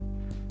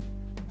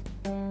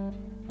Yeah,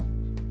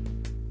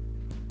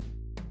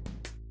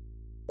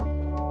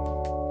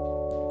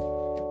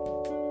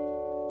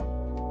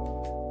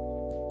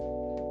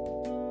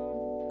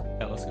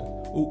 let's go.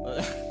 Ooh.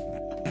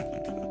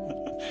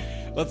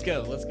 Let's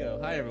go.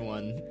 Hi,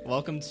 everyone.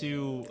 Welcome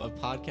to A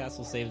Podcast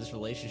Will Save This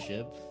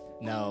Relationship.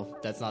 No,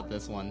 that's not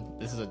this one.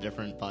 This is a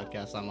different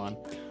podcast I'm on.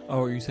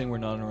 Oh, are you saying we're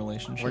not in a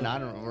relationship? We're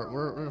not.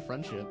 We're in a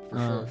friendship, for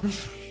sure.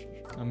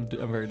 I'm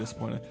very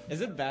disappointed.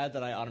 Is it bad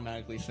that I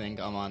automatically think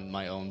I'm on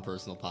my own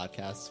personal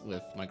podcast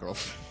with my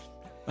girlfriend?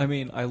 I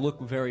mean, I look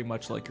very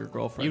much like your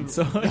girlfriend,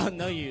 so...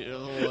 No.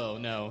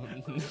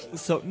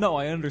 So, no,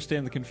 I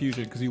understand the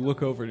confusion, because you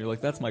look over and you're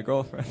like, that's my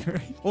girlfriend,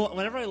 right? Well,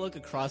 whenever I look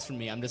across from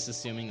me, I'm just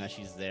assuming that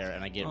she's there,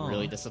 and I get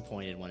really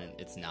disappointed when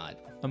it's not.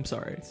 I'm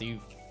sorry. So you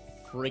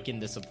freaking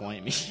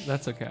disappoint me.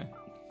 That's okay.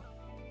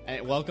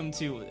 And welcome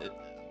to...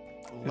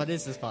 What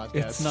is this podcast?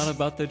 It's not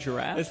about the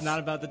giraffes. It's not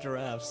about the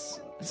giraffes.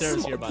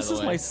 Sarah's here, by the way. This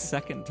is my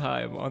second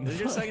time on this.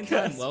 This is your second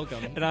time.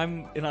 Welcome. And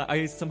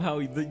I somehow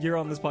you're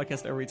on this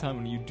podcast every time,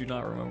 and you do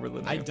not remember the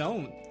name. I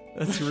don't.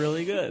 That's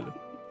really good.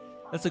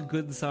 That's a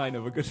good sign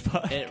of a good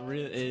podcast. It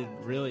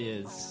really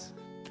is.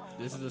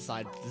 This is the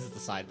side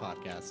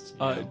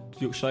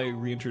podcast. Should I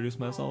reintroduce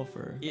myself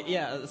or?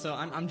 Yeah. So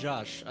I'm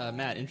Josh.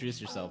 Matt,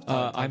 introduce yourself.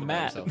 I'm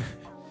Matt.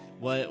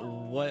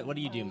 What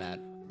do you do, Matt?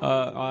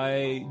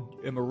 I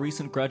am a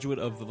recent graduate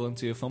of the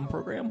Valencia Film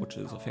Program, which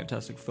is a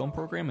fantastic film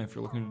program. If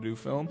you're looking to do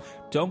film,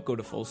 don't go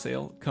to Full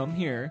Sail. Come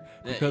here,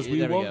 because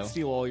we won't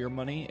steal all your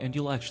money, and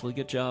you'll actually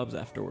get jobs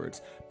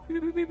afterwards.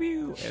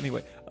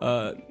 Anyway,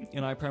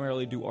 and I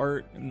primarily do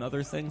art and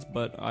other things,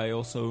 but I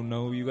also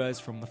know you guys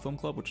from the film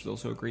club, which is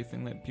also a great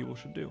thing that people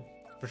should do.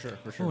 For sure.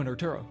 Oh, and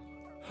Arturo.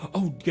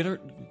 Oh,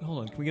 hold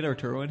on. Can we get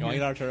Arturo in here? You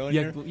want to get Arturo in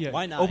here? Yeah.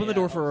 Why not? Open the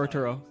door for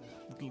Arturo.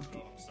 Oh,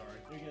 sorry.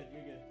 You're good.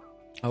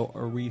 Oh,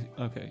 are we?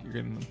 Okay, you're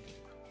getting them.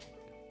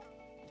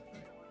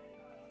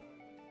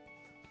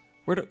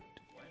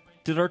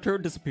 Did Arturo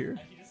disappear?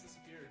 He just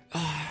disappeared.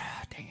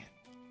 Ah, dang it.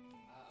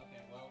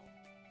 Okay, well.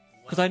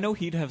 Because I know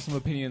he'd have some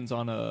opinions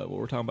on what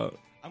we're talking about.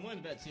 I'm going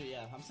to bed too.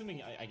 Yeah, I'm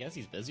assuming. I guess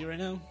he's busy right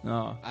now.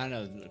 No. I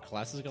don't know.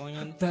 Classes going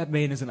on. That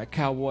man is in a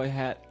cowboy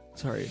hat.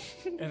 Sorry.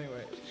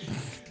 Anyway.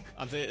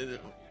 I'm saying.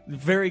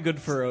 Very good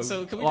for a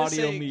So can we audio just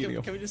say,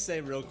 medium. Can we just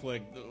say real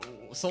quick,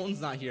 Sultan's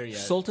not here yet.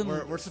 Sultan,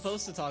 we're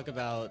supposed to talk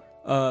about.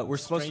 We're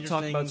supposed to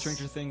talk about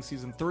Stranger Things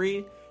season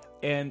 3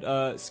 and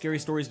Scary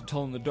Stories to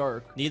Tell in the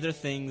Dark. Neither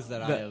things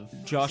that I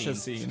have. Josh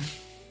has seen,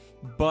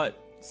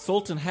 but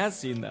Sultan has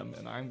seen them,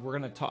 and I'm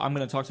gonna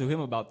talk to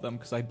him about them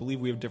because I believe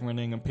we have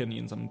differing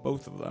opinions on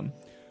both of them.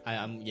 I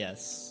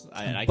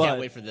can't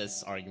wait for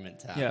this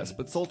argument to happen. Yes,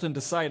 but Sultan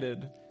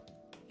decided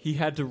he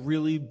had to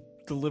really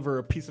deliver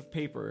a piece of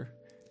paper.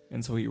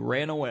 And so he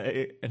ran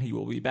away, and he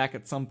will be back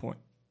at some point.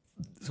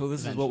 So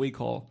this is what we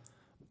call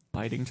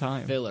biding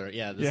time. Filler,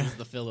 yeah. This is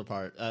the filler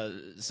part.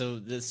 So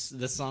this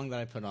song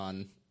that I put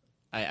on,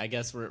 I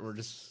guess we're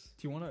just.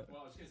 Do you want to?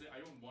 Well, I was gonna say I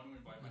don't want to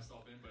invite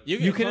myself in, but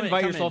you can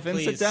invite yourself in.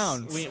 Sit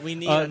down. We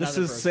need. This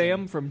is person.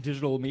 Sam from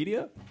Digital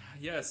Media.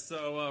 yes.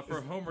 So for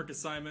a homework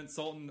assignment,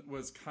 Sultan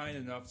was kind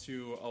enough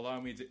to allow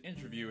me to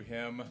interview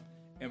him.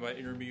 And by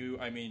interview,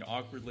 I mean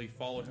awkwardly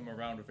follow him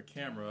around with a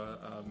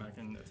camera. Matt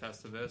can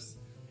attest to this.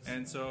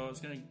 And so I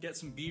was going to get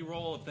some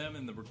B-roll of them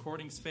in the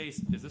recording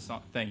space. Is this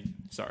not?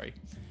 Sorry.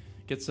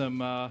 Get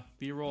some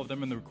B-roll of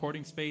them in the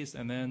recording space.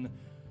 And then,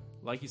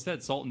 like you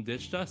said, Sultan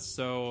ditched us.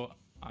 So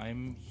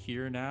I'm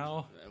here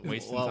now.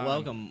 Wasting time.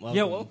 Welcome.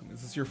 Yeah, welcome.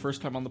 Is this your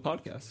first time on the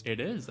podcast? It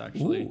is,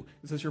 actually. Ooh,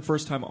 is this your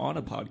first time on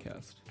a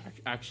podcast?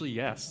 Actually,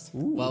 yes.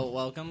 Ooh. Well,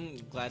 welcome.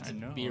 Glad to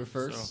be your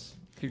first.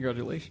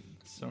 Congratulations.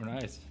 So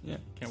nice. Yeah.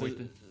 Can't wait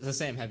to... So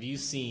Sam, have you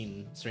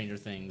seen Stranger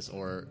Things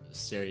or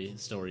Scary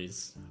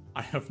Stories?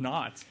 I have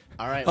not.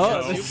 All right.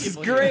 Oh, this is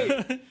great.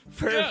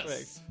 Perfect.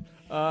 Yes.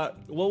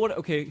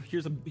 Okay,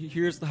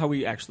 here's how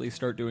we actually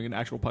start doing an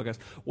actual podcast.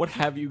 What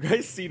have you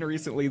guys seen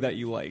recently that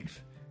you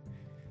liked?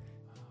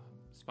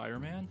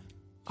 Spider-Man?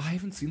 I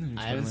haven't seen the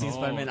new I haven't seen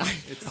Spider-Man.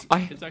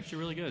 It's actually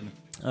really good.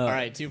 All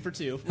right, 2 for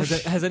 2.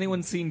 Has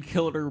anyone seen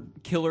Killer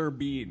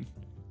Bean?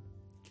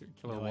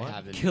 Killer No, what? I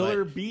haven't.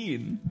 Killer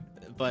Bean.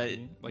 But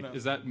Like,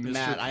 is that Mr.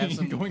 Matt, I have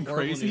some going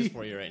horrible crazy? news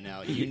for you right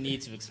now. You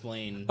need to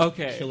explain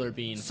Okay. Killer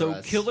Bean for So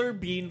us. Killer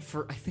Bean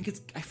I forget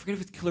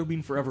if it's Killer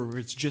Bean Forever or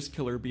it's just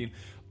Killer Bean,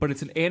 but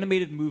it's an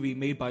animated movie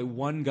made by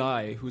one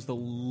guy who's the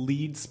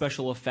lead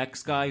special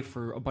effects guy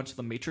for a bunch of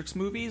the Matrix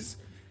movies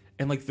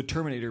and like the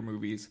Terminator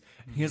movies.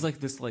 And he has like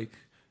this like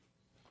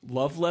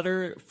love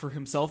letter for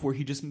himself where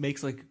he just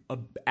makes like a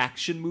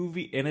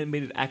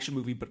animated action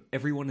movie, but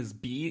everyone is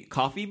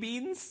coffee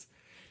beans.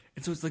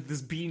 And so it's like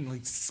this bean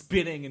like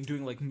spinning and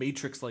doing like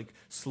Matrix like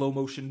slow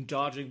motion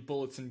dodging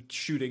bullets and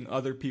shooting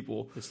other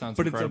people. This sounds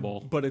but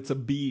incredible. But it's a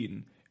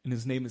bean, and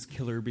his name is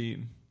Killer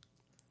Bean.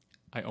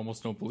 I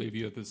almost don't believe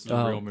you that this is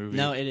a real movie.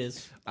 No, it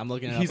is. I'm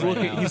looking it up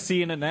right now. He's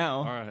seeing it now.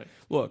 All right.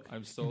 Look,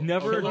 I'm still...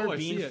 never. Killer I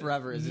see Bean it.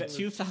 Forever is a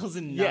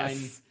 2009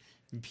 Yes.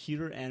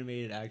 computer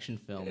animated action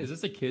film. Is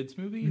this a kid's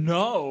movie?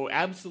 No,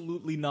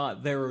 absolutely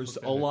not. There's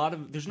a lot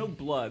of. There's no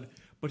blood,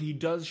 but he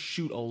does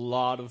shoot a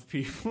lot of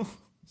people.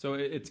 So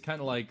it's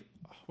kind of like,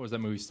 what was that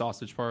movie,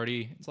 Sausage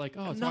Party? It's like,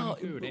 oh, it's No,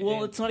 talking food.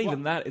 well, it's not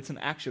even that. It's an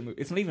action movie.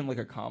 It's not even like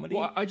a comedy.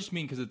 Well, I just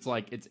mean because it's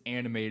like it's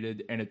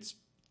animated and it's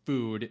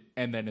food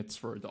and then it's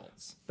for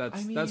adults.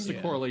 That's the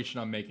yeah. correlation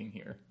I'm making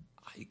here.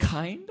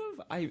 Kind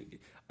of.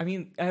 I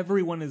mean,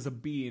 everyone is a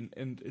bean,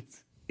 and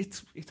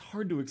it's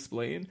hard to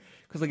explain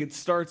because like it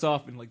starts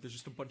off and like there's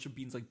just a bunch of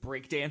beans like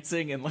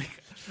breakdancing and like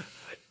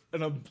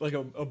in a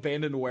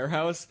abandoned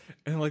warehouse,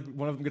 and like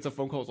one of them gets a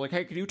phone call. It's like,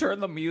 hey, can you turn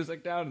the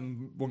music down?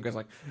 And one guy's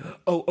like,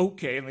 oh,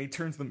 okay, and then he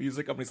turns the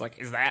music up and he's like,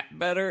 is that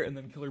better? And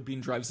then Killer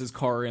Bean drives his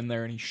car in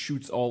there and he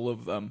shoots all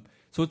of them.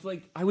 So it's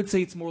like, I would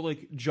say it's more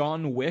like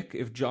John Wick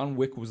if John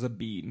Wick was a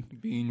bean.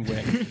 Bean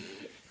Wick.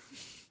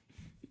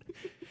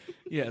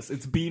 Yes,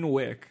 it's Bean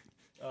Wick.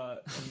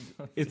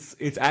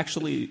 It's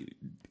actually,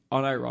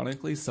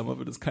 unironically, some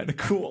of it is kind of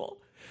cool.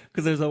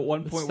 Because there's at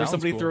one point where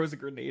somebody throws a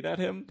grenade at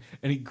him,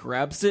 and he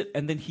grabs it,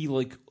 and then he,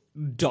 like,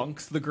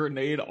 dunks the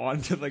grenade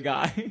onto the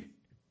guy.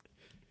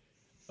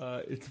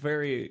 It's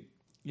very,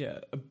 yeah.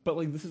 But,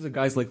 like, this is a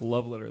guy's, like,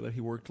 love letter that he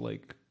worked,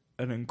 like,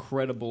 an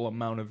incredible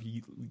amount of,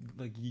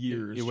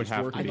 years. It would just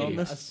have working to I on be.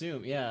 don't this.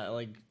 assume, yeah,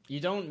 like, you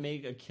don't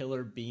make a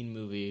Killer Bean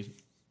movie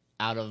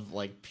out of,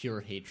 like,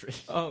 pure hatred.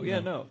 Oh,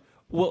 yeah, no.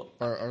 Well,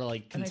 Or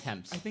like, and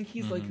contempt. I think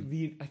he's like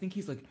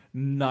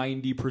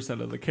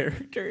 90% of the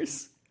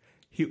characters.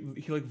 He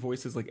like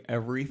voices like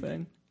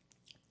everything.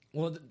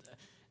 Well,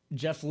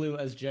 Jeff Liu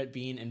as Jet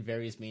Bean and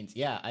various means.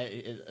 Yeah,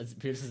 it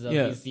appears as though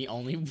Yeah. he's the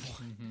only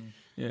one.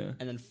 Yeah.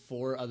 And then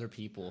 4 other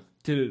people.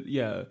 Did it?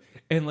 Yeah.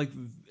 And like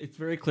it's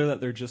very clear that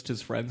they're just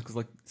his friends because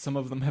like some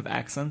of them have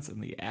accents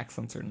and the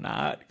accents are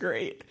not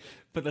great.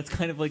 But that's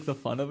kind of like the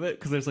fun of it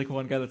because there's like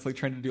one guy that's like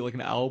trying to do like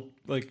an Al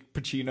like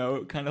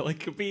Pacino kind of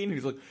like a Bean.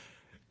 He's like,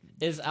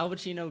 Is Al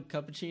Pacino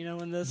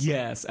Cappuccino in this?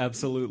 yes,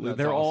 absolutely. That's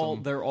They're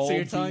awesome. all So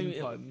you're telling Bean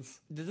me- puns.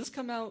 Did this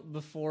come out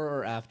before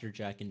or after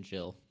Jack and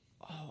Jill?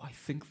 Oh, I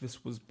think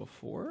this was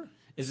before.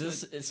 Is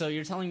this so?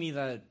 You're telling me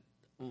that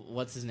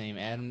what's his name?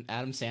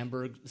 Adam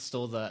Sandberg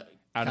stole the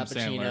Adam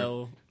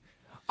Cappuccino.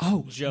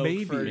 Oh, Joke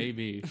maybe. for-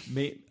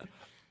 Maybe.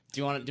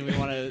 Do we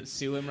want to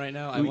sue him right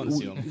now? I want to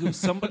sue him.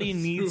 Somebody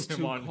needs Sue him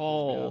to on-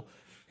 call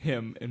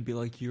him and be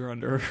like, "You're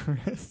under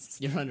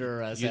arrest. You're under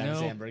arrest, You Adam know-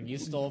 Sandberg. You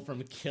stole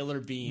from Killer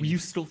Bean. You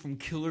stole from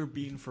Killer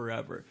Bean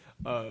forever."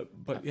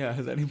 But yeah,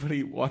 has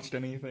anybody watched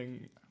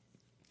anything?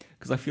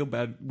 Because I feel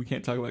bad we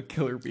can't talk about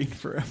Killer Bean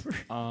forever.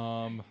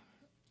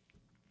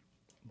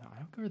 No, I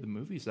don't go to the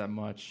movies that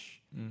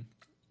much.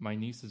 My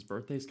niece's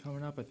birthday's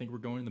coming up. I think we're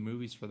going to the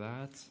movies for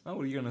that. Oh,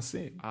 what are you gonna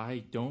see?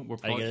 I don't. We're Are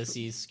you probably gonna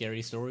see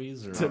Scary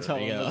Stories or To tell are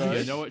you him gonna- about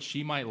You know what?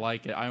 She might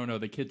like it. I don't know.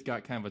 The kid's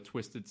got kind of a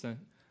twisted sense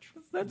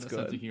That's of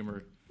good.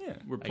 humor. Yeah.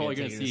 We're Are you probably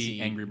gonna going to take her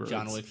see Angry Birds.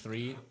 John Wick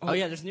 3. Oh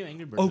yeah, there's new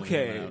Angry Birds. movie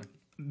Okay.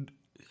 coming out.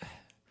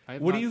 I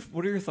have What not-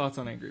 What are your thoughts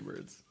on Angry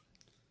Birds?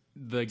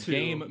 The Two.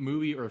 game,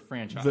 movie, or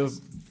franchise?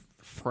 The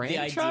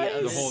franchise. idea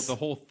the is-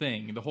 whole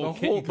thing. The whole the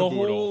kit whole and the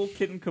caboodle. whole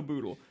kit and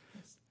caboodle.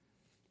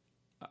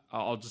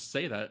 I'll just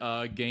say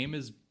that. Game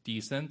is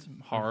decent,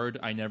 hard.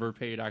 I never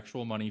paid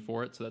actual money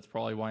for it, so that's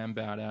probably why I'm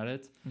bad at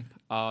it.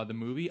 The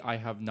movie, I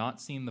have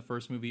not seen the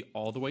first movie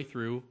all the way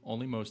through,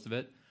 only most of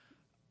it.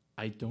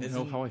 I don't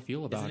know how I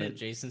feel about Isn't it. it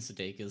Jason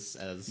Sudeikis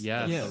as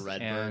Yes, the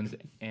Redbird?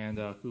 and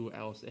who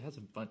else? It has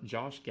a bunch.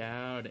 Josh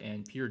Gad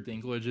and Peter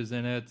Dinklage is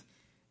in it.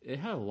 It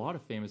had a lot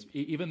of famous,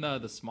 even the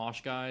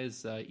Smosh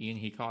guys, Ian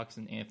Hecox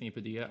and Anthony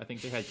Padilla. I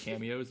think they had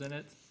cameos in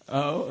it.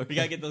 Oh, okay. We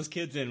gotta get those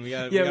kids in. We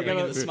gotta Yeah, we bring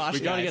in gotta- the Smosh we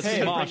gotta guys. get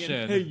Hey, Smosh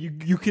in. Hey,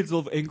 you kids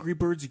love Angry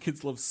Birds. You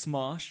kids love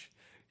Smosh.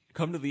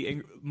 Come to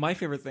the my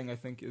favorite thing I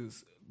think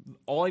is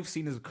all I've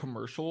seen is a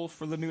commercial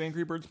for the new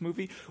Angry Birds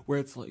movie where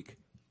it's like,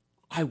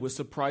 I was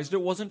surprised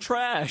it wasn't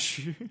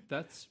trash.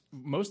 That's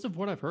most of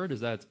what I've heard is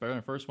that it's better than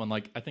the first one.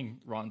 Like I think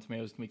Rotten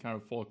Tomatoes can be kind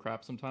of full of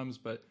crap sometimes,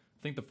 but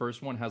I think the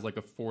first one has like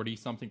a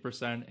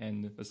 40-something%,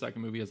 and the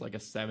second movie has like a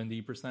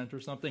 70% or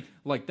something.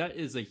 Like that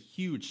is a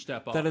huge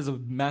step up. That is a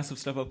massive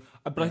step up.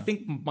 But I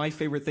think my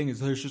favorite thing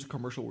is there's just a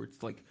commercial where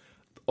it's like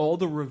all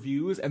the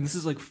reviews, and this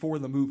is like for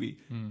the movie.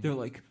 They're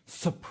like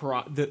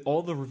surprised that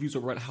all the reviews are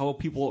about how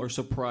people are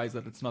surprised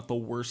that it's not the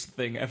worst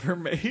thing ever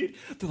made.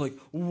 They're like,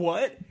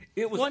 "What?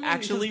 It was Well, I mean,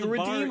 actually because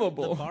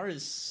redeemable The bar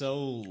is so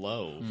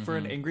low for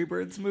an Angry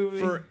Birds movie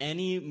for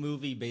any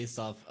movie based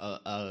off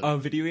a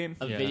video game."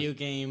 a Yeah. video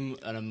game,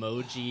 an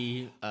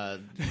emoji,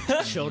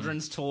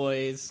 children's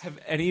toys. Have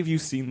any of you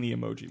seen the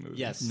Emoji movie?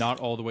 Yes, not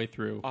all the way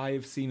through.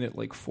 I've seen it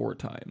like 4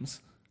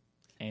 times.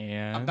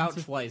 And about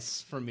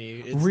twice for me.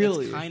 It's,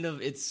 Really? it's kind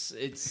of it's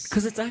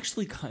Because it's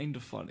actually kind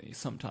of funny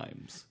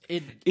sometimes.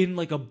 it In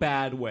like a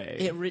bad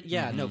way.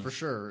 yeah no for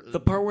sure. The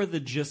part where the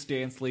Just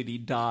Dance lady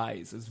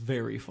dies is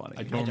very funny.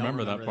 I don't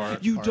remember that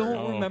part. You part. don't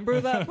Oh.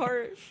 remember that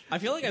part? I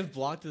feel like I've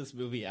blocked this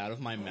movie out of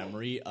my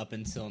memory up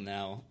until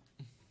now.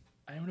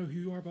 I don't know who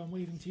you are, but I'm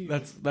waving to you.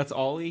 That's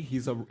Ollie.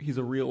 He's a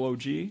real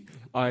OG.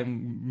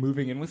 I'm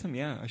moving in with him.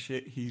 Yeah,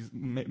 he's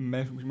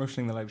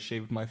motioning that I've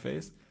shaved my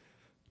face.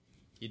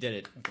 You did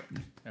it.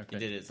 okay. You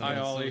did it. Hi, Someone-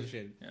 Ollie. someone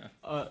should.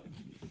 Yeah.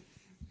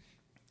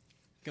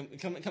 Come in. Yeah,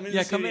 the come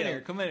in studio.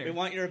 here. Come in here. We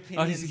want your Oh,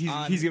 opinions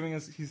on.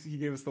 he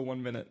gave us the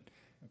 1 minute.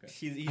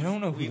 I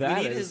don't know who that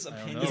we need is. his I don't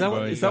opinion. know, Is that but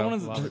one? you Is that got one a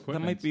of lot of the? That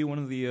equipment. might be one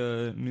of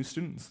the new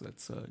students.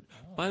 That's.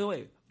 By the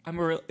way,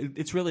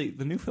 it's really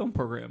the new film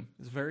program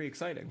is very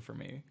exciting for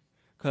me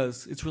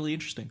because it's really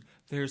interesting.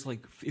 There's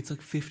like it's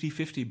like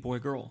 50-50 boy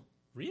girl.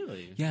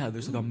 Really? Yeah,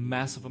 there's like a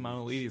massive amount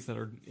of ladies that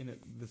are in it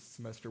this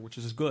semester, which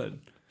is good.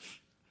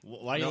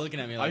 Why are you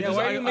looking at me I like Yeah, just-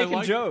 why that? are you I making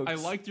liked- jokes? I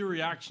liked your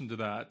reaction to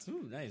that.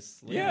 Ooh, nice.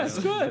 Yeah, it's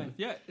good.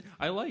 Yeah,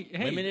 I like.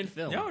 Hey, Women in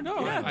film. No,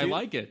 no, Yeah, I dude.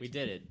 like it. We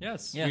did it.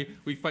 Yes, Yeah.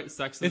 we fight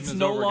sexism. It's is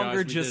no over,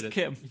 longer guys. We just did it.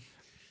 Kim.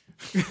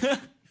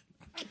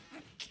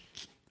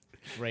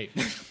 Great.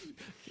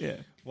 Yeah.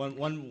 We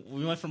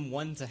went from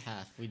 1 to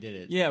half. We did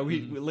it. Yeah,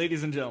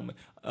 ladies and gentlemen,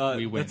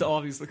 We win. that's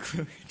obviously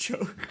clearly a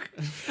joke.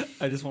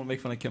 I just want to make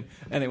fun of Kim.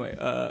 Anyway,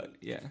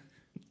 yeah.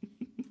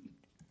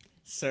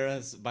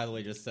 Sarah's, by the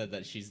way, just said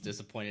that she's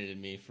disappointed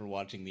in me for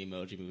watching the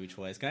Emoji Movie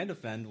twice. Can I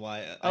defend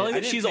why? I like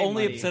that didn't she's pay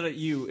only money. upset at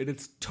you, and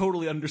it's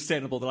totally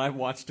understandable that I've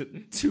watched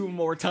it 2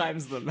 more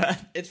times than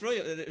that. It's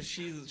really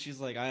she's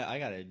like I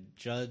gotta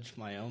judge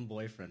my own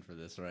boyfriend for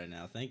this right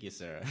now. Thank you,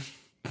 Sarah.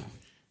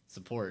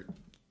 Support.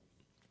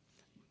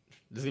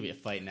 There's gonna be a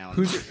fight now.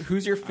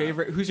 Who's your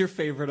favorite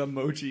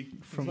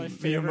emoji from my the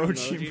favorite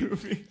emoji emoji?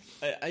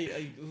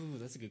 movie? Ooh,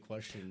 that's a good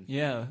question.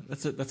 Yeah,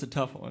 that's a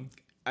tough one.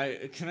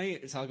 Can I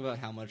talk about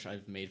how much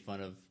I've made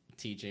fun of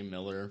T.J.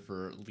 Miller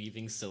for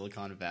leaving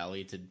Silicon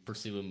Valley to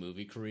pursue a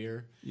movie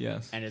career,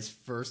 Yes. and his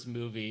first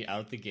movie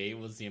out the gate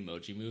was the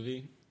Emoji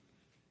Movie.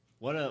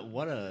 What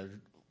a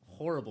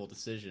horrible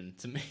decision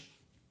to make.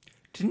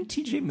 Didn't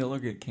T.J. Miller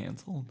get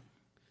canceled?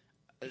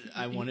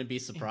 I wouldn't be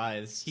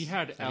surprised. He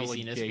had Have you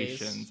seen his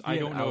face? allegations. I He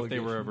don't had know if they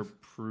were ever allegations.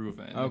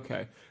 proven.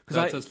 Okay,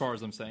 That's as far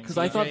as I'm saying. because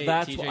I thought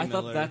TJ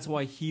Miller. that's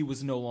why he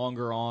was no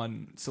longer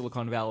on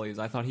Silicon Valley. Is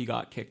I thought he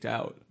got kicked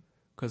out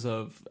because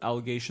of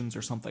allegations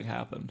or something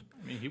happened.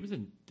 I mean, he was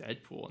in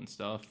Deadpool and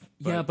stuff.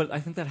 Yeah, but I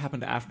think that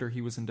happened after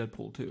he was in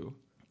Deadpool too.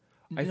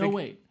 I no, think,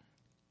 wait.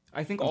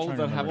 I think I'm all of trying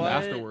to that happened remember.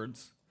 What?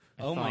 afterwards.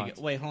 Oh my thought.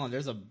 god! Wait, hold on.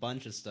 There's a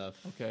bunch of stuff.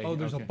 Okay. Oh,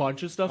 there's okay. a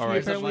bunch of stuff. All he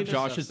right, apparently so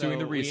Josh did. is doing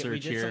the we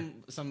research did here.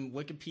 some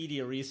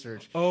Wikipedia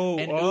research. Oh,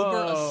 An Uber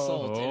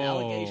assault and Oh.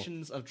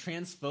 allegations of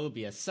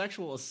transphobia,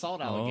 sexual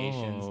assault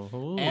allegations,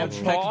 Oh.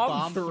 Amtrak bomb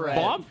bomb threat. threat,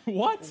 Bomb?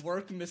 What?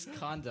 work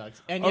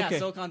misconduct, and yeah, Okay.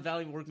 Silicon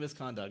Valley work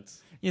misconduct.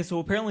 Yeah, so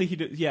apparently he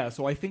did. Yeah,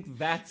 so I think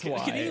that's why.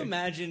 Can you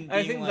imagine? I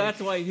being think like,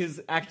 that's why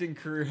his acting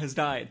career has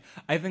died.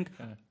 I think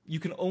you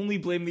can only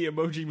blame the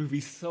Emoji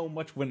Movie so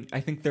much when I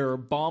think there are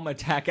bomb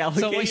attack you're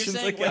allegations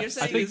saying- what you're against.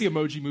 I saying think is- the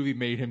Emoji Movie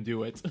made him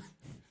do it.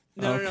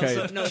 No. Okay.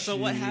 So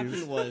what Jeez.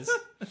 happened was,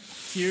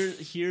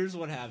 here's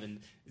what happened.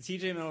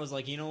 TJ Miller was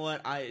like, you know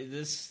what?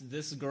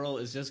 This girl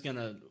is just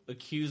gonna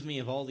accuse me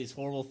of all these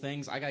horrible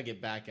things. I gotta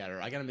get back at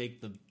her. I gotta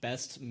make the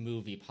best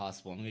movie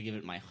possible. I'm gonna give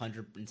it my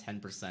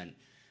 110%.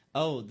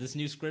 Oh, this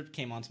new script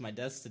came onto my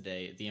desk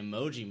today. The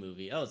Emoji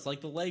Movie. Oh, it's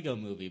like the Lego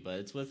Movie, but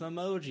it's with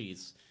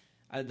emojis.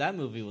 That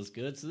movie was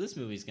good, so this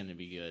movie's gonna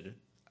be good.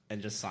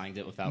 And just signed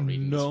it without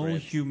reading the No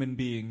script. human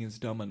being is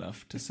dumb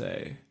enough to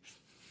say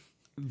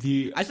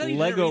the I thought you didn't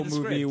Lego read the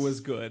Movie script. was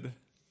good.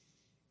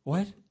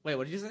 What? Wait,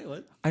 what did you say?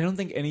 What? I don't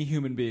think any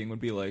human being would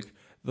be like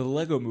the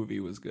Lego Movie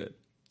was good.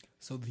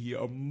 So the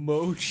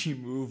Emoji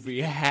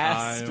Movie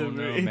has I to don't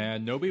know, be.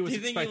 man. Nobody was Do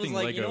you think it expecting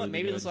was like, Lego you know what? to be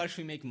Maybe good. this will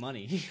actually make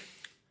money.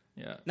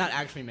 Yeah, Not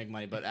actually make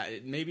money, but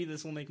maybe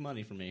this will make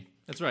money for me.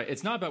 that's right.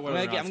 It's not about I'm whether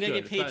or gonna not get, I'm it's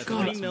gonna good. get paid It's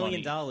about $20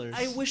 million. money.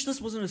 I wish this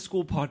wasn't a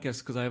school podcast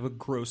because I have a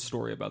gross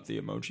story about the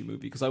Emoji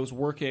Movie. Because I was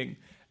working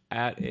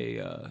at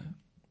a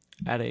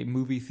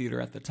movie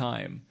theater at the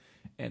time,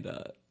 and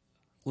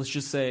let's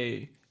just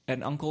say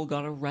an uncle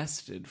got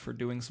arrested for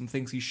doing some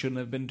things he shouldn't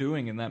have been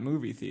doing in that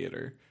movie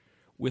theater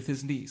with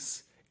his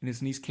niece. And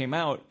his niece came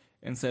out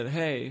and said,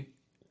 "Hey,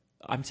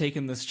 I'm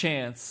taking this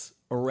chance.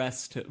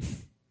 Arrest him."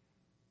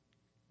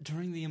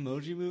 During the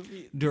Emoji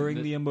Movie?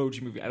 During the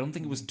Emoji Movie. I don't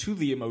think it was to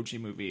the Emoji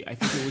Movie. I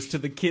think it was to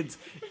the kids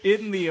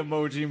in the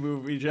Emoji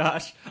Movie,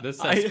 Josh. This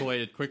I-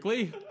 escalated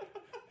quickly.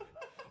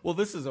 Well,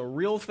 this is a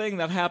real thing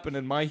that happened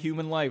in my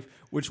human life,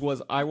 which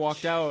was I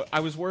walked out.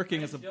 I was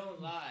working as a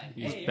Don't lie.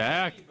 He's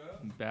back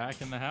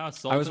in the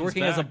house. I was Sultan's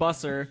working as a back.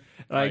 busser, and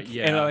Right,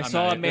 yeah, I I'm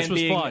saw not- a man this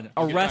was being fun.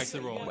 Get back to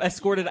the role.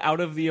 escorted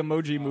out of the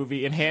Emoji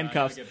Movie in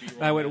handcuffs. get B-roll,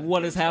 And I went, man.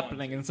 "What is It's fun.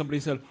 happening?" And somebody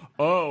said,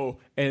 "Oh,"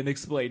 and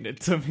explained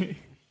it to me.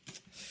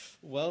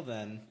 Well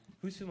then.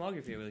 Whose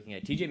filmography are we looking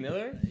at? T.J.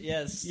 Miller?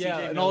 Yes. Yeah,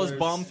 TJ and all his Miller's-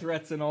 bomb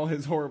threats and all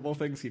his horrible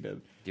things he did.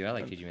 Dude, I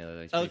like T.J. Miller.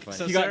 Though. He's Oh, pretty funny.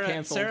 so He got Sarah,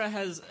 canceled. Sarah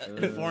has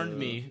informed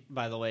me,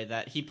 by the way,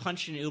 that he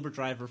punched an Uber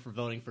driver for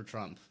voting for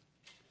Trump.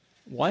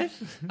 What?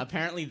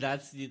 Apparently,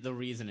 that's the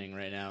reasoning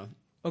right now.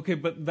 Okay,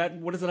 but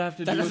what does it have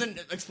to That do? doesn't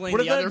with, explain what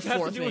does the other that have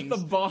four to do things. with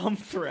the bomb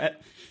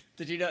threat?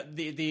 Did you know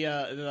the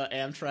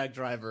Amtrak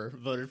driver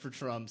voted for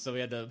Trump, so we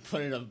had to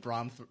put in a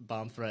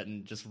bomb threat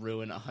and just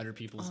ruin 100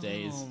 people's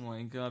days. Oh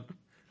my god!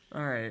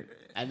 All right.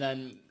 And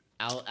then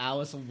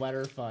Alice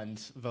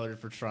Wetterfund voted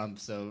for Trump,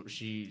 so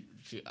he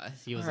was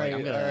All like, right,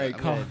 "I'm gonna, all right, I'm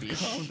calm, gonna be."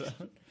 calm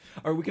down.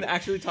 Or we can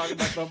actually talk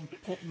about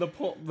the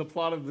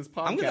plot of this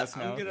podcast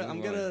now. I'm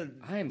gonna.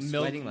 I am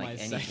milk sweating like my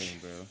anything, section.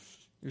 bro.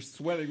 You're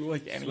sweating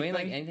like anything. Sweating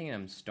like anything,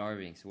 and I'm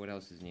starving. So what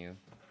else is new?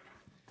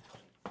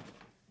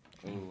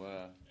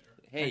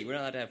 Hey, we're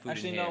not allowed to have food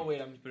Actually, in no. here.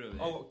 Wait. I'm. Put it over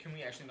there. Oh, can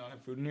we actually not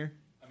have food in here?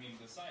 I mean,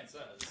 the sign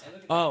says. Hey,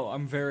 look at Oh,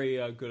 I'm very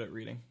good at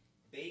reading.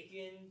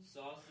 bacon,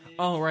 sausage,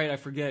 Oh, right. I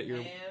forget.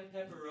 You're. ham,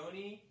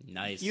 pepperoni.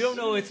 Nice. You don't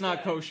know it's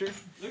not kosher.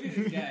 Look at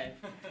this guy.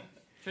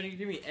 Trying to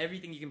give me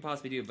everything you can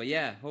possibly do. But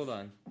yeah, hold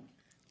on.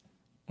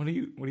 What are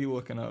you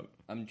looking up?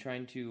 I'm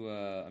trying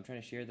to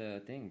share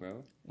the thing,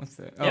 bro. What's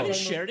that? You haven't Oh,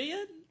 shared it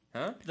yet?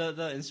 Huh? The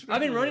Instagram.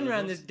 I've been or running the-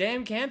 around this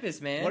damn campus,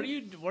 man. What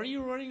are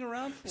you running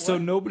around for? so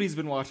nobody's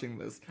been watching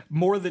this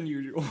more than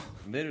usual.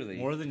 Literally.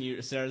 More than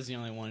you. Sarah's the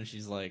only one.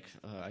 She's like,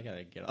 I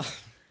gotta get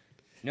off.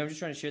 No, I'm just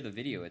trying to share the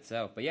video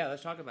itself. But yeah,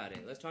 let's talk about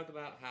it. Let's talk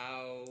about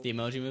how. The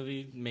Emoji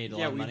Movie made a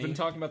Yeah, lot of we've money. been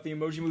talking about the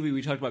Emoji Movie.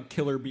 We talked about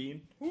Killer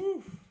Bean.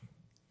 Should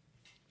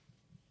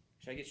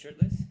I get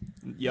shirtless?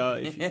 Yeah.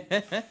 If you,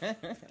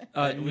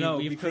 no,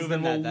 we've because proven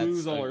then we'll that that's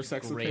lose all a our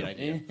sex great appeal.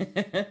 idea.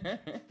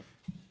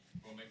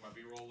 We'll make my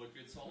B-roll look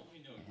good, Salt. We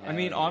know you. I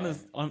mean,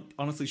 Yeah.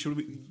 honestly, should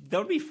we? That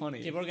would be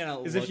funny. People are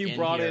gonna. Is look if you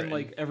brought here in and-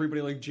 like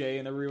everybody, like Jay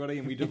and everybody,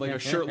 and we did like a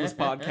shirtless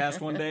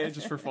podcast one day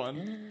just for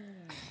fun.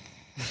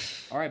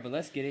 All right, but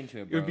let's get into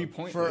it, It bro. would be for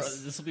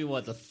pointless. this will be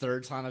what the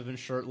third time I've been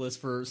shirtless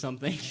for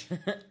something.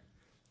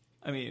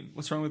 I mean,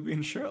 what's wrong with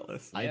being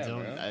shirtless? I Yeah,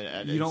 don't.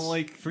 bro. You don't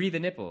like? Free the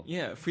nipple.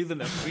 Yeah, free the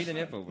nipple. Free the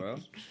nipple, bro.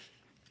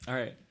 All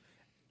right.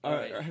 All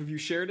right. Have you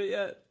shared it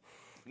yet?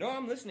 No,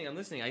 I'm listening.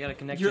 I gotta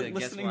connect You're to the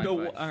guest listening to.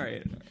 Wi-Fi. All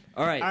right.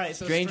 All right. All right,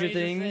 so Stranger Stranger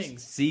Things,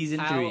 Things. season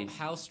 3.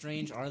 How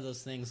strange are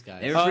those things,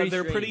 guys? They were pretty They're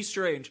strange. pretty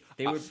strange.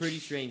 They were pretty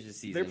strange this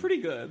season. They're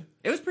pretty good.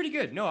 It was pretty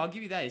good. No, I'll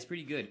give you that. It's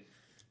pretty good.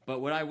 But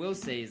what I will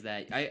say is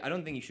that I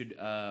don't think you should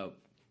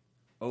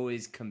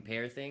always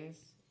compare things.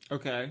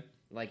 Okay.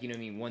 Like, you know what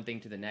I mean? One thing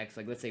to the next.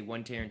 Like, let's say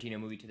one Tarantino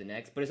movie to the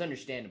next. But it's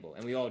understandable.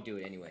 And we all do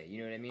it anyway.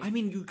 You know what I mean? I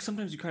mean,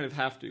 sometimes you kind of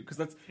have to because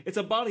it's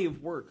a body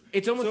of work.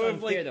 It's almost So if,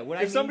 unfair, like, though. What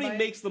I if mean somebody by it-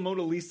 makes the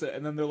Mona Lisa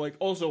and then they're like,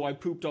 "Also, I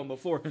pooped on the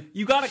floor,"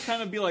 you got to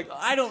kind of be like,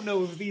 "I don't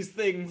know if these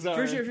things are."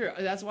 For sure.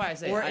 That's why I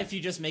say. Or if you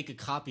just make a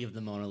copy of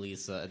the Mona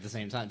Lisa at the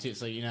same time too,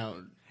 so you know.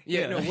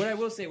 Yeah, Yeah. no, what I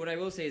will say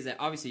is that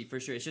obviously, for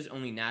sure, it's just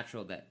only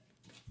natural that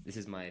this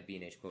is my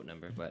B&H quote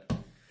number, but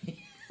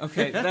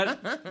Okay,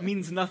 that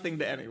means nothing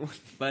to anyone.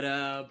 but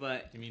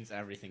It means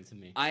everything to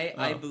me.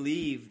 I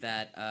believe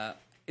that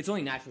it's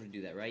only natural to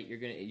do that, right? You're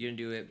gonna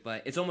do it,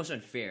 but it's almost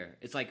unfair.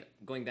 It's like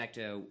going back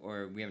to,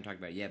 or we haven't talked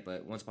about it yet,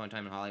 but Once Upon a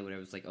Time in Hollywood, it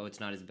was like, oh, it's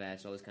not his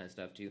best, all this kind of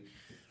stuff too.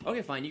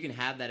 Okay, fine, you can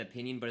have that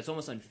opinion, but it's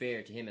almost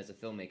unfair to him as a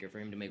filmmaker for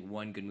him to make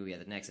one good movie at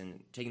the next.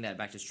 And taking that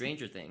back to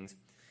Stranger Things,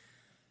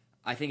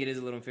 I think it is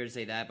a little unfair to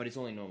say that, but it's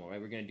only normal,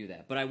 right? We're gonna do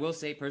that. But I will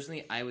say,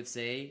 personally, I would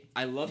say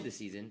I love this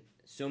season.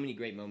 So many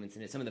great moments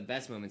in it, some of the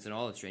best moments in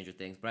all of Stranger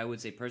Things. But I would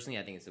say, personally,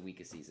 I think it's the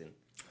weakest season.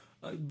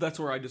 That's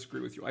where I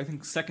disagree with you. I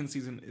think second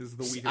season is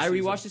the weakest. I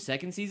rewatched season. the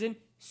second season.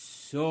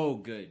 So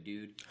good,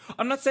 dude.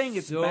 I'm not saying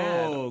it's So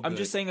bad. I'm good.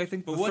 just saying I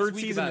think the But what's third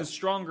weak season about- is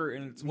stronger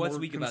and it's What's more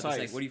weak concise. about the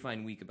second? What do you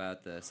find weak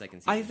about the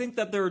second season? I think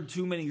that there are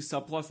too many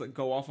subplots that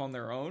go off on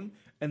their own,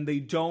 and they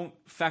don't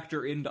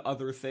factor into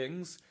other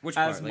things Which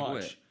as part?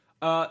 Like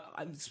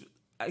much.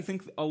 I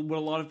think what a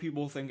lot of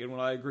people think, and what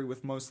I agree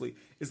with mostly,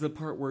 is the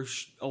part where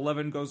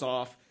 11 goes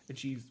off and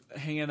she's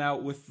hanging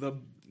out with the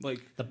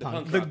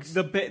punk the rocks.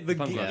 the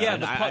punk Yeah,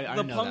 the I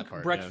know punk that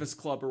part, breakfast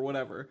club or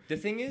whatever. the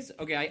thing is,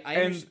 okay, I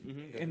And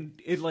understand.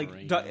 and it like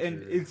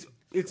and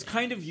it's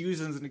kind of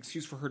used as an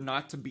excuse for her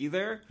not to be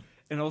there,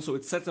 and also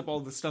it sets up all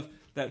this stuff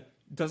that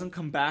doesn't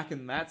come back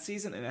in that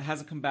season, and it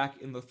hasn't come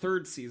back in the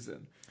third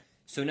season.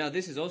 So now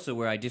this is also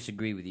where I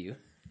disagree with you.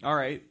 All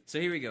right. So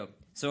here we go.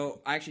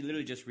 So I actually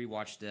literally just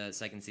rewatched the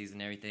second season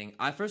and everything.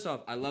 First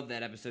off, I love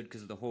that episode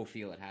because of the whole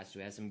feel it has to.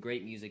 It has some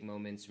great music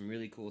moments, some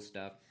really cool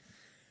stuff.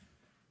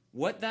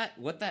 What that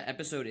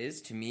episode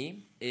is to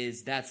me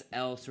is that's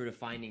Elle sort of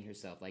finding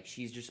herself. Like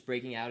she's just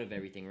breaking out of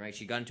everything, right?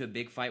 She got into a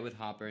big fight with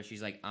Hopper.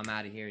 She's like, I'm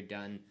out of here,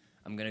 done.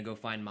 I'm gonna go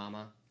find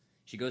Mama.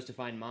 She goes to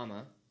find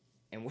Mama,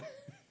 and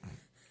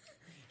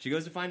she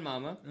goes to find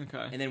Mama.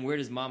 Okay. And then where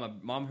does Mama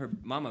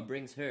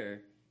brings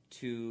her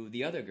to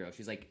the other girl.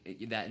 She's like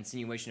that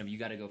insinuation of you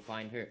got to go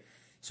find her.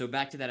 So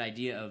back to that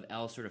idea of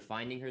Elle sort of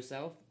finding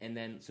herself, and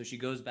then so she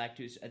goes back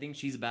to. I think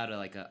she's about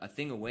a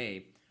thing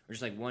away, or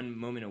just like one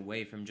moment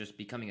away from just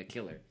becoming a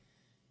killer.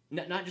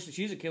 Not just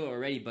she's a killer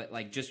already, but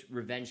like just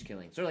revenge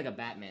killing, sort of like a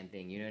Batman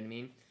thing. You know what I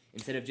mean?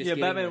 Instead of just Yeah,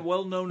 getting, Batman, like-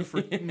 well known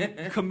for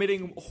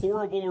committing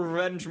horrible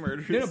revenge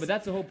murders. No, but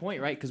that's the whole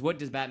point, right? Because what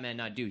does Batman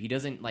not do? He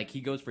doesn't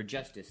he goes for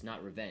justice,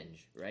 not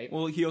revenge, right?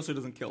 Well, he also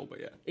doesn't kill, but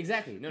yeah.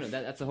 Exactly. No,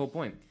 that's the whole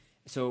point.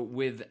 So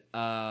with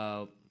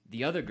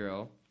the other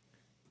girl,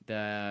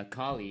 the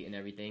Kali and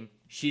everything,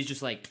 she's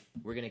just like,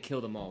 we're going to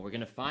kill them all. We're going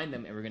to find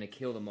them and we're going to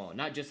kill them all.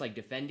 Not just like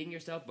defending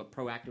yourself, but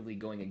proactively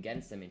going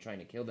against them and trying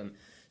to kill them.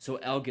 So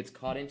Elle gets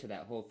caught into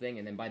that whole thing,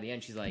 and then by the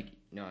end she's like,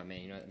 no,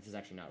 man, this is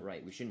actually not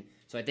right. We shouldn't.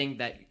 So I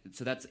think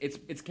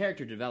it's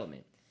character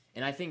development.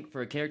 And I think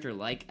for a character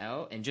like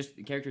Elle, and just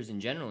characters in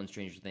general in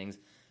Stranger Things,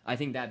 I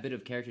think that bit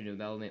of character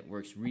development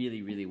works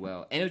really, really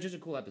well. And it was just a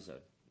cool episode.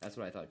 That's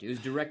what I thought too. It was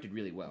directed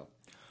really well.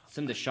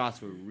 Some of the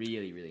shots were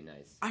really, really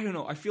nice. I don't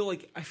know. I feel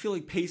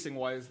like pacing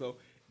wise though,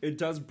 it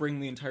does bring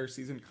the entire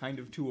season kind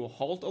of to a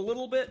halt a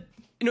little bit.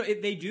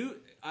 If they do,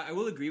 I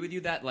will agree with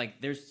you that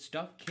like there's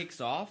stuff kicks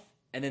off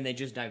and then they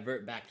just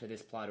divert back to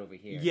this plot over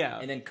here. Yeah.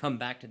 And then come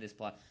back to this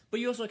plot. But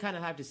you also kind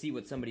of have to see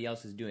what somebody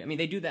else is doing. I mean,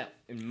 they do that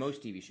in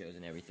most TV shows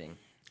and everything.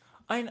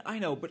 I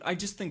know, but I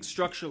just think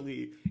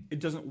structurally it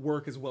doesn't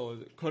work as well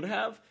as it could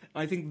have.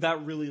 And I think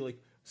that really like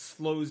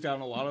slows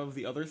down a lot of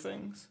the other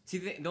things. See,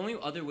 the only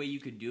other way you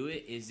could do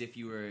it is if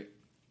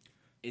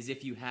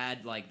you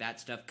had like that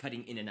stuff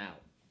cutting in and out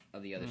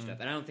of the other stuff.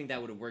 And I don't think that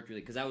would have worked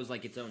really because that was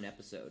like its own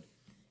episode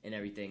and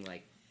everything.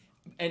 Like,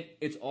 and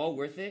it's all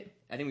worth it.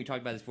 I think we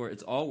talked about this before.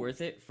 It's all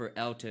worth it for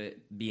Elle to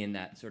be in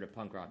that sort of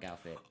punk rock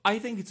outfit. I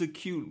think it's a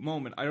cute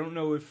moment. I don't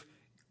know if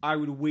I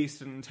would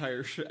waste an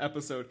entire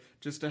episode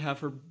just to have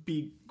her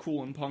be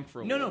cool and punk for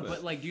a little bit.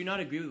 But like, do you not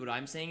agree with what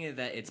I'm saying?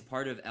 That it's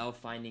part of Elle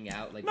finding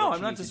out? Like, No, what I'm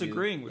she not needs to do,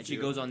 disagreeing with and she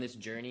you. goes on this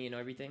journey and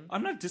everything.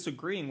 I'm not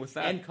disagreeing with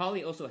that. And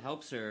Kali also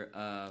helps her.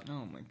 Oh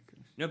my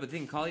goodness. No, but the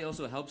thing, Kali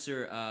also helps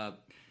her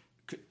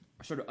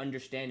sort of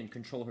understand and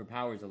control her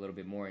powers a little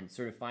bit more, and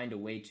sort of find a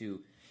way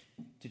to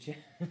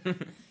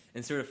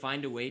and sort of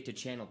find a way to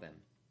channel them.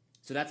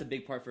 So that's a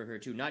big part for her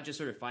too. Not just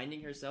sort of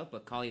finding herself,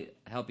 but Kali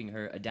helping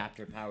her adapt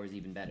her powers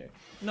even better.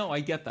 No,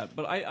 I get that,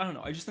 but I don't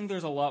know. I just think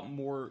there's a lot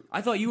more.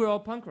 I thought you were all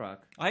punk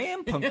rock. I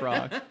am punk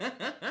rock.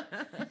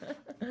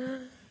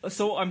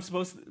 So I'm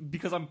supposed to,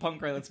 because I'm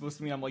punk rock. That's supposed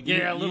to mean I'm like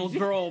little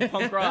girl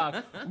punk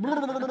rock.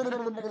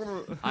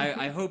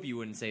 I hope you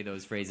wouldn't say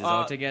those phrases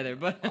altogether,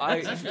 but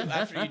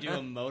After you do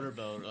a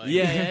motorboat. Like,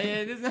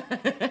 yeah.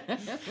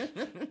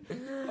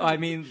 I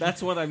mean,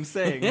 that's what I'm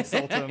saying,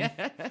 Sultan.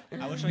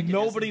 I wish I could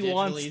Nobody just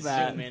wants digitally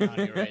that. zoom in on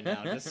you right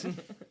now. Just,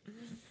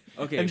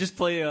 Okay. And just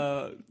play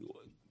oh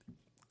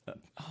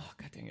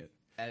god dang it.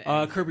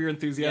 Curb Your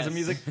Enthusiasm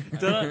Yes. music.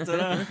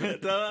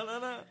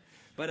 Da-da-da-da-da-da-da.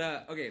 But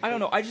okay. I don't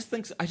know. I just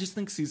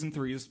think season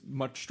 3 is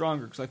much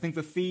stronger because I think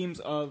the themes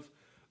of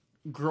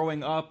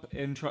growing up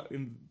and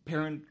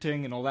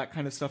parenting and all that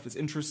kind of stuff is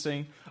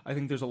interesting. I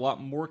think there's a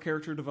lot more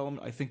character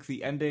development. I think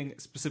the ending,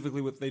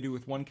 specifically what they do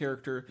with one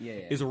character,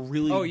 is a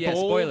really Oh yeah,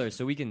 bold... spoilers.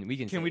 So we can.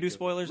 Can we do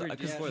spoilers? We're-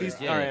 'Cause spoilers,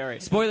 these- yeah. all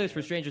right. Spoilers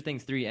for Stranger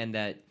Things 3 and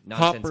that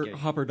nonsense.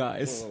 Hopper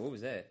dies. Whoa, what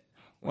was that?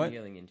 What? I'm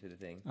yelling into the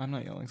thing. I'm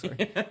not yelling.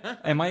 Sorry.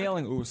 Am I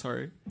yelling? Oh,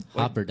 sorry.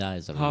 Hopper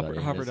dies. Everybody.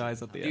 Hopper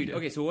dies at the end. Dude,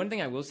 okay, so one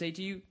thing I will say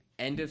to you,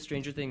 end of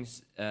Stranger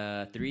Things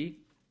 3,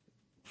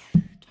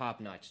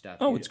 top-notch stuff.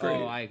 Oh, dude. it's great.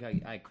 Oh,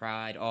 I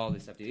cried, all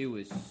this stuff, dude. It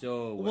was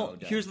so well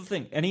done. Here's the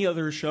thing. Any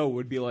other show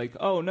would be like,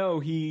 oh, no,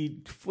 he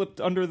flipped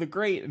under the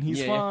grate and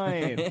he's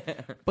fine.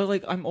 But,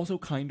 like, I'm also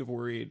kind of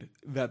worried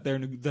that they're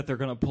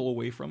going to pull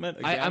away from it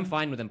again. I'm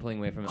fine with them pulling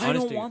away from it. I don't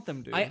Honestly, want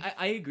them to.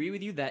 I agree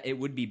with you that it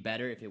would be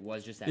better if it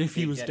was just that. If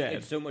he big was death. dead.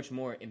 It's so much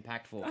more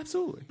impactful.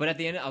 Absolutely. But at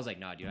the end, I was like,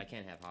 nah, dude, I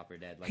can't have Hopper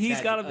dead. Like, He's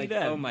that's- gotta be like,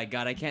 dead. Oh my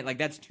god, I can't. Like,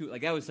 that's too.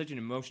 Like, that was such an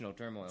emotional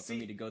turmoil for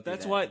me to go through.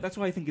 That's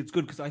why I think it's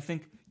good, because I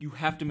think you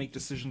have to make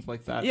decisions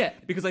like that. Yeah.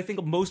 Because I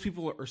think most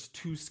people are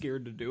too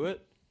scared to do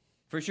it.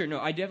 For sure. No,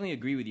 I definitely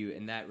agree with you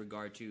in that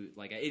regard too.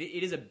 Like,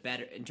 it is a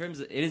better in terms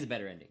of it is a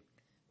better ending.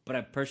 But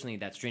I personally,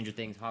 that Stranger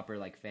Things Hopper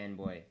like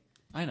fanboy.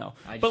 I know,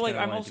 I just but like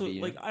kinda I'm want it also to be,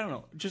 you like know? I don't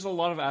know. Just a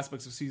lot of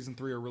aspects of season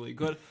 3 are really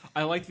good.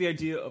 I like the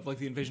idea of like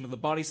the invasion of the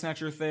body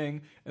snatcher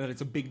thing, and that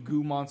it's a big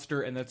goo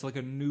monster, and that's like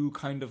a new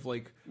kind of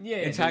like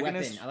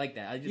antagonist. I like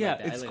that. I do Yeah, like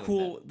that. it's I like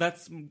cool. That.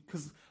 That's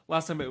because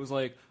last time it was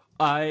like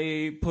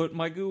I put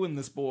my goo in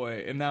this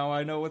boy, and now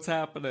I know what's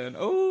happening.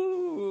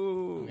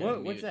 Oh,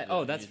 What's that?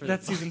 Oh, that's for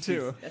That's the season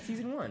 2. That's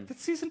season 1.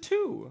 That's season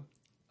 2.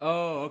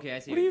 Oh, okay, I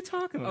see. What are you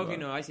talking about? Okay,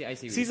 no, I see. I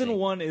see. What Season you're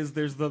saying. 1 is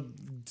there's the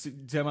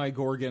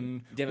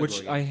Demigorgon,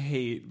 which Demigorgon. I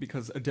hate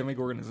because a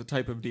Demigorgon is a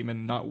type of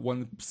demon, not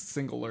one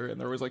singular. And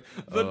they're always like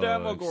the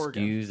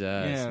Demogorgon. Excuse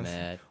us, Yes.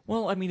 Matt.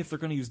 Well, I mean, if they're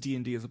going to use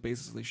D&D as a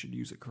basis, they should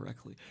use it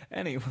correctly.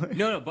 Anyway,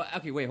 No, but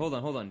okay, wait, hold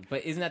on.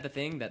 But isn't that the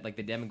thing that like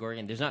the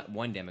Demogorgon? There's not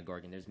one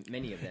Demogorgon. There's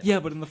many of them. yeah,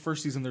 but in the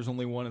first season, there's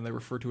only one, and they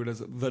refer to it as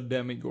the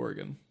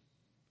Demigorgon.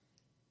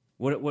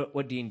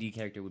 What D&D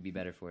character would be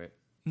better for it?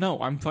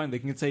 No, I'm fine. They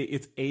can say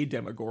it's a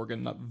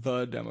Demogorgon, not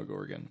the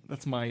Demogorgon.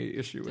 That's my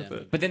issue with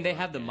it. But then they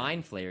have the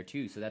Mind Flayer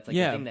too, so that's like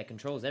Yeah. the thing that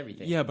controls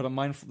everything. Yeah, but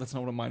that's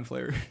not what a mind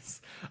flayer is.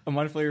 A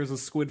mind flayer is a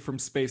squid from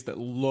space that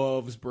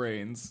loves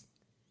brains.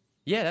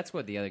 Yeah, that's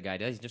what the other guy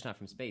does. He's just not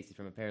from space. He's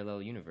from a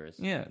parallel universe.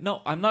 Yeah,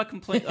 no, I'm not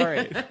complaining. All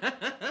right.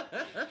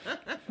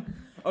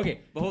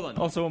 Okay, but hold on.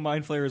 Also, a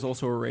mind flayer is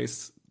also a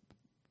race,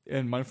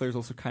 and mind flayer is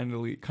also kind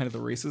of the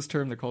racist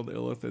term. They're called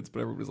illithids,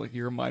 but everybody's like,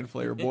 "You're a mind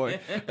flayer, boy,"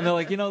 and they're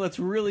like, that's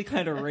really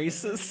kind of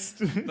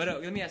racist. But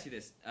let me ask you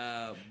this: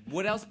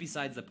 what else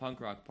besides the punk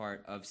rock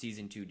part of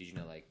season 2 did you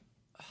not like?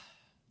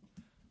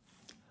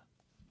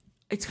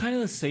 It's kind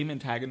of the same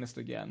antagonist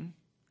again,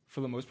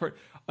 for the most part.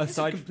 It's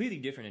a Aside, completely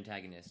different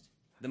antagonist.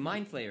 The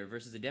Mind Flayer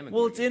versus the Demogorgon.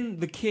 well, it's in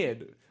the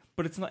kid,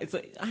 but it's not. It's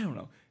like I don't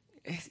know.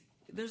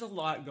 There's a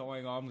lot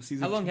going on with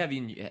season. How long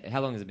 2.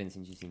 How long has it been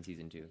since you've seen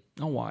season 2?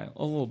 A while,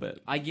 a little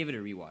bit. I give it a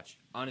rewatch.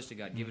 Honest to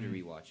God, give it a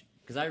rewatch.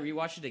 Because I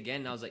rewatched it again,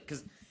 and I was like,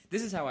 because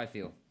this is how I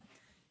feel.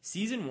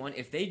 Season 1,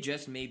 if they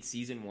just made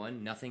season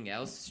 1 nothing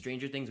else,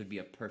 Stranger Things would be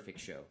a perfect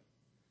show.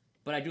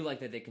 But I do like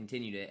that they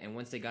continued it, and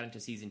once they got into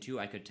season 2,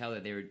 I could tell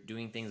that they were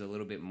doing things a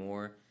little bit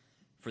more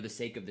for the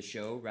sake of the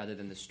show rather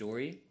than the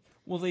story.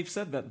 Well, they've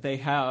said that they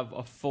have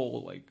a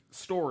full like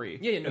story,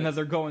 Yeah, no, and that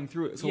they're going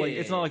through it. So Yeah, like, yeah,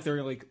 it's yeah. not like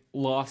they're like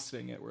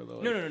losting it. Where they're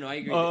like, No, I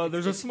agree.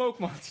 There's a smoke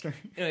monster.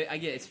 I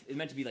get it's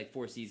meant to be like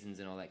 4 seasons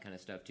and all that kind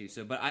of stuff too.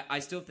 So, but I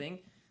still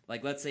think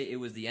like let's say it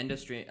was the end of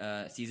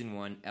season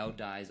 1, Elle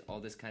dies, all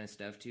this kind of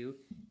stuff too.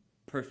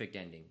 Perfect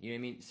ending. You know what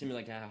I mean? Similar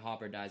like to how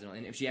Hopper dies and all.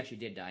 And if she actually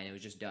did die and it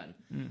was just done,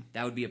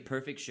 that would be a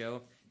perfect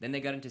show. Then they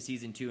got into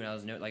season 2, and I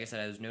was like I said,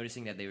 I was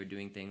noticing that they were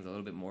doing things a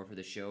little bit more for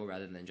the show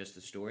rather than just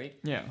the story.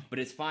 Yeah. But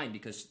it's fine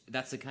because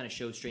that's the kind of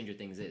show Stranger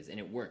Things is, and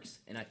it works.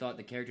 And I thought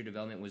the character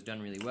development was done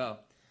really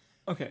well.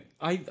 Okay,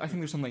 I think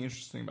there's something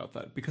interesting about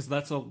that because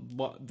that's a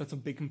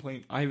big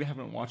complaint. I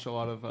haven't watched a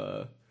lot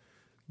of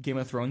Game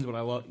of Thrones, but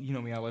I love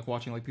me. I like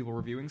watching like people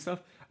reviewing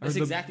stuff. I That's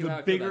heard exactly how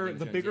I feel about Game of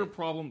the Thrones, bigger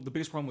yeah. the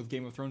biggest problem with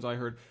Game of Thrones I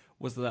heard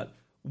was that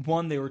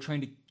one, they were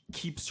trying to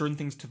keep certain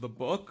things to the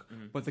book,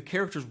 but the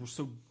characters were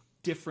so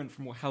different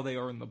from how they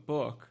are in the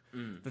book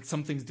that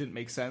some things didn't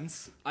make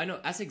sense. I know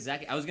that's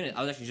exactly. I was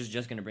actually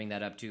just gonna bring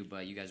that up too,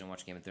 but you guys don't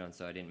watch Game of Thrones,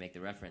 so I didn't make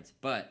the reference.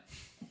 But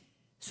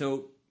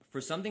so for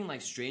something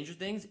like Stranger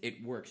Things,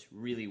 it works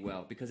really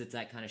well because it's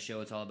that kind of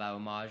show. It's all about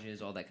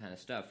homages, all that kind of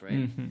stuff,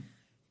 right?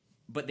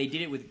 But they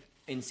did it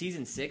in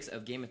season 6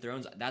 of Game of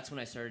Thrones. That's when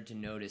I started to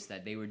notice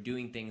that they were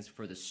doing things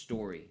for the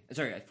story.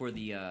 Sorry, for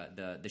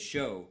the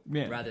show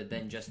rather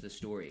than just the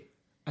story.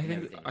 I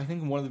think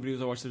in one of the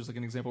videos I watched, there's like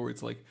an example where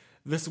it's like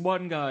this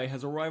one guy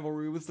has a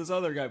rivalry with this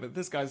other guy, but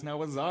this guy's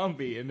now a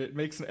zombie, and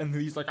and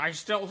he's like, I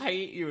still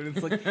hate you, and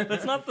it's like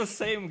that's not the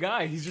same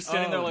guy. He's just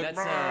standing there like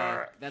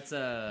that's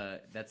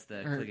the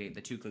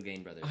two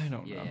Clegane brothers. I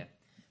don't know. Yeah.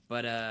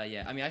 But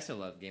yeah, I mean, I still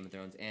love Game of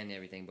Thrones and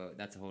everything, but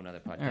that's a whole nother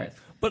podcast. All right.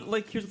 But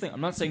like, here's the thing: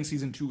 I'm not saying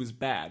season 2 is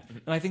bad,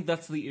 and I think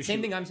that's the issue.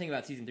 Same thing I'm saying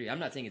about season 3. I'm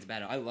not saying it's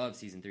bad. I love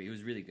season 3. It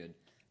was really good,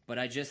 but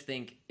I just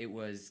think it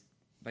was.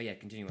 But yeah,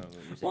 continue on what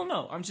you're saying. Well,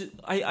 no, I'm just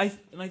I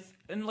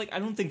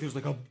don't think there's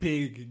like a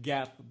big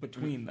gap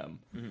between them.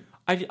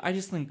 I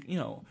just think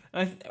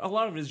a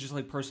lot of it is just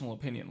like personal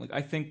opinion. Like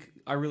I think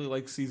I really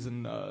like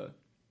season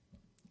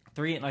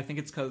 3, and I think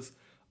it's because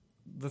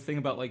the thing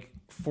about like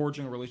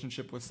forging a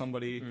relationship with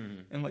somebody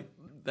and like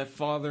that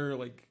father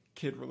like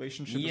kid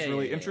relationship is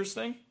really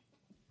interesting.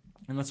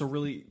 And that's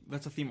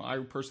a theme I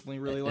personally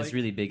really like. It's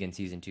really big in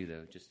season 2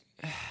 though. Just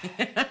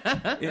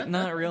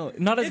not really,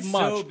 not as it's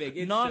much. So big.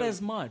 It's not so,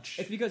 as much.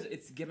 It's because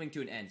it's coming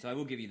to an end. So I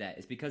will give you that.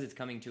 It's because it's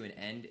coming to an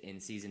end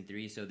in season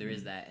 3. So there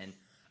is that, and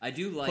I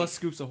do like plus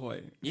Scoops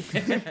Ahoy.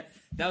 Yeah,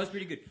 that was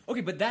pretty good.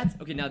 Okay, but that's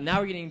okay.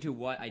 Now we're getting into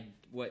what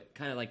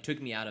kind of like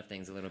took me out of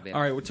things a little bit.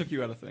 All right, what took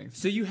you out of things?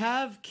 So you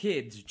have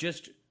kids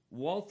just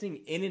waltzing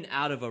in and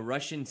out of a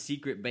Russian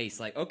secret base.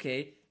 Like,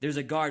 okay, there's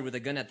a guard with a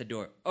gun at the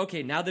door.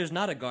 Okay, now there's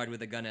not a guard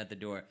with a gun at the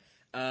door.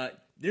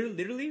 They're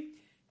literally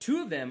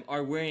 2 of them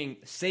are wearing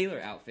sailor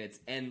outfits,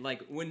 and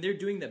like when they're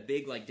doing the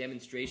big like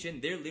demonstration,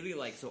 they're literally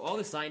like so all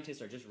the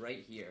scientists are just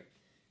right here,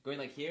 going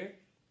like here.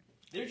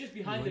 They're just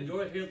behind the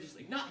door here, just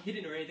like not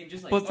hidden or anything,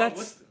 just like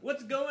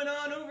what's going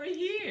on over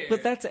here?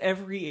 But that's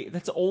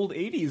old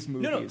 80s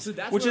movies. No, so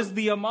that's which is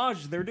the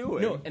homage they're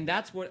doing. No, and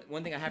that's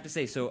one thing I have to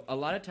say. So a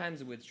lot of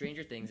times with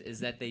Stranger Things is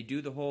that they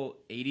do the whole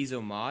 80s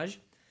homage,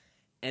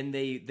 and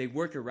they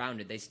work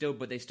around it. They still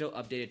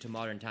update it to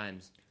modern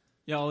times.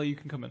 Yeah, Ollie, you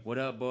can come in. What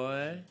up,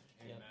 boy?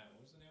 Hey, Matt,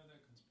 what was the name of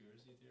that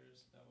conspiracy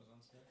theorist that was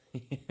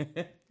on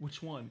set?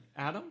 Which one?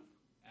 Adam?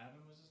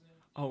 Adam was his name?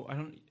 Oh, I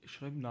don't.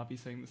 Should I not be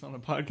saying this on a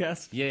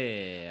podcast?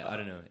 Yeah. I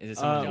don't know. Is it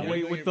someone?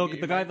 Wait, with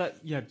the guy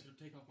that Take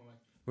off my mic.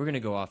 We're gonna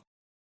go off.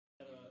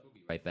 We'll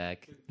be right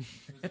back.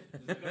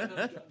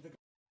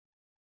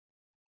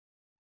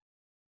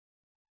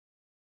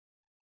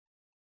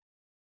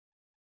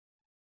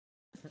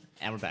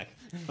 And we're back.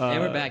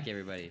 And we're back,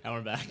 everybody. And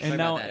we're back. And Sorry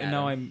now, about that,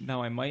 and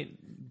now I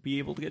might be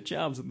able to get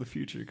jobs in the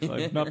future because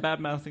I'm not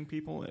bad mouthing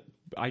people.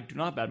 I do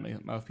not bad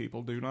mouth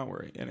people. Do not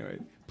worry. Anyway,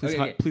 please,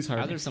 Okay. please hire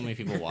How me. there's so many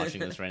people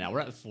watching this right now? We're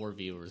at 4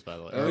 viewers, by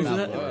the way. Oh, Is About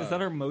that, four. is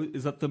that our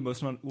Is that the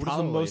most amount? What is the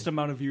Probably. most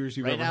amount of viewers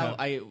you've Right ever now, had?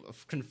 I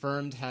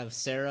confirmed have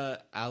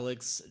Sarah,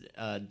 Alex,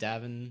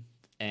 Davin,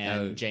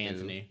 and Jay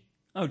Anthony.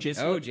 Oh,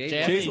 Jason. Oh, Jay Jay.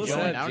 Anthony what's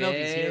joined. up, I don't know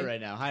if he's Jay? here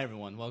right now. Hi,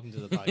 everyone. Welcome to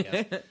the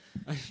podcast.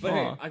 But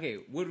Aw. okay,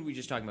 what were we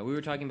just talking about? We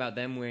were talking about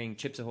them wearing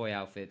Chips Ahoy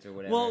outfits or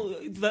whatever. Well,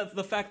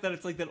 the fact that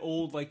it's like that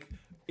old like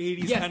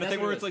 80s Yes, kind of that's thing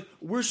what where it it's is. like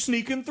we're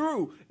sneaking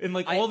through and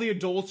like all the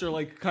adults are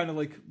like kind of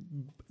like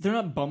they're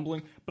not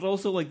bumbling, but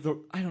also like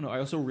I don't know. I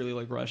also really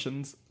like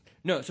Russians.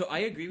 No, so I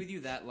agree with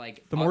you that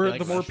like The more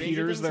like Peters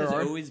Stranger Things there has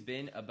are. always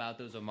been about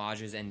those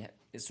homages and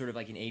it's sort of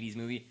like an 80s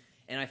movie.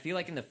 And I feel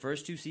like in the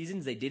first 2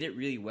 seasons they did it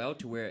really well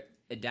to where it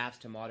adapts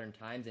to modern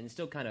times and it's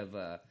still kind of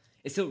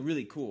it's still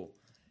really cool.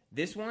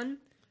 This one,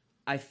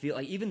 I feel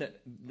like even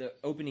the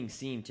opening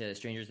scene to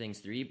Stranger Things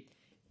 3,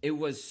 it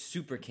was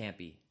super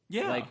campy.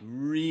 Yeah. Like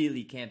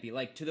really campy,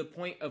 like to the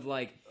point of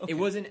like Okay. it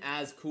wasn't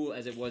as cool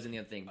as it was in the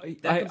other thing. I-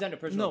 That comes down to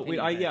personal No, wait.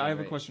 opinion. I kind of have a thing,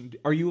 right? question.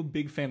 Are you a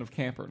big fan of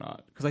camp or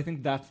not? Because I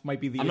think that might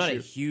be the I'm issue. not a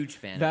huge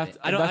fan That's-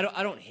 of it. that's-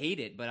 I don't hate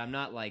it, but I'm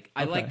not like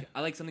Okay.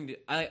 I like something to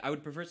I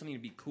would prefer something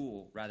to be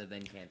cool rather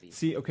than campy.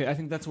 See, okay, I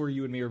think that's where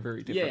you and me are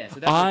very different. Yeah, so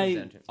that's what it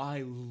comes down to.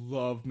 I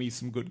love me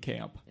some good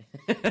camp,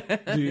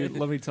 dude.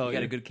 Let me tell You you,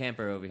 got a good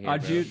camper over here, I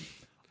bro. dude,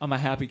 I'm a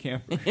happy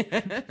camper.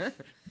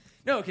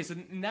 No, okay, so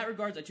in that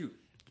regards, I too,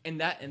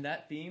 and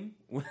that theme,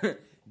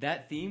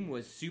 that theme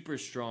was super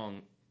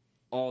strong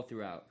all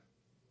throughout.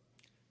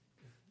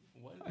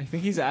 I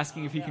think he's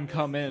asking if he can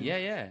come in.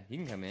 Yeah, you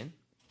can come in.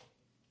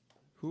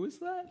 Who is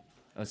that?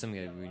 Oh, some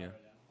guy we know.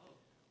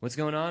 What's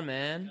going on,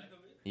 man?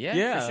 Yeah,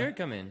 Yeah. for sure,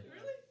 come in.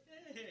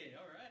 Hey,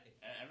 all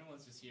right.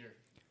 Everyone's just here.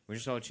 We're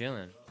just all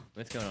chilling.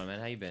 What's going on, man?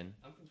 How you been?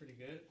 I'm pretty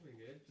good.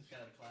 Just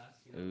got out of class.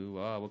 You know? Ooh,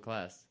 wow, what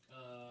class?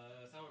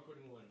 Sound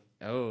recording one.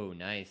 Oh,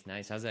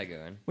 nice. How's that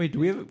going? Wait, do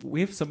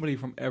we have somebody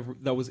from every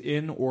that was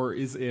in or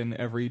is in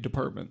every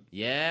department?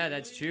 Yeah,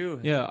 that's true.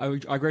 Yeah,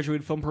 I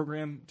graduated film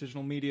program,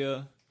 digital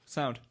media,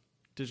 sound,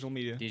 digitle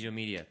media. Digital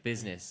media,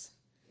 business.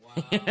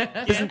 Wow. Get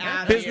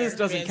out of Business here.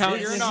 doesn't count.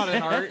 You're not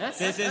in art.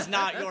 This is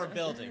not your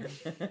building.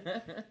 You're the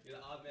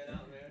odd man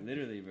out, man.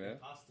 Literally, bro.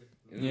 Imposter.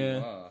 Ooh, Yeah.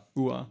 wow.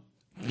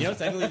 Ooh, You know,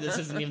 technically, this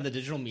isn't even the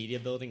digital media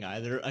building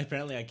either.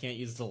 Apparently, I can't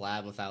use the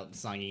lab without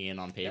signing in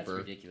on That's paper.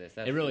 ridiculous.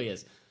 It really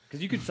is.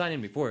 Because you could sign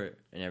in before it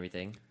and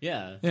everything.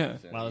 Yeah. yeah.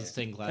 So, When I was yeah.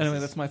 taking classes. Anyway,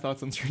 that's my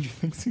thoughts on Stranger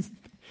Things season.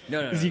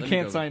 No, Because you let me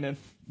can't go. sign in.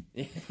 What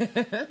are you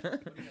guys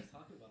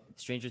talking about?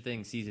 Stranger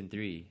Things season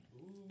 3.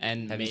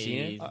 and Have you seen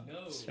it?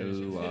 No.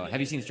 Ooh, have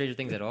you seen Stranger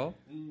Things at all?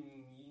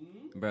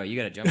 Bro, you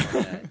gotta jump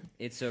on that.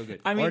 It's so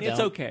good. I mean, Or it's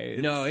don't. okay.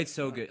 No, it's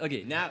so good.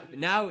 Okay,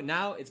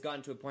 now it's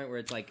gotten to a point where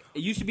it's like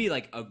it used to be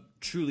like a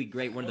truly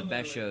great, one of the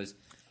best shows.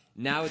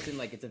 Now it's in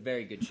like it's a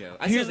very good show.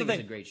 I Here's still the think thing.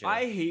 it's a great show.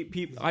 I hate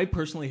people. I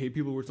personally hate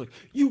people where it's like,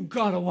 you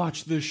gotta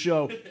watch this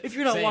show. If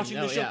you're not Same. watching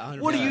No, this show, yeah,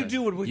 what are you 100%.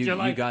 doing with You- your you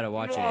life? gotta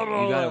watch it. You gotta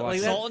watch like,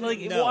 it. that's- Sultan, like,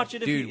 no. watch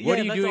it. If Dude, you, what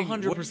yeah, are you that's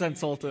doing? 100%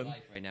 Sultan.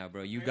 right now,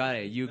 bro. You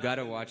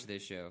gotta watch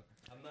this show.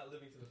 I'm not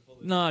living to the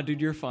fullest. Nah,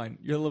 dude, you're fine.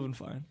 You're living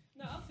fine.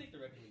 No, I'll take the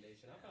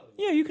recommendation. I'll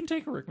probably. Yeah, you can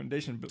take a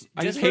recommendation, but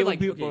I just for hate when like,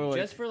 people okay, are like,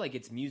 just for like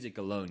its music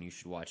alone, you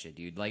should watch it,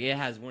 dude. Like it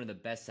has one of the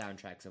best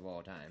soundtracks of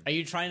all time. Are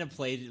you trying to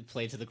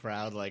play to the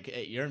crowd? Like,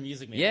 hey, you're a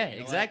music man. Yeah, You know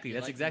what? exactly. You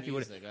That's like the exactly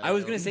what. music. I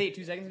was gonna say it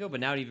 2 seconds ago, but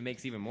now it even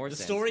makes even more The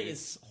sense. story dude.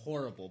 is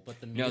horrible, but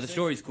the music. no, the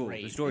story's cool.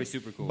 Great. The story's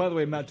super cool. By the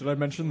way, Matt, did I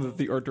mention that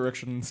the art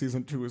direction in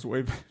season 2 is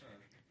way better?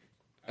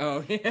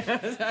 Oh, yeah.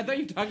 I thought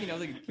you were talking. I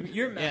was like,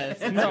 you're mad. Yeah,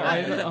 it's- No,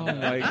 I, Right. oh my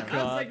I was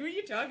god. like, who are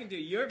you talking to?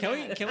 You're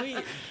mad. Can we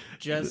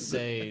just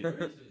say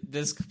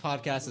this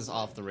podcast is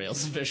off the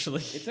rails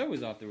officially? It's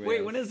always off the rails.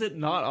 Wait, when is it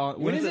not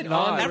on? When is it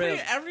not? on the Every rails?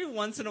 every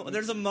once in a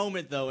there's a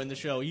moment though in the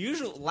show.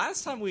 Usually,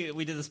 last time we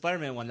did the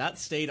Spider-Man one, that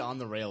stayed on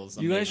the rails.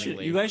 You guys should.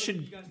 amazingly. You guys should.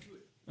 You guys do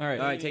it. All right.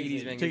 All right, take it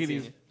easy, man. Take Good it seeing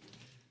easy. you.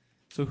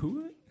 So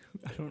who?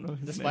 I don't know his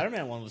The name.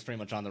 Spider-Man one was pretty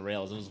much on the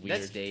rails. It was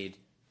weird. That stayed.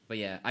 But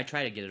yeah, I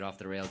tried to get it off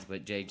the rails,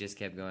 but Jake just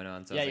kept going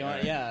on. So I Yeah, was you like,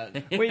 want? all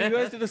right. Yeah. Wait, you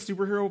guys did a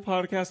superhero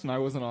podcast and I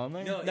wasn't on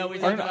there? No, we it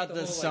talked was about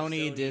the whole,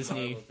 Sony,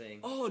 Disney. Marvel thing.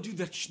 Oh, dude,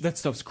 that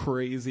stuff's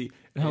crazy.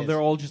 And how It is.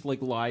 they're all just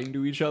like lying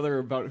to each other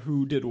about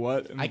who did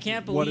what. And I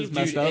can't what is believe,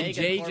 messed dude, up. Egg-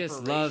 Jay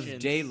just loves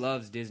corporations.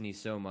 loves Disney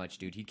so much,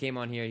 dude. He came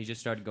on here. He just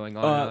started going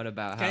on and on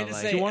about can I how just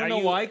like say- Do you want Are to know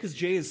you- why? Because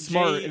Jay is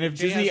smart, Jay- and if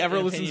Jay Disney has ever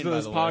an listens to opinion,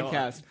 this by the way.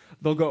 podcast,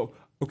 they'll go,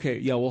 "Okay,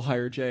 yeah, we'll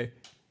hire Jay.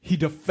 He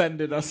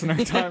defended us in our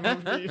time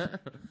of need."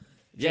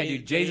 yeah,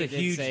 dude. Jay's Jay a did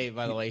huge Say,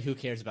 by the way, who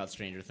cares about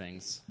Stranger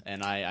Things?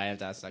 And I have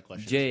to ask that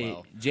question Jay. as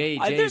well. Jay.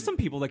 There's some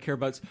people that care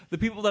about the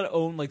people that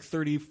own like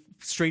 30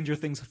 Stranger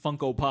Things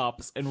Funko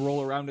Pops and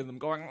roll around in them,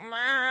 going.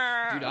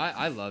 "Meh." Dude,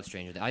 I love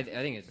Stranger Things. I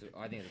think it's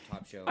a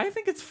top show. I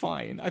think it's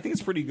fine. I think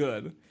it's pretty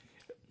good.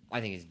 I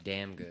think it's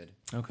damn good.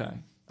 Okay.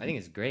 I think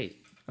it's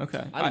great.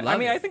 Okay. I I love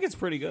mean, it. I think it's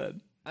pretty good.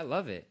 I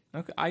love it.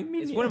 Okay. I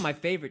mean, It's yeah. one of my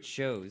favorite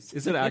shows.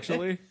 Is it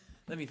actually?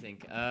 Let me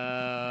think.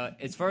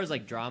 As far as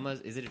like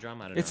dramas, is it a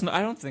drama? I don't know. It's. Not,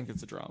 I don't think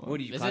it's a drama. What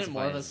do you Isn't it classify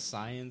more of it a as?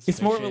 science?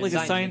 It's more of fiction? like a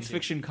Science science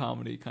fiction. fiction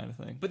comedy kind of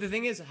thing. But the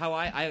thing is, how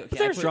I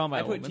there's put, drama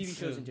I put elements, TV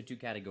shows too. into 2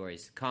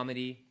 categories: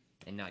 comedy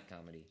and not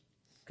comedy.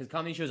 Because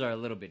comedy shows are a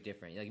little bit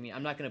different. Like, I mean,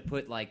 I'm not gonna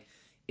put like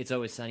It's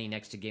Always Sunny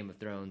next to Game of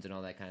Thrones and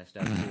all that kind of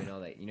stuff too, and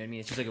all that. You know what I mean?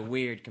 It's just like a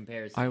weird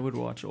comparison. I would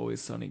watch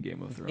Always Sunny,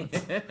 Game of Thrones.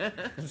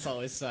 It's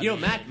always sunny. You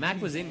know,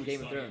 Mac was in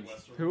Game of Thrones.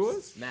 Who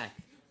was Mac.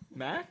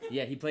 Mac?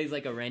 Yeah, he plays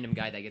like a random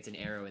guy that gets an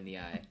arrow in the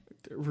eye.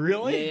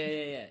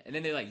 Really? Yeah. And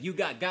then they're like, "You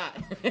got."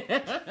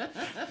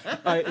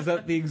 Is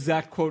that the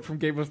exact quote from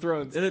Game of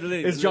Thrones?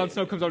 Literally, Is Jon literally.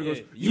 Snow comes out and goes,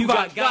 Yeah. "You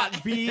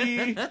got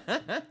B."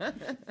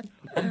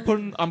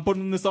 I'm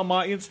putting this on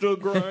my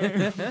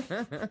Instagram.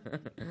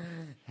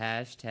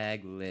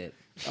 Hashtag lit.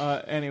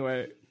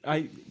 Anyway,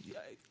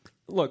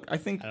 look. I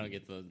think I don't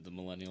get the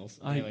millennials.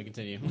 I- Anyway,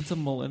 continue. what's a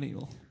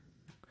millennial?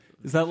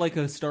 Is that like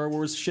a Star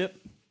Wars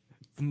ship?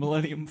 The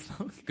Millennium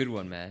Falcon. Good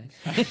one, man.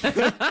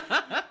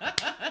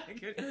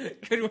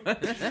 good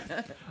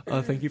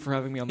one. Thank you for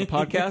having me on the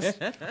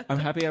podcast. I'm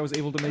happy I was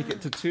able to make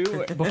it to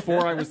 2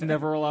 before I was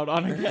never allowed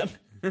on again.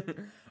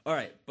 All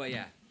right, but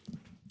yeah.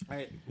 All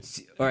right.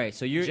 All right,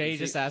 so you're Jay so-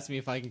 just asked me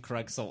if I can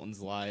correct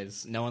Sultan's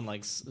lies. No one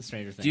likes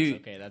Stranger Things. Dude.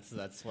 Okay,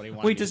 that's what he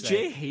wanted. Wait, me to does say.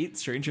 Jay hate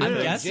Stranger I'm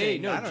Things?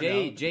 guessing. I don't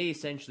know. Jay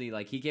essentially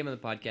like he came on the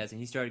podcast and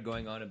he started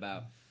going on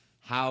about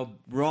how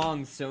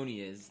wrong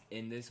Sony is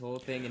in this whole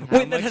thing and how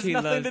Wait, that much has he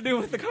nothing loves. to do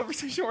with the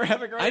conversation we're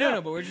having right I don't now.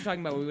 know, but we're just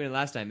talking about what we went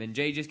last time, and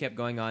Jay just kept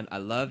going on. I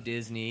love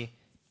Disney.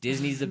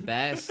 Disney's the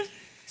best.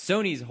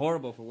 Sony's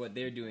horrible for what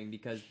they're doing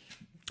because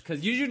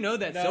you should know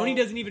that No. Sony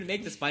doesn't even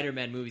make the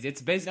Spider-Man movies.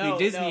 It's basically No,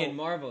 Disney no. and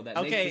Marvel that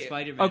Okay, makes the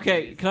Spider-Man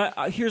Okay, movies. can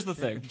I, here's the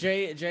thing.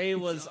 Jay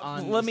was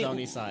on Let me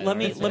Sony's side. let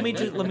me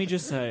alright? let me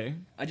just say.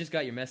 I just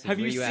got your message. Have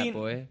Where you you seen- at,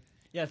 boy?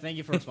 Yeah, thank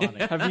you for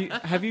responding.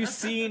 Have you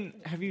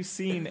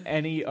seen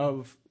any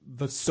of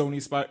the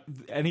Sony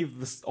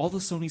all the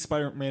Sony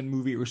Spider-Man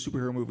movie or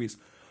superhero movies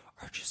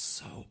are just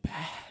so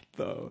bad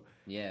though.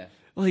 Yeah.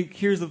 Like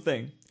here's the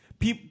thing.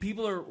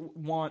 People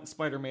want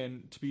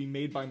Spider-Man to be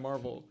made by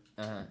Marvel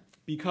Uh-huh.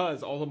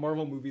 because all the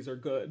Marvel movies are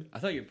good. I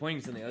thought you were pointing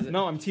to something. I was like,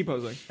 No, I'm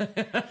T-posing.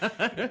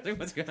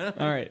 what's going on?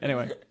 All right.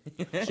 Anyway,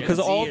 Gen because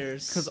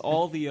Zers.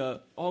 all the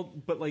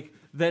but like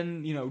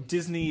then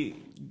Disney,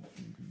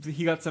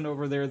 he got sent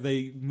over there.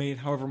 They made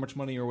however much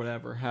money or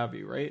whatever have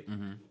you, right?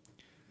 Mm-hmm.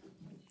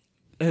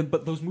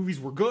 But those movies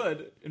were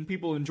good and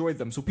people enjoyed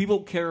them. So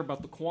people care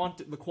about the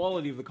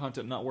quality of the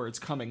content, not where it's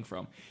coming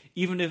from.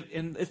 Even if,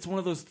 and it's one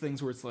of those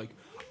things where it's like,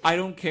 I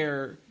don't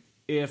care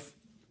if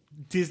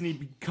Disney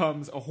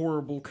becomes a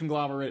horrible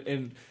conglomerate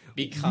and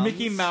Becomes?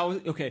 Mickey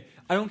Mouse. Okay,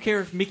 I don't care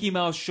if Mickey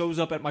Mouse shows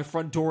up at my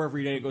front door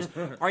every day and goes,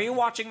 "Are you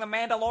watching The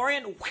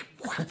Mandalorian?"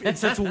 and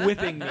starts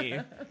whipping me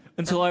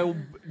until I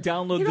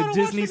download the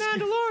Disney.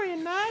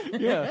 Mandalorian,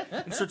 man. Yeah,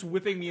 and starts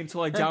whipping me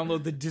until I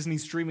download the Disney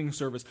streaming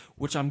service,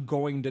 which I'm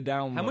going to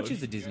download. How much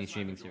is the Disney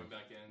streaming service? Back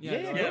in. Yeah,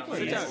 Yeah, go for it.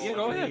 please. Yeah,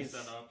 go ahead. Set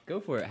up. Go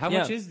for it. How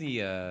Yeah. much is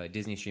the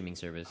Disney streaming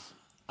service?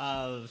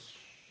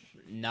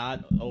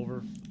 Not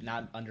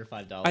under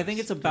 $5. I think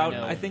it's about.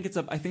 No. I think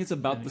it's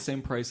about the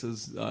same price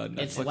as Netflix.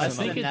 It's less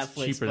and than other-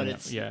 Netflix, cheaper but than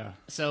it's yeah.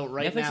 so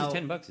right Netflix now. is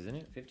 $10, isn't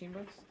it?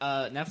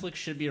 $15? Netflix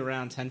should be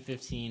around 10,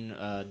 15.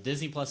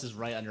 Disney Plus is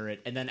right under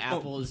it, and then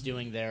Apple is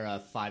doing their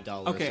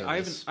 $5. Okay,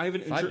 service. I have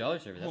an $5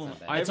 service. That's not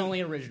bad. It's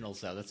only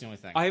originals though. That's the only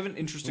thing. I have an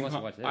interesting. wants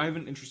to watch that? I have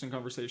an interesting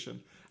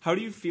conversation. How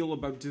do you feel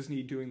about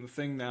Disney doing the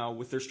thing now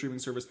with their streaming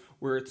service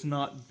where it's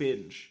not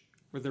binge,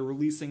 where they're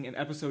releasing an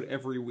episode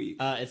every week?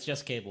 It's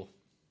just cable.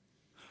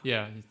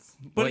 Yeah, it's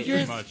But pretty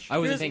here's- much. I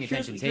wasn't Here's- paying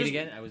attention. Say it here's-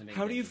 again. I wasn't paying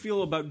How do you attention.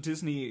 feel about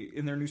Disney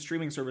in their new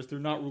streaming service? They're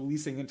not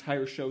releasing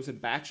entire shows in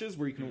batches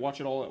where you can watch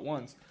it all at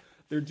once.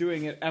 They're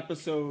doing an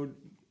episode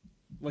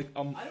like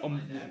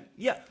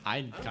yeah.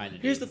 I kind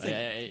of. Here's the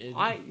thing.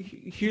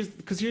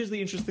 Here's the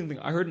interesting thing.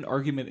 I heard an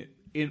argument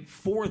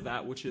for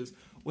that, which is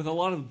with a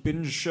lot of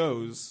binge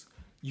shows,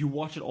 you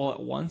watch it all at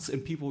once,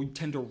 and people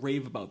tend to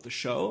rave about the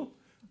show,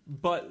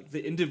 but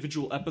the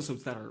individual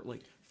episodes that are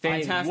like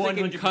fantastic and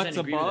 100% cuts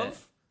agree with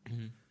above,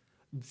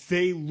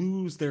 they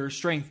lose their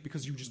strength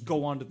because you just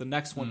go on to the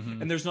next one,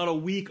 and there's not a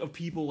week of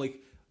people like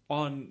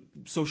on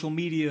social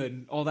media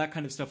and all that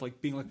kind of stuff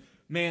like being like,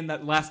 man,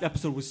 that last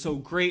episode was so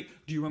great.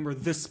 Do you remember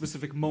this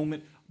specific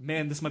moment?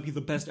 Man, this might be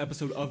the best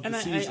episode of And the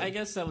season. I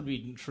guess that would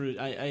be true.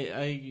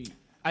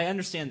 I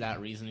understand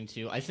that reasoning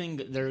too. I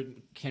think there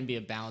can be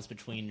a balance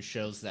between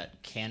shows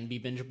that can be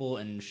bingeable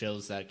and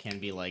shows that can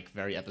be like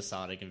very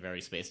episodic and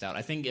very spaced out.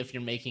 I think if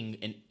you're making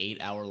an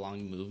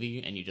 8-hour-long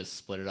movie and you just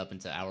split it up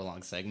into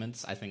hour-long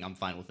segments, I think I'm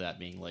fine with that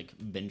being like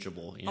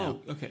bingeable. You know?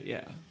 Oh, okay,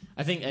 yeah.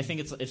 I think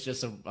it's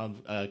just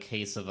a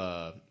case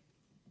of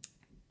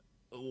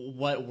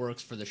what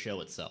works for the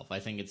show itself. I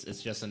think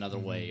it's just another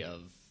way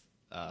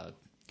of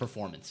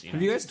performance. You know?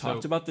 Have you guys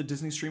talked about the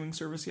Disney streaming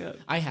service yet?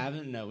 I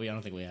haven't. No, I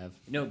don't think we have.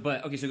 No,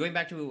 but okay. So going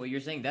back to what you're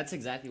saying, that's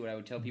exactly what I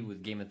would tell people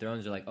with Game of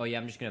Thrones. They're like, "Oh yeah,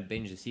 I'm just gonna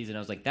binge the season." I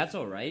was like, "That's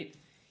all right.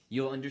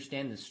 You'll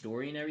understand the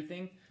story and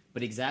everything."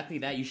 But exactly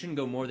that, you shouldn't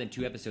go more than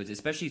 2 episodes,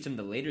 especially some of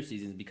the later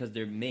seasons, because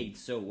they're made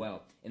so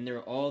well, and there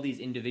are all these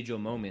individual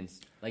moments,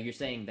 like you're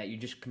saying, that you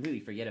just completely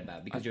forget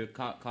about because you're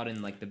caught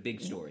in like the big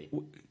story.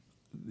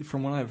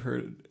 From what I've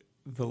heard,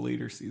 the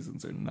later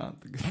seasons are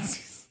not the good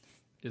seasons.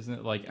 Isn't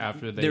it like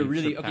after they? They're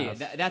really okay.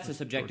 surpass That's a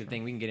subjective Georgia?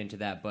 thing. We can get into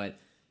that, but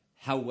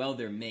how well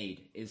they're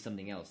made is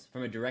something else.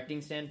 From a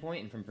directing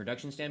standpoint and from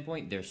production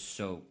standpoint, they're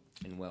so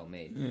and well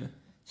made. Yeah.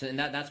 So and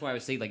that's why I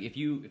would say like if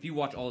you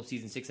watch all of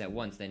season 6 at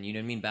once, then you know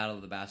what I mean. Battle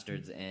of the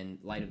Bastards and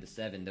Light of the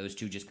Seven, those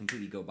two just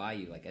completely go by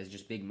you like as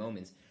just big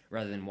moments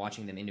rather than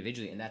watching them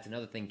individually. And that's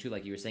another thing too,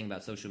 like you were saying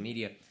about social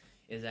media.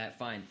 Is that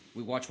fine?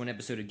 We watch one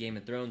episode of Game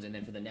of Thrones, and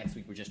then for the next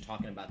week, we're just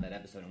talking about that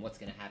episode and what's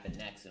going to happen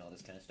next and all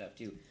this kind of stuff,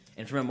 too.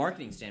 And from a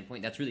marketing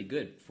standpoint, that's really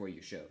good for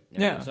your show.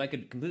 Yeah. So I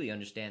could completely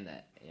understand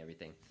that and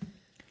everything.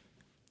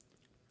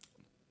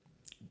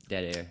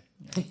 Dead air.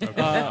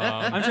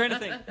 I'm trying to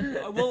think.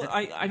 Well,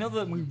 I know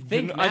that we.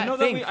 Think, I Matt, know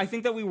that think. I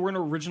think that we weren't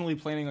originally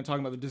planning on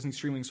talking about the Disney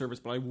streaming service,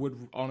 but I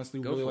would honestly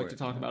Go really for like it. to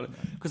talk about it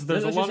because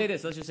there's Let's a lot. just say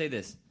this. Let's just say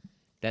this.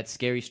 That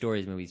Scary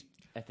Stories movie's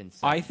effing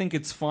sucks. I think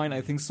it's fine.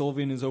 I think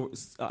Sylvian is over.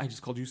 I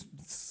just called you.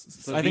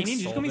 I think Did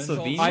you just call me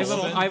Sullivan? Slovene? I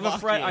have a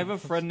Fuck friend. you. I have a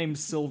friend named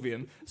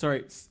Sylvian.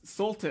 Sorry,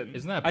 Sultan.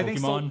 Isn't that a I think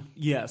Pokemon?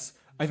 yes.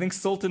 I think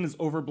Sultan is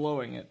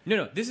overblowing it.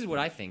 No, this is what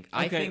I think.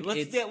 I Okay, think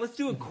let's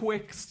do a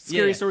quick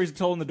scary Yeah. stories to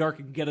tell in the dark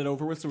and get it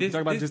over with. So we can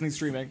talk about Disney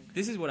streaming.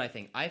 This is what I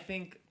think. I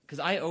think because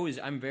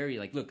I'm very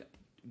like, look,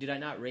 did I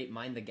not rate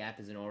Mind the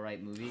Gap as an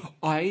alright movie?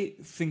 I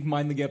think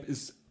Mind the Gap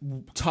is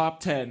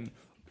top 10.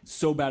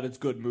 So bad it's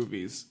good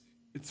movies.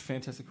 It's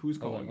fantastic. Who's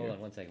calling Hold you?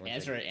 on, one second.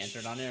 Answer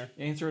it on air.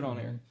 Answer it on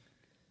air.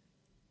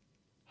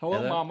 Hello,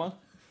 Hello? Mama.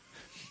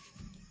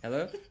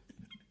 Hello?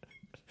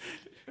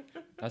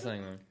 That's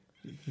something wrong.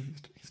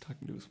 He's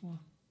talking to his mom.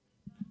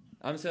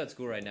 I'm still at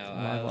school right now.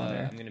 Live on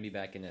air. I'm gonna be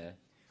back in a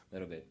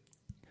little bit.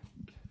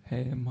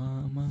 Hey,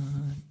 Mama,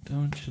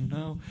 don't you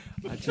know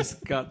I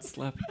just got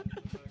slapped?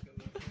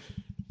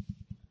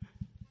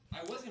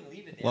 I was gonna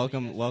leave it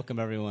there. Welcome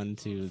everyone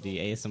to the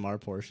ASMR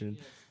portion.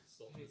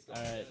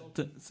 All right.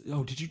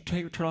 Oh, did you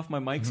turn off my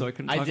mic so I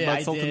couldn't I talk did. about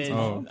I Sultan's did.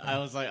 mom? I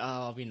was like,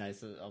 I'll be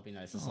nice. I'll be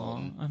nice to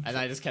Sultan. I'm And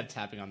I just kept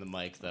tapping on the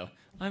mic though.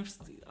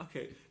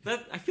 Okay.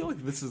 That I feel like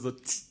is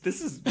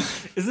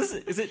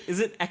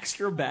it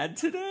extra bad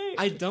today?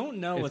 I don't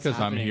know It's what's 'cause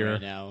I'm happening here.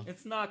 right now.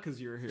 It's not because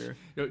you're here.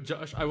 Yo,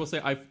 Josh, I will say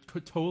I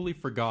totally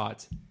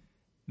forgot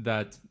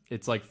that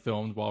it's like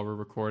filmed while we're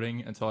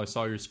recording until I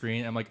saw your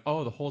screen. I'm like,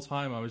 oh, the whole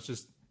time I was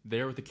just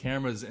there with the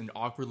cameras and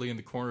awkwardly in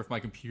the corner of my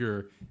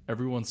computer.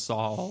 Everyone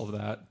saw all of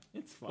that.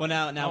 It's fine. Well,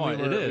 now No, we it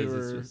were, is. we It's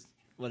were just-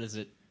 what is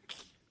it?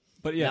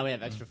 But yeah, Now we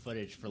have extra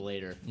footage for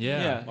later.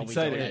 Yeah, Well, we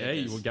exciting. don't edit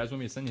Hey, this. you guys want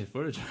me to send you the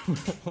footage?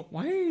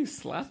 Why are you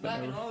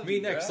slapping me? Me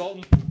next,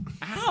 Sultan.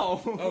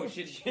 Ow! Oh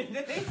shit! Sorry.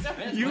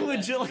 You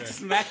legit like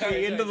smacked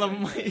me into the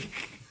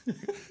mic. I'm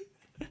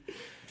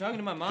talking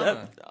to my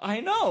mama.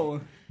 I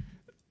know.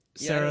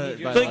 Sarah,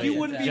 Yeah, by Like the you way,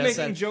 wouldn't be just making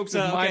said- jokes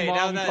So, if my okay, now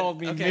mom that-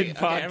 called me okay, mid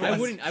okay,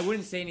 podcast. I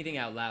wouldn't say anything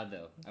out loud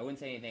though. I wouldn't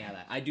say anything out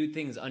loud. I do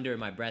things under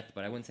my breath,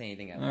 but I wouldn't say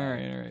anything out loud. All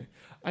right.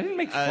 I didn't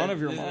make fun of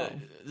your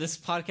mom. This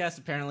podcast,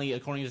 apparently,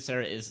 according to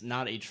Sarah, is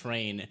not a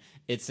train.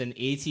 It's an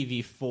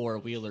ATV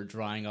four-wheeler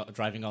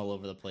driving all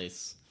over the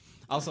place.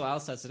 Also,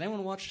 Alice says, did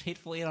anyone watch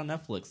Hateful Eight on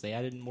Netflix? They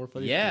added more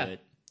footage Yeah. to it.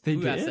 They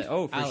Who asked did? that?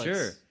 Oh, for Alex.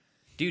 sure,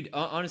 dude.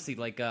 Honestly,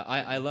 like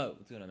I love.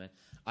 What's going on, man?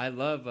 I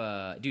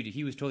love, dude.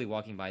 He was totally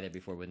walking by there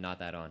before with not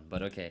that on,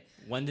 but okay.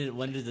 When did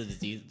the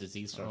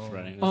disease start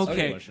spreading? That's the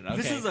Okay, question.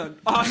 this Okay. is an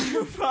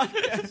audio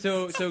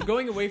podcast. So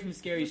going away from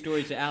scary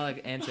stories to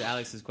answer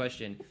Alex's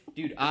question,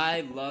 dude.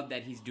 I love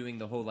that he's doing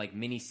the whole like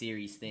mini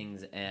series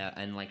things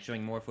and like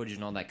showing more footage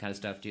and all that kind of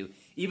stuff too.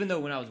 Even though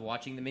when I was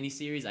watching the mini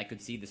series, I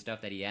could see the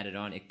stuff that he added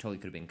on. It totally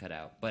could have been cut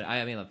out. But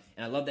I mean, and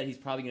I love that he's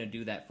probably going to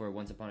do that for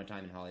Once Upon a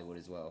Time in Hollywood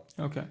as well.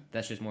 Okay.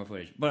 That's just more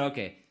footage. But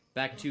okay,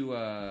 back to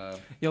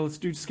Yeah, let's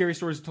do scary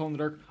stories to tell in the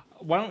dark.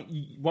 Why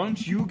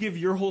don't you give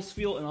your whole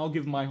spiel and I'll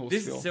give my whole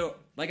this. spiel? So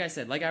like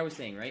I was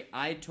saying, right?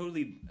 I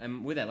totally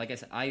am with that. Like I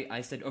said,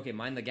 I said, okay,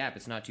 Mind the Gap.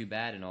 It's not too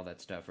bad and all that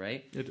stuff,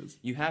 right? It is.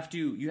 You have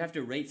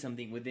to rate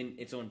something within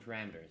its own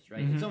parameters,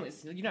 right?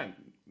 You're not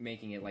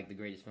making it like the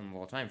greatest film of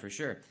all time for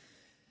sure.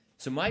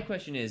 So my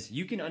question is,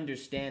 you can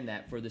understand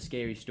that for the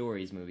Scary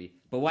Stories movie,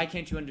 but why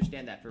can't you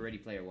understand that for Ready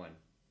Player One?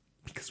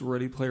 Because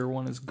Ready Player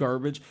One is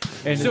garbage.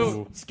 And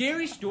So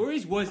Scary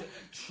Stories was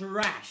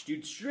trash,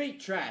 dude,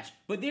 straight trash.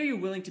 But there you're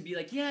willing to be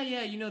like, yeah,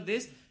 you know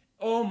this.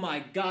 Oh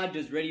my God,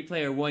 does Ready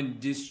Player One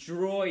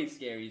destroy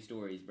Scary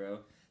Stories, bro?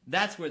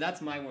 That's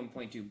my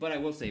 1.2. But I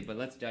will say, but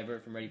let's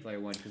divert from Ready Player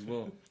One because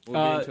we'll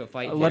get into a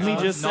fight. let me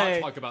Let's just not say.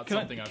 talk about can I-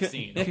 something I've can-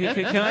 seen.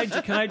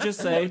 Can I just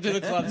say? to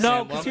the club, No,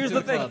 Sam. because Welcome here's to the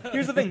the thing. club.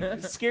 Here's the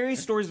thing. Scary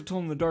Stories of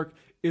Told in the Dark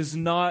is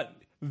not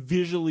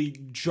visually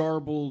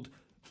jarbled.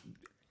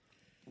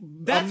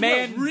 That's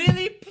man- what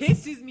really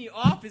pisses me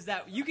off is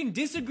that you can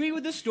disagree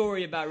with the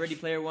story about Ready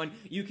Player One.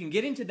 You can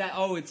get into that.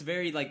 Oh, it's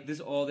very like this,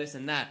 all this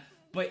and that.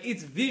 But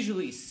it's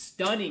visually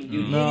stunning,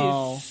 dude.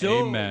 No. It is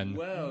so Amen.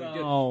 well.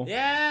 No. Dude.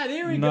 Yeah,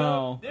 there we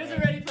No. go. There's a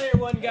Ready Player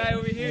One guy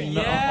over here.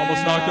 No. Yeah.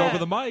 Almost knocked over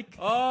the mic.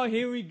 Oh,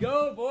 here we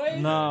go,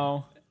 boys.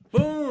 No.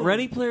 Boom.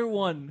 Ready Player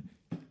One,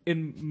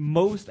 in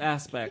most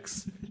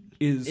aspects,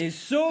 is is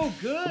so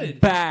good.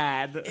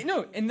 bad.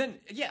 No, and then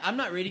I'm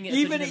not rating it. as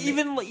Even such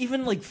an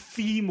even like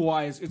theme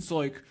wise, it's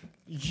like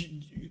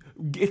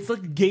it's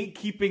like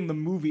gatekeeping the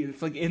movie.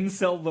 It's like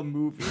incel the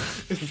movie.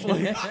 It's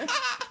like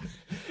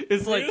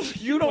it's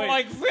like you don't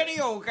like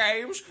video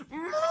games.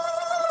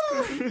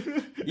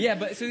 yeah,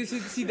 but so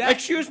see that.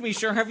 Excuse me,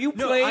 sir. Have you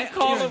No, played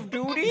Call of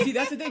Duty? See,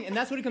 that's the thing, and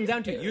that's what it comes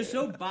down to. You're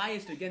so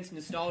biased against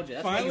nostalgia.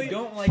 That's why you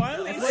don't like.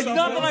 Finally, that's why it's you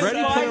not don't that I'm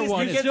Ready biased, Player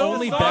One you is get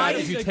only so bad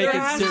biased. if you take There it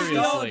has to be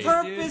seriously. a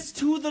purpose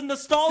to the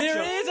nostalgia.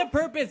 There is a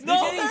purpose.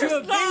 No, They're getting into a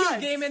there's not.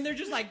 video game and they're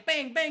just like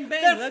bang, bang,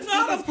 bang. That's Let's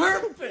not do a this.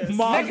 purpose.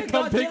 Mom, Mecha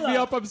come pick me Godzilla.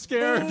 up. I'm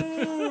scared.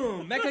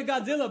 Boom! Mecha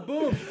Godzilla,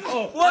 boom!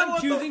 Oh, What I'm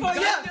the choosing fuck?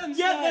 Gundam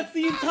Yeah, style. that's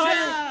the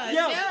entire.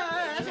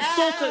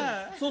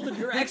 Sultan,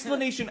 your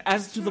explanation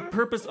as to the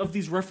purpose of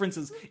these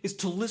references is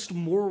to list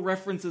more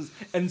references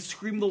and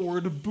scream the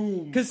word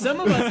boom. Because some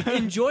of us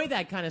enjoy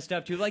that kind of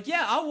stuff too. Like,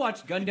 yeah, I'll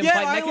watch Gundam Yeah,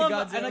 fight I Mecha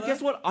love, Godzilla. and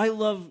guess what? I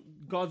love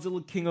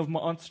Godzilla King of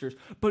Monsters.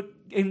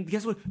 And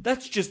guess what?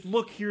 That's just,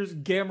 look, here's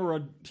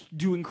Gamera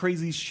doing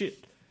crazy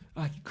shit.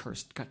 Ah, you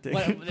cursed. God dang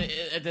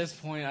it. At this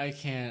point, I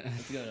can't.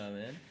 What's going on,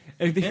 man?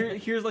 And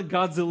here's like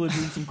Godzilla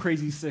doing some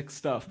crazy sick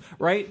stuff,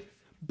 right?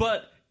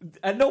 But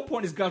at no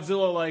point is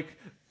Godzilla like,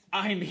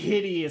 I'm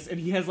hideous, and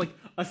he has like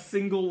a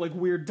single like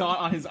weird dot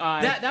on his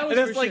eye. That was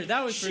and it's for like, sure.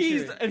 That was for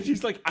she's, sure. And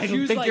she's like, I She don't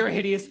was think like- you're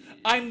hideous.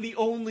 I'm the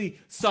only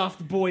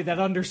soft boy that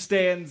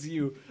understands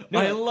you. No,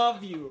 I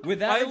love you. with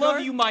that I love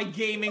regard- you, my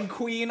gaming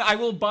queen. I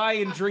will buy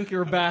and drink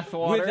your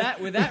bathwater.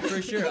 With that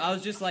for sure. I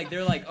was just like,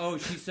 they're like, oh,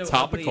 she's so ugly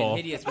Topical. and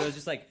hideous. But I was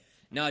just like,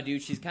 no,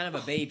 dude, she's kind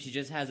of a babe. She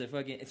just has a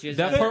fucking. She just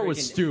That has a part was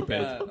freaking,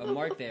 stupid. A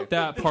mark there.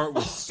 That part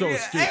was so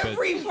stupid.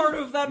 Every part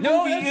of that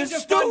No, movie that's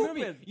is such a fun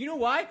stupid. movie. You know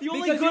why? The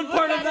only Because good you look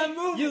part of at that it-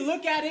 movie- You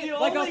look at it the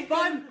like only a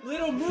fun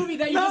little movie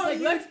that you No, just like.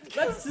 you-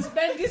 Let's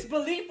suspend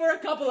disbelief for a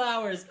couple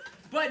hours.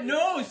 But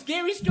no,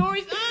 Scary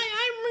Stories.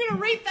 I'm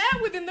gonna rate that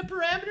within the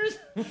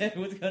parameters.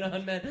 What's going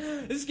on,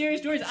 man? The Scary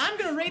Stories. I'm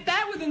gonna rate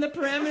that within the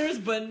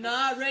parameters, but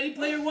not Ready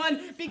Player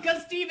One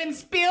because Steven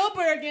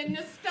Spielberg and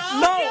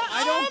nostalgia. No,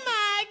 I don't- Oh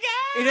my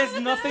god! It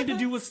has nothing to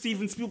do with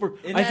Steven Spielberg.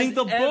 It I has think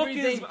the book is.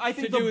 everything I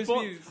think to do the with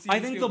book. Steven I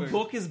think the Spielberg.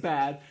 book is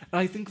bad, and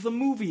I think the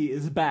movie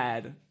is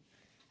bad.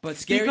 But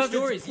Scary Because it's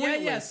Stories, yeah,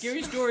 pointless.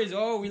 Scary Stories.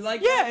 Oh, we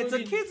like Yeah, that it's a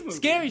movie. kids movie.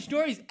 Scary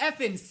Stories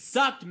effing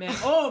sucked, man.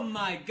 Oh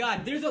my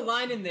god, there's a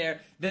line in there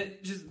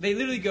that just they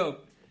literally go,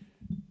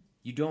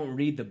 "You don't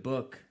read the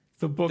book.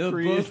 The book The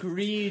reads book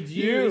reads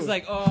you." you. It's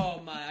like,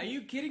 oh my, are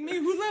you kidding me?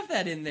 Who left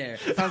that in there?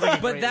 Sounds like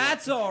a But great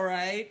that's all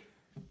right.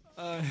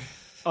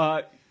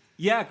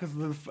 Yeah, because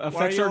the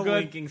effects you are all good.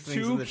 linking things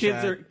in Two the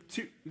kids chat? are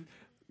two.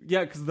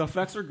 Yeah, because the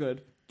effects are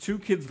good. 2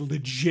 kids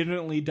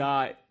legitimately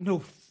die.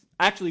 No,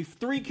 actually,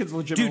 3 kids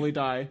legitimately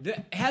die.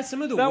 It has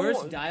some of the That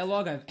worst one-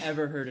 dialogue I've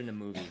ever heard in a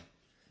movie.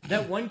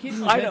 That one kid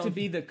who was I meant to don't-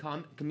 be the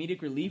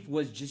comedic relief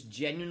was just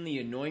genuinely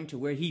annoying to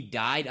where he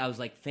died. I was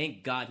like,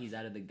 thank God he's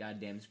out of the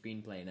goddamn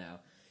screenplay now.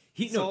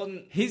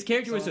 His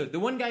character was the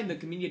one guy in the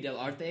Commedia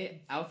dell'arte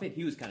outfit.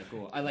 He was kind of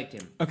cool. I liked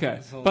him. Okay,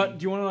 but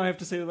do you want to know what I have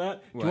to say to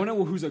that? Do What? you want to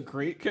know who's a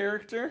great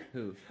character?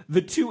 Who?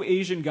 The 2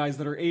 Asian guys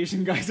that are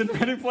Asian guys in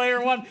Ready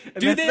Player One. And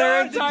Dude, that's they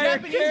their are entire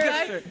the Japanese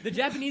character. guy. The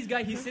Japanese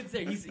guy. He sits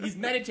there. He's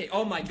meditating.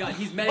 Oh my God,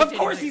 he's meditating. Of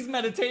course he's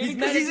meditating He's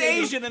because he's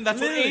meditating. Asian, and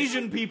that's what Literally.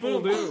 Asian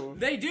people do.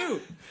 They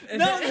do. And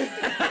No.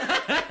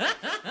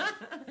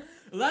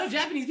 a lot of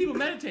Japanese people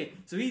meditate.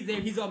 So he's there.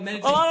 He's all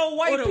meditating. A lot of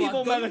white Ottawa,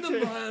 people Gundam,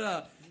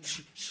 meditate.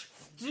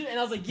 And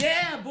I was like,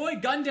 yeah, boy,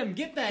 Gundam,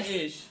 get that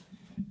ish.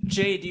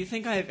 Jay, do you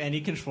think I have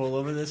any control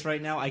over this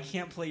right now? I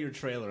can't play your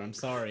trailer. I'm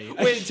sorry.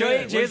 Wait,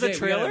 Jay What's has a Jay?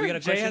 trailer? We got a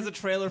Jay question? has a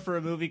trailer for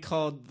a movie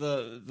called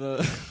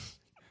the.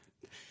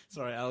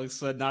 Sorry, Alex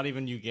said not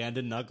even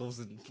Ugandan Knuckles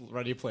in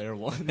Ready Player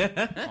One.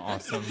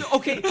 Awesome.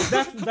 Okay,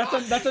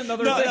 that's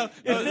another No, thing. no,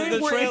 if no, they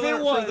the were, if trailer it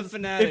for was, the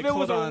Fanatic, if it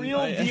was hold a on, real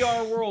I-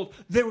 VR world,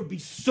 there would be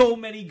so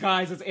many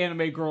guys as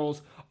anime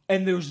girls,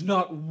 and there's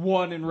not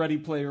one in Ready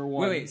Player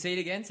One. Wait, say it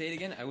again. Say it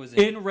again. I was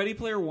In Ready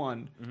Player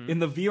One, in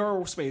the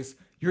VR space,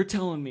 you're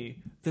telling me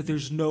that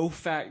there's no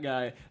fat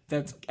guy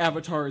that's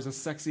Avatar is a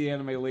sexy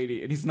anime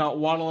lady, and he's not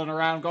waddling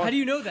around going. How do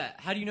you know that?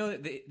 How do you know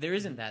that there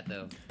isn't that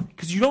though?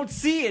 Because you don't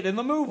see it in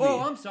the movie.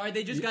 Oh, I'm sorry.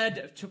 They just got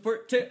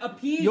to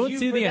appease You don't you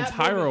see for the that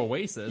entire moment.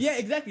 Oasis. Yeah,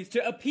 exactly.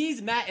 To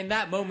appease Matt in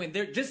that moment,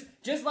 they're just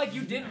like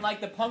you didn't like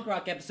the punk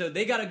rock episode.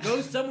 They gotta go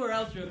somewhere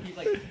else to appease.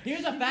 Like,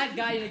 here's a fat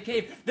guy in a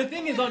cave. The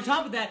thing is, on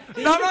top of that,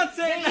 I'm not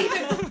saying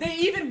that. they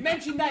even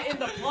mentioned that in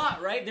the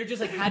plot, right? They're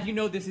just like, how do you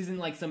know this isn't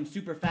like some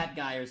super fat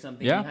guy or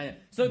something? Yeah. Behind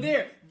it? So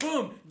there,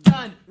 boom,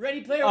 done.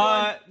 Ready Player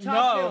One,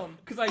 top no, film.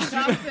 because I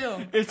Top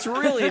film. It's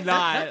really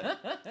not.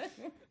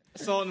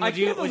 Sultan, I would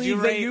you can't would you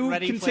believe that rate you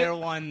Ready conti- Player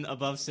One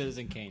above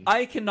Citizen Kane?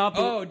 I cannot.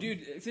 Oh,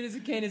 dude,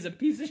 Citizen Kane is a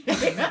piece of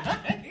shit.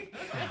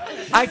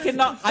 I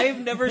cannot. I have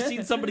never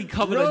seen somebody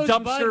covet a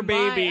Rosebud dumpster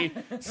Maya. baby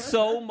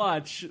so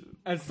much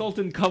as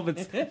Sultan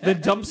covets the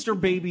dumpster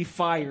baby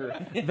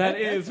fire that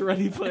is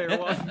Ready Player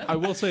One. I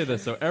will say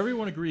this, though.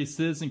 Everyone agrees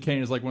Citizen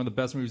Kane is like one of the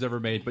best movies ever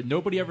made, but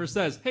nobody ever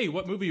says, hey,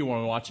 what movie you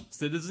want to watch?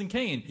 Citizen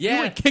Kane. Yeah.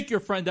 You would kick your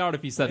friend out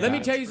if he said Let that.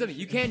 me tell you something.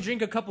 You can't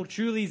drink a couple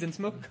Trulies and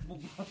smoke a couple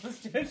bottles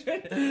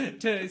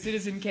to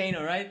Citizen Kane,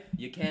 all right?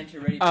 You can't to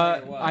Ready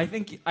Player One. I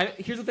think.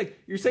 Here's the thing.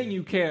 You're saying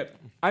you can't.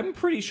 I'm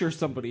pretty sure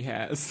somebody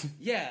has.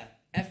 Yeah,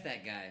 F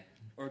that guy.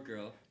 Or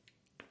girl.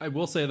 I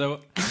will say,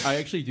 though, I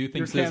actually do You're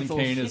think Citizen canceled.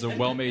 Kane is a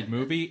well-made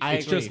movie. I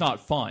It's agree. just not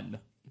fun.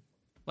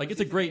 Like, it's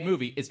a great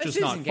movie. It's just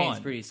Citizen not Kane's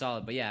fun. pretty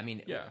solid, but yeah, I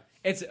mean, Yeah.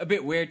 it's a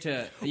bit weird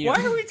to. Why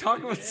are we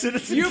talking about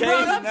Citizen You Kane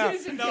brought up now?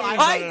 Citizen No, Kane. I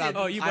brought it did. up.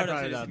 Oh, you I brought up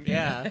brought it Citizen up.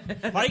 Kane.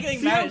 Yeah. Why are you getting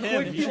See mad how at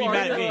him? quick You should be are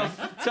mad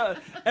at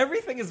me.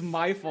 everything is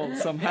my fault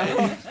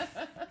somehow.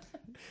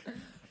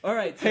 All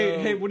right, so.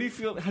 Hey, what do you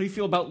feel? How do you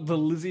feel about the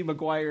Lizzie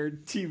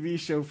McGuire TV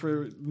show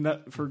for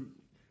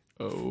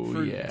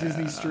Oh, yeah.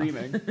 Disney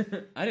streaming?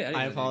 I didn't know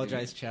I anything.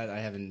 apologize, Chad. I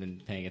haven't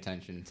been paying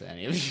attention to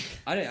any of you.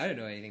 I didn't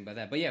know anything about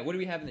that. But yeah, what do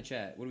we have in the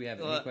chat? What do we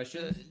have? Any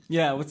questions?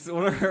 Yeah. What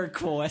are her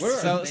questions? What are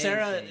our So, fans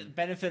Sarah, saying?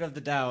 benefit of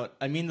the doubt.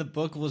 I mean, the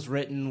book was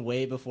written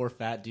way before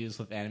fat dudes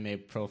with anime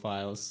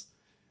profiles.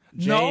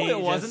 No, Jay it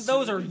wasn't. just-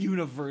 Those are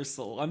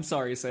Universal. I'm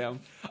sorry,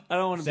 Sam. I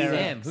don't want to be Sarah.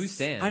 Sam, who's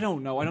Sam? I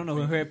don't know. I don't know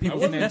who I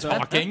people's wasn't names are.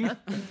 talking.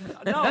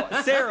 No,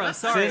 Sarah.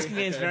 Sorry. Citizen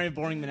Kane is very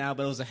boring now,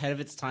 but it was ahead of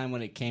its time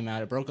when it came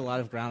out. It broke a lot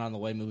of ground on the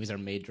way movies are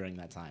made during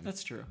that time.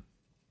 That's true.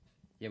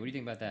 Yeah, what do you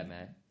think about that,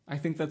 Matt? I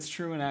think that's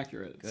true and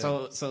accurate.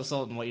 So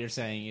Sultan, what you're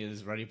saying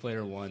is Ready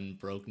Player One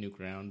broke new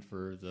ground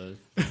for the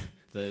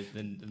the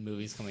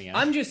movies coming out.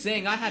 I'm just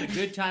saying I had a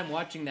good time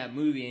watching that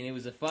movie, and it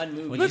was a fun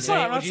movie. Would That's you say-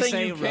 fine. I'm not would you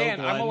saying you say can't.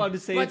 Rogue I'm One? allowed to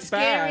say But it's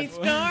scary bad.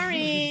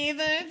 story.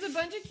 That's a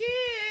bunch of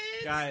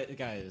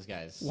kids.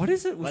 Guys. What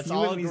is it with Let's you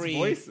all and these agree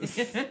voices?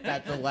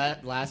 that the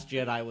Last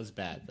Jedi was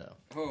bad, though.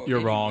 Oh, You're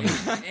wrong.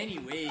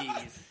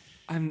 Anyways.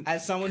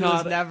 As someone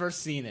God. who's never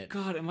seen it,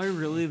 God, am I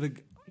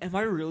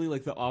really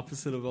like the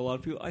opposite of a lot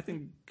of people? I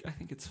think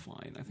it's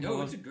fine. I think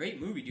No, it's a great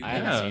movie, dude. I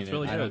haven't Yeah, seen it's it.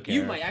 really I don't good. care.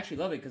 You might actually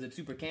love it because it's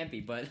super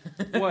campy, but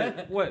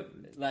what?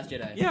 Last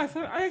Jedi. Yeah,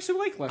 I actually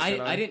like Last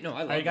Jedi. I didn't know.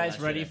 I love Are you guys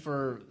Last ready Jedi.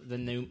 for the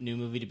new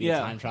movie to be Yeah.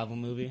 a time travel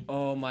movie?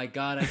 Oh my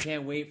god, I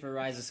can't wait for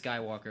Rise of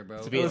Skywalker,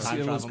 bro. To be a Let's time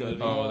see, it looks travel good.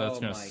 movie. Oh, that's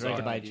gonna my suck.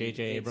 Directed by dude.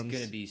 J.J. Abrams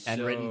It's gonna be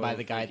and written by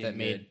the guy freaking that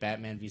made good.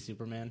 Batman v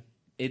Superman.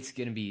 It's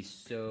gonna be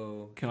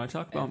so Can I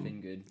talk about?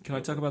 effing good. Can I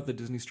talk about the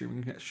Disney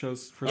streaming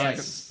shows for a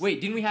Yes. second? Wait,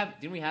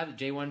 didn't we have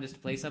Jay wanted us to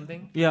play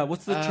something? Yeah.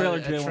 What's the trailer?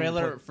 A Jay wanted to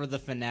trailer play? for The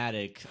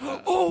Fanatic.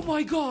 Oh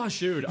my gosh,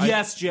 Dude,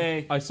 Yes,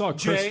 Jay. I saw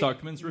Chris Jay-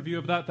 Stuckman's review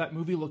of that. That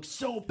movie looks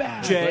so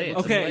bad. Play Jay. it,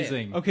 Okay.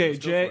 amazing. Okay,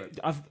 Let's go Jay. for it.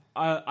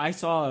 I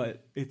saw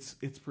it. It's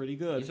pretty You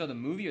good. saw the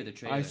movie or the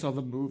trailer? I saw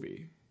the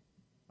movie.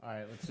 All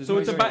right, let's So So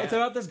it's Who's about your- it's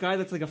about this guy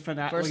that's like a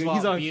fanatic. First Like, of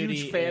he's all, a Beauty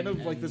huge fan of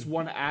and- like this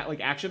one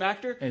action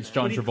actor. And it's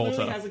John but he Travolta.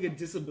 clearly has like a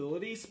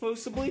disability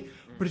supposedly,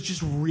 but it's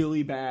just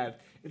really bad.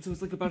 And so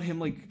it's like about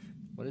him like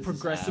What is this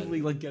progressively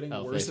ad? like getting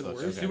Oh, worse Facebook, and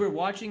worse. So we're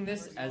watching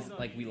this as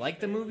like we like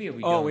the movie or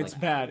we Oh, don't it's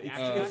like bad. It's,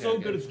 Oh, it's so okay,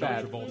 good, okay. it's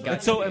bad. Travolta.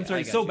 It's so I I'm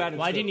sorry, got it's so you. bad. It's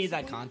Why do you good. need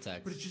that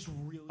context? But it's just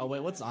really. Oh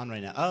wait, what's on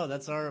right now? Oh,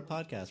 that's our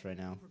podcast right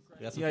now.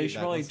 We got some Yeah, you should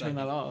feedback. probably One turn second.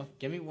 that off.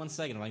 Give me 1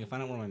 second if I can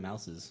find out where my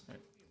mouse is.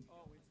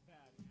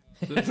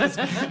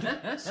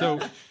 So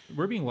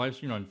we're being live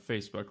streamed on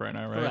Facebook right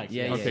now, right? Correct.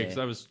 Yeah, Okay, yeah.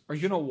 because Are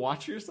you gonna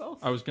watch yourself?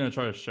 I was gonna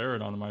try to share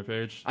it on my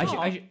page. I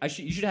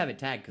should you should have it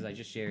tagged because I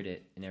just shared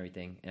it and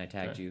everything and I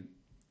tagged Okay. you.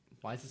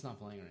 Why is this not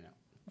playing right now?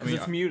 Because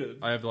it's muted.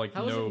 I have like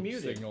How is no it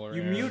muted? signal or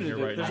You anything muted here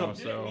it. right There's now, a-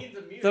 so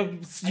The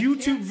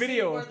YouTube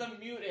video. the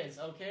mute is.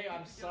 Okay,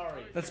 I'm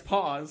sorry. Let's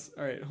pause.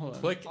 All right, hold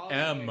on. click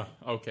M.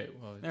 Okay,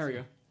 well, There we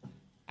go.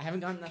 I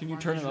haven't gotten that. Can you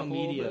far turn in it up a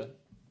digital little media. bit?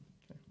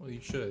 well,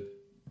 you should.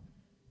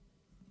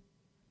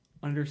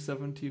 Under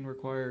 17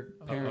 require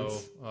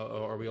parents.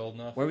 Are we old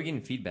enough? Where are we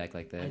getting feedback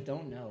like I that?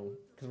 don't know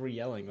because we're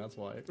yelling. That's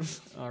why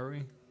Are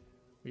we?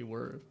 we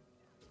were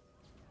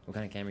What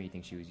kind of camera do you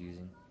think she was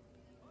using?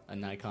 a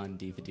Nikon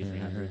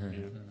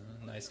D5300.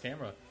 Nice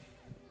camera.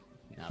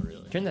 Not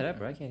really. Turn that up,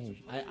 bro. I can't hear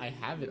you. I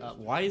have it up.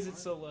 Why is it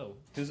so low?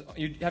 'Cause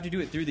you have to do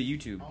it through the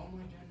YouTube. Oh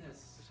my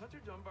goodness. Is Hunter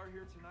Dunbar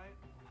here tonight?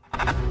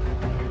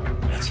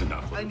 That's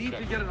enough. I need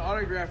to get an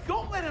autograph.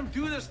 Don't let him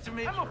do this to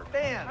me. I'm a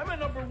fan. I'm a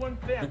 #1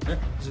 fan.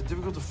 Is it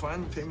difficult to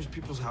find famous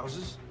people's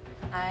houses?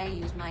 I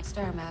use my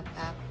Star Map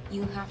app.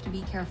 You have to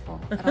be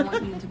careful. I don't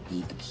want you to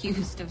be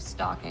accused of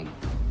stalking.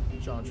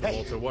 John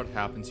Travolta, what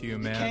happened to you,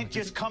 man? You can't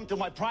just come to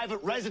my private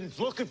residence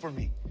looking for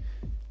me.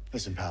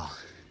 Listen, pal,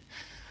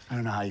 I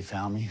don't know how you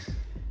found me,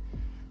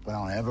 but I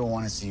don't ever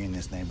want to see you in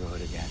this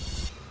neighborhood again.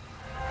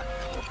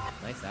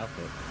 Nice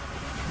outfit.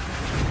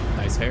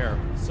 Nice hair.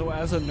 So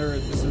as a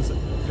nerd, this is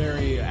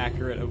very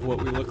accurate of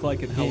what we look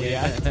like and how we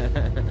act.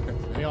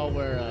 We all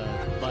wear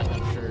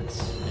button-up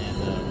shirts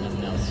and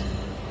nothing else.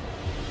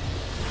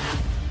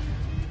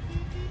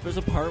 There's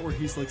a part where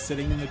he's like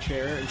sitting in the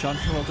chair and John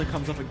Travolta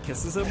comes up and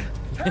kisses him.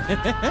 Dude,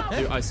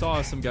 I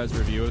saw some guy's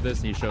review of this,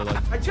 and he showed like.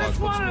 I just clips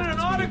wanted of an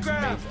this movie. It's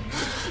autograph.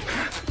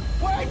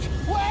 amazing.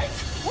 Why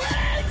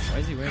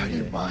is he wearing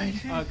it?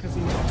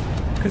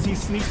 Because he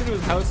sneaks into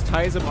his house,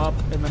 ties him up,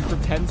 and then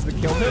pretends to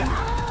kill him.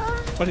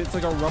 But it's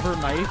like a rubber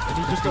knife, and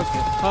he just goes,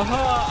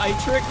 "Haha, I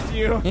tricked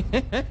you."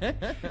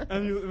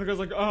 And he goes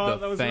like, "Oh, The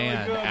that was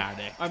fan really good.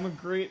 addict. I'm a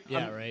great." Yeah,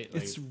 I'm- right,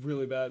 It's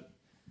really bad.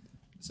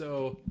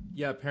 So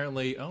yeah,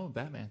 apparently,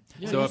 Batman.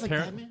 Yeah, so he was like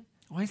apparently, Batman?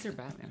 Why is there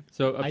Batman?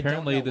 so don't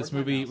apparently, know. this Where's my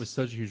movie mouse? was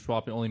such a huge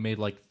flop. It only made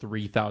like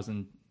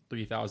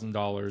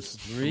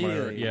 $3,000.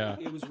 Really? Yeah.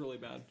 It was really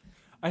bad.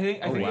 I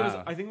think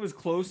wow. it was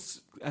close.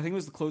 I think it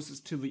was the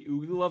closest to the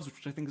Oogie Loves,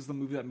 which I think is the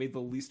movie that made the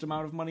least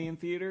amount of money in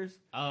theaters.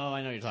 Oh,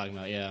 I know what you're talking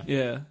about. Yeah.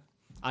 Yeah,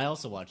 I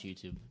also watch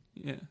YouTube.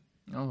 yeah.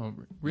 Oh,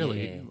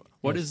 really? Yeah.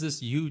 What is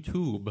this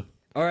YouTube?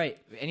 All right.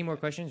 Any more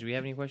questions? Do we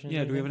have any questions?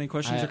 Yeah. Do we have any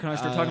questions, or can I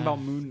start talking about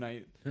Moon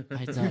Knight?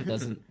 I don't,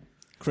 doesn't.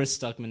 Chris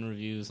Stuckman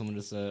review. Someone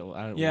just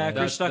Yeah,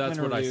 Chris That's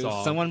Stuckman what I reviews.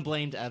 saw. Someone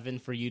blamed Evan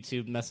for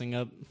YouTube messing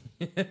up.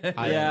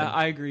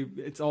 I agree.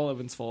 It's all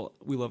Evan's fault.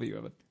 We love you,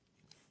 Evan.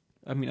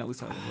 I mean, at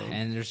least I love you.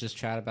 And there's just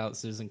chat about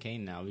Citizen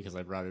Kane now because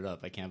I brought it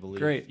up. I can't believe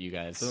Great. you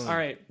guys. All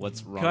right.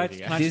 What's wrong Can I- with you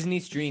can guys? I- Disney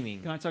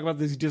streaming. Can I talk about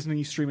these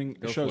Disney streaming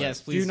shows?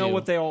 Yes, Do you please know do.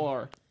 what they all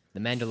are? The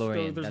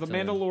Mandalorian. So there's that's the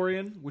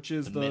Mandalorian, which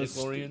is The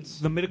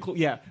midichlorians? the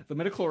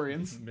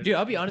midichlorians. Dude,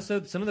 I'll be honest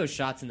though, some of those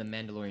shots in the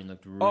Mandalorian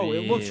looked really Oh,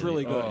 it looks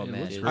really good. Oh, It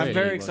man. looks It great. I'm really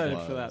very looked excited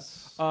good. for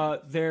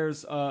that.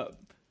 There's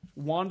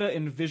Wanda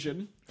and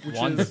Vision, which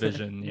is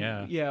WandaVision,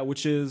 yeah. yeah,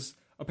 which is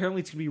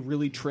apparently it's gonna be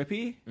really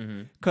trippy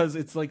Mm-hmm. because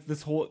it's like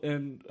this whole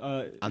and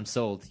I'm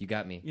sold. You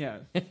got me. yeah,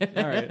 all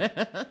right.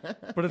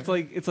 But it's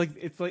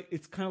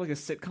kind of like a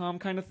sitcom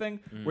kind of thing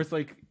Mm. where it's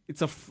like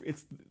it's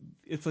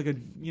like a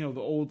the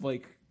old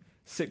like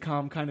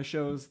sitcom kind of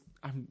shows.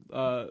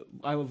 I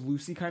Love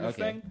Lucy kind of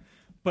Okay. thing.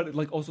 But it,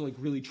 like also like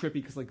really trippy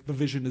because like the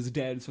Vision is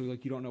dead, so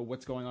like you don't know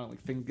what's going on.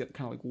 Like things get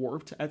kind of like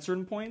warped at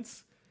certain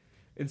points,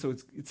 and so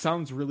it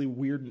sounds really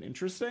weird and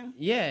interesting.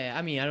 Yeah,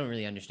 I mean, I don't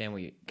really understand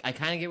I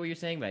kind of get what you're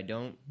saying, but I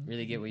don't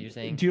really get what you're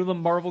saying. Do you know the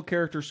Marvel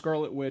character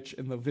Scarlet Witch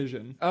and the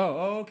Vision?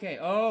 Oh, okay.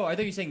 Oh, I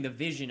thought you were saying the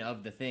vision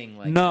of the thing.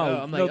 Like, No,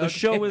 oh, I'm no, like, the okay.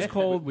 show is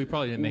called. We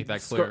probably didn't make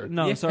that clear.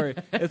 No, sorry,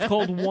 it's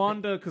called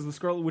Wanda because the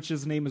Scarlet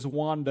Witch's name is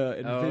Wanda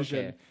and Oh, Vision,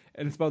 okay.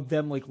 and it's about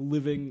them like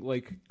living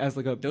like as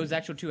like a. Those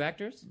actual two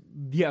actors?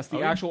 Yes, the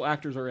Oh, actual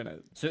actors are in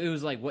it. So it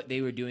was like what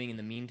they were doing in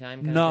the meantime?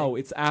 Kind of No, thing?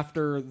 it's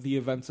after the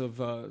events of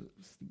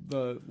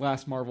the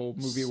last Marvel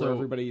movie where So-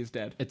 everybody is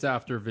dead. It's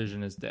after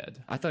Vision is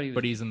dead. I thought he was.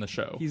 But he's in the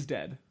show. He's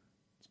dead.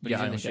 but yeah,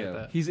 he's in I the don't get show.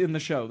 that. He's in the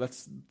show.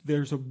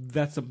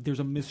 There's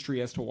a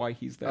mystery as to why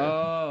he's there.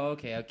 Oh,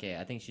 okay.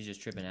 I think she's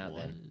just tripping out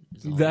then.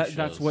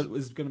 That's what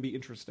is going to be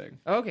interesting.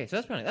 Oh, okay,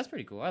 so that's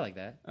pretty cool. I like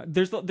that. I'm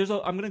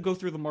going to go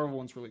through the Marvel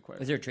ones really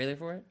quick. Is there a trailer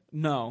for it?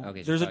 No,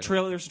 Okay, so there's a talk-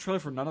 trailer. There's a trailer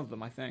for none of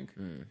them. I think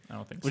I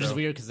don't think Which so. is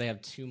weird because they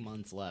have 2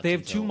 months left. they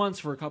have 2 until- months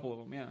for a couple of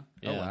them. Yeah,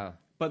 Yeah. Oh wow.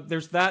 but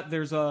there's that.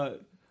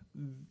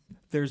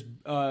 There's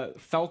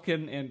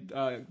Falcon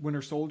and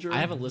Winter Soldier. I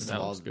have a list That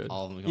of looks good.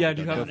 all of them. Yeah,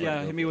 do you Go have? for it.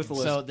 Yeah, hit me with the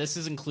list. So this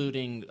is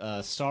including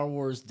Star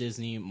Wars,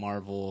 Disney,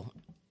 Marvel,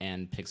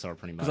 and Pixar,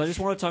 pretty much. Because I just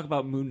want to talk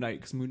about Moon Knight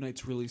because Moon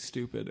Knight's really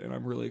stupid, and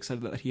I'm really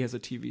excited that he has a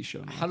TV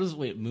show now. How does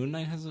Moon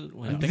Knight has a?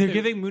 Wait, They're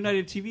giving Moon Knight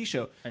a TV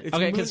show. It's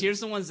okay, Moon- because here's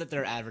the ones that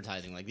they're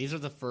advertising. Like these are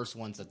the first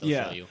ones that they'll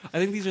yeah, show you. I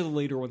think these are the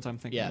later ones I'm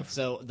thinking Yeah. of.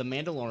 So The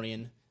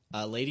Mandalorian,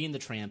 Lady and the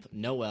Tramp,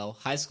 Noelle,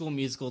 High School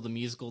Musical,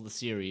 the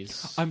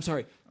series. I'm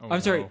sorry. Oh, I'm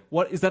sorry. no.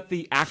 What is that?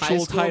 The High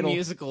actual School title?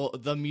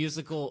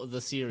 Musical,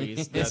 the series.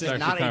 This That's is actually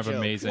not kind a of joke.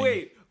 amazing.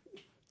 Wait,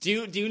 Do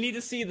you need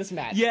to see this,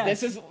 Matt? Yes.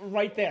 This is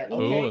right there.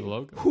 Oh, Okay. the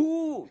logo.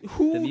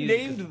 who music.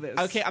 named this?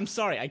 Okay, I'm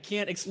sorry. I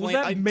can't was explain.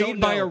 that I made don't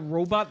by know. a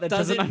robot that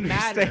Doesn't doesn't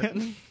understand?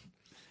 matter.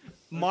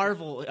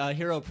 Marvel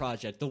Hero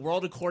Project, The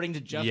World According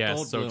to Jeff Yes,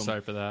 Goldblum, so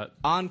excited for that.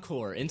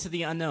 Encore, Into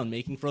the Unknown,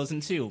 Making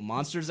Frozen 2,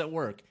 Monsters at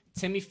Work,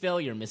 Timmy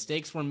Failure,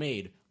 Mistakes Were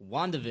Made,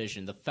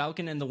 WandaVision, The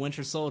Falcon and the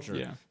Winter Soldier,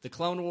 Yeah. The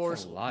Clone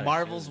Wars, a lot of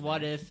Marvel's shows,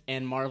 What If,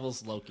 and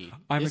Marvel's Loki.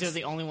 I'm These ex- are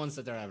the only ones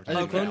that they're Are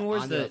advertising. the Clone on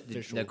Wars the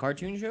official-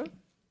 cartoon show?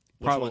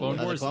 Which Probably. one?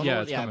 Clone Wars? The Clone Yeah,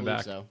 Wars? it's Yeah, I coming believe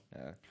back.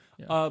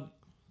 so.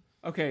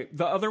 Okay,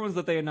 the other ones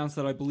that they announced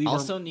that I believe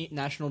Also, are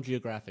National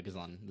Geographic is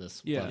on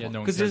this. yeah, Yeah, no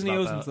one because cares Disney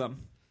about owns that.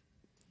 them.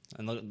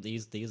 And look,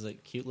 these a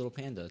cute little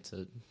panda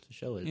to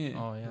show it. Yeah.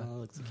 Oh, yeah. Oh,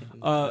 looks cute.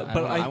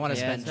 But I want to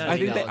yeah, spend. it's not I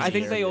think $20 I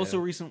think a they year. also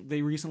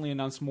recently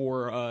announced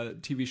more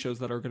TV shows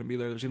that are going to be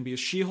there. There's going to be a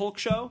She-Hulk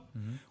show,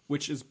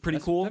 which is pretty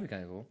cool. That'd be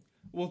kind of cool.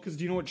 Well, because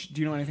do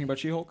you know anything about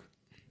She-Hulk?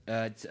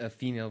 It's a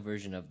female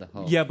version of the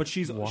Hulk. Yeah, but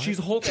she's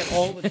Hulk at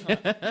all the time.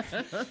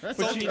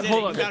 But she- you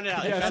hold on. found it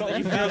out. Yeah,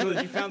 You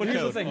found But the here's the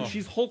code. thing: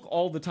 she's Hulk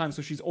all the time,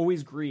 so she's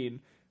always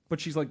green. But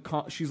she's like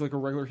a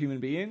regular human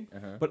being.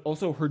 But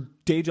also her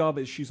day job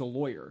is she's a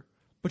lawyer.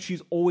 But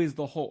she's always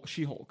the Hulk.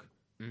 She-Hulk.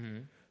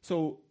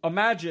 So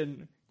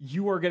imagine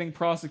you are getting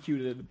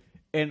prosecuted,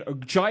 and a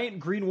giant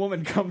green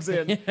woman comes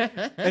in,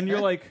 and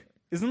you're like,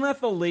 "Isn't that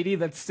the lady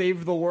that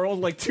saved the world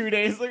like 2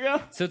 days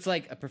ago?" So it's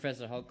like a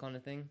Professor Hulk kind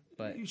of thing,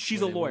 but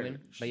She's with a lawyer. woman.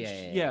 But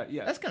Yeah.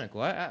 That's kind of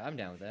cool. I'm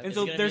down with that. And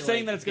so It's they're gonna be saying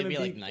like- that it's going to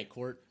be like Night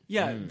Court.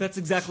 Yeah, that's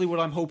exactly what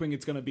I'm hoping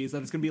it's going to be. Is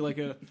that it's going to be like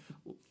a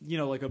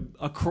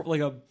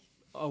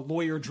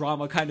lawyer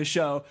drama kind of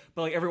show,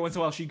 but like every once in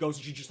a while she goes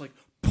and she just like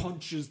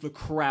punches the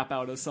crap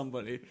out of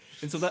somebody,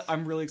 and so that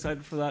I'm really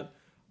excited for that.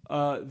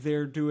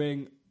 They're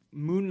doing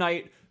Moon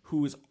Knight,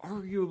 who is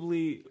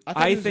arguably I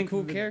thought he was a think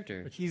cool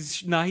character.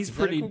 He's that a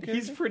pretty cool he's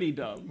character? pretty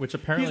dumb. Which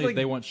apparently He's like-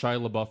 they want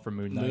Shia LaBeouf for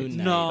Moon Knight. Moon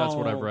Knight. No, That's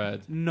what I've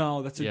read.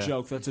 No, that's a Yeah.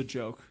 joke. That's a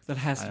joke. That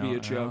has to I be a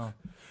don't joke. know.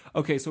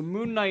 Okay, so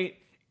Moon Knight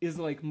is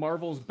like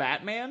Marvel's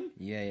Batman.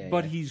 Yeah.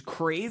 But he's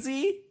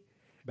crazy.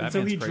 And so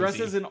Batman's he crazy.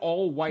 dresses in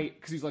all white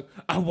because he's like,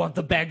 I want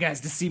the bad guys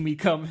to see me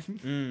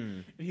coming.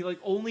 And he like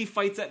only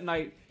fights at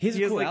night. He has a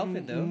has cool like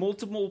outfit, though.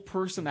 multiple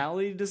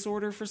personality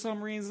disorder for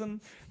some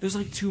reason. There's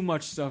like too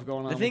much stuff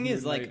going on. The thing with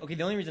is, Moon like, Knight. okay,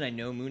 the only reason I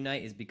know Moon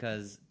Knight is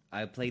because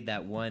I played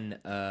that one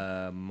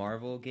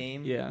Marvel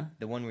game. Yeah.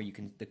 The one where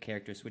the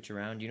characters switch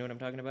around. You know what I'm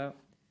talking about?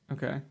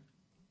 Okay.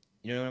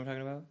 You know what I'm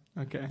talking about?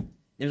 Okay.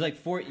 There's like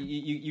four.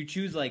 You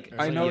choose like. There's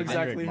I like know 100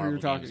 exactly who Marvel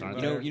you're talking games, aren't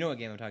about. there? You know what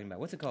game I'm talking about?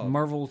 What's it called?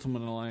 Marvel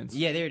Ultimate Alliance.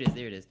 Yeah, there it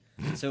is.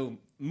 So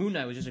Moon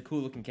Knight was just a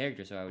cool looking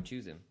character, so I would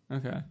choose him.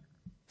 Okay.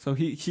 So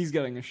he's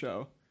getting a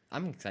show.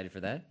 I'm excited for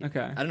that. Okay.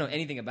 I don't know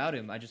anything about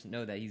him. I just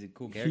know that he's a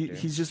cool He, character.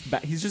 he's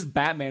just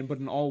Batman, but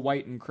in all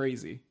white and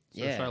crazy.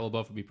 So Yeah. Shia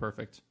LaBeouf would be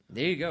perfect.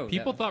 There you go.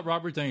 People thought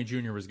Robert Downey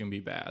Jr. was going to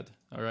be bad.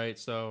 All right,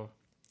 so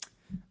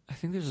I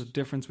think there's a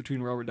difference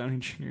between Robert Downey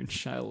Jr. and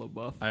Shia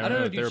LaBeouf. I don't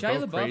know, dude. They're Shia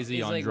both LaBeouf crazy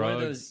is on like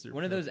drugs.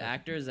 one of those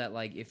actors that,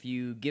 like, if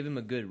you give him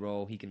a good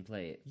role, he can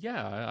play it.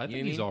 Yeah, I You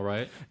think know he's what I all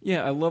right.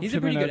 Yeah, I loved He's a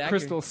him pretty in good actor.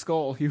 Crystal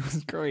Skull. He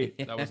was great.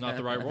 That was not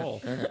the right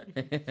role.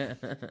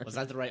 Was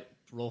that the right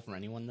role for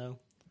anyone though?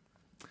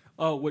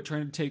 Oh, what,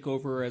 trying to take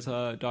over as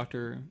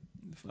Dr.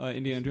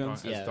 Indiana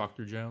Jones? Yeah. As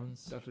Dr.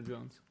 Jones. Dr.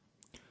 Jones.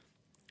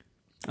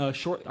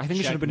 Short. I think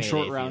it should have been Checkmate,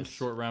 short round. atheist.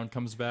 Short round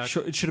comes back,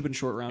 It should have been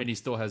short round. and he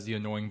still has the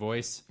annoying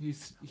voice.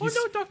 He's Oh,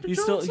 no, Dr. He's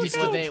Jones, still look he's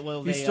out. still,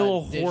 Will he's they, still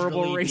a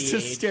horrible digitally racist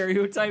de-age?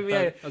 stereotype. Yeah,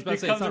 I was about to he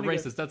say, comes it's not in and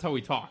racist. That's how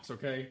he talks,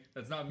 okay?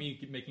 That's not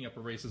me making up a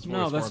racist voice.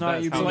 No, for that's him.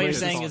 not you how So what being you're he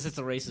saying talks. is it's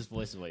a racist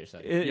voice, is what you're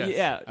saying. goes, Yes.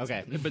 Yeah.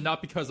 Okay. But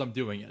not because I'm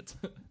doing it.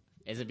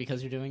 Is it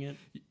because you're doing it?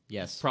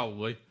 Yes.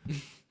 Probably.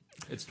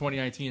 It's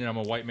 2019 and I'm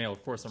a white male.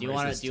 Of course I'm Do you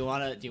racist.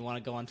 want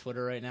to go on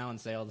Twitter right now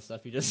and say all the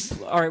stuff you just?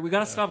 All right, we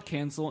gotta stop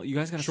cancel. You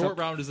guys gotta Short stop.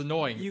 round is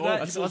annoying. You Oh,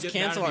 guys- people Let's get mad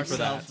cancel at me for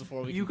ourselves that.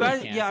 before we. You can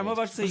guys, get yeah, I'm canceled.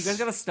 about to say you guys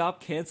gotta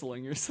stop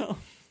canceling yourself.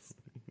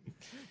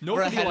 We're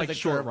Nobody ahead of likes the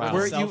short curve. round. We're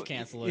Where you-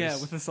 self-cancelers. Yeah,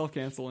 with the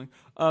self-canceling.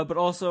 But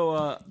also,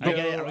 I the, get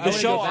it. the I I want to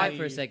show. go back I,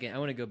 for a second. I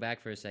want to go back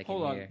for a second.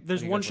 hold on. here.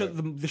 There's Okay, one go show. for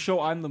it. The show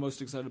I'm the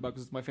most excited about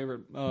because it's my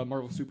favorite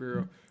Marvel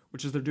superhero,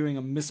 which is they're doing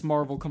a Miss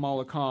Marvel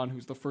Kamala Khan,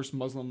 who's the first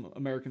Muslim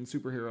American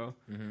superhero,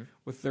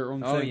 with their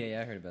own. Oh thing.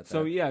 yeah, I heard about that.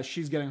 So yeah,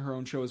 she's getting her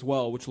own show as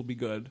well, which will be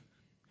good.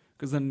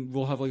 Because then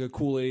we'll have like a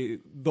cool, the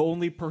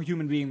only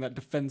human being that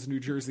defends New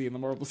Jersey in the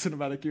Marvel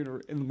Cinematic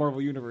Universe, in the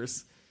Marvel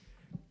Universe,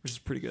 which is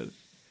pretty good.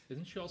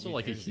 Isn't she also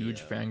like a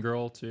huge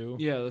fangirl too?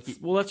 Yeah,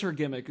 that's her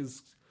gimmick.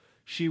 Is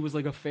she was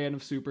like a fan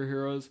of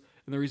superheroes,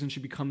 and the reason she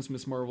becomes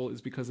Miss Marvel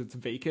is because it's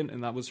vacant,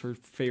 and that was her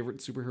favorite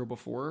superhero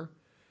before.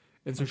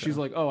 And so she's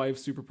like, "Oh, I have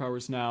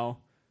superpowers now."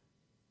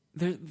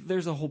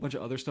 There's a whole bunch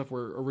of other stuff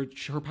where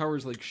her power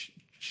is like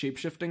shape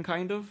shifting,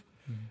 kind of.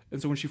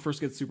 And so when she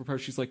first gets superpowers,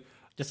 she's like,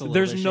 Just a little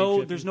 "There's bit no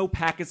shape-shifting.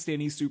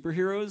 Pakistani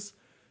superheroes,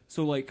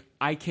 so like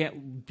I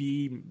can't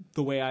be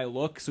the way I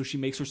look." So she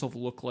makes herself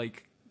look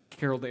like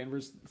Carol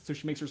Danvers. So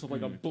she makes herself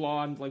like a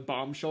blonde, like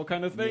bombshell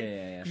kind of thing.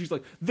 Yeah. She's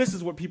like, "This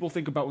is what people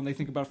think about when they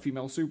think about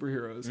female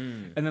superheroes."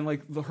 And then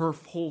like her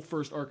whole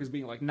first arc is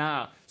being like,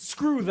 "Nah,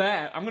 screw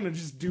that. I'm gonna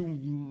just do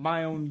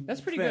my own."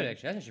 That's pretty thing." good,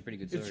 actually. That's actually a pretty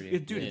good story.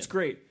 Dude, it's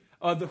great.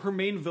 Her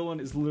main villain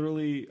is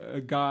literally a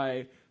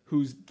guy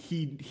who's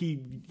he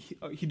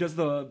does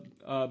the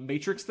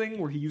Matrix thing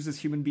where he uses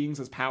human beings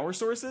as power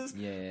sources.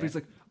 Yeah. But he's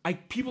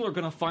like, people are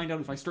gonna find out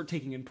if I start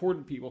taking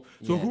important people.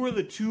 So who are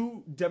the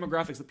two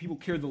demographics that people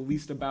care the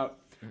least about?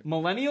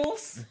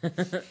 Millennials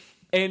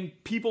and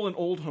people in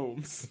old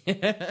homes.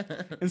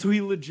 And so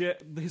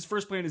his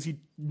first plan is he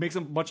makes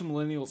a bunch of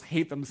millennials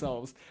hate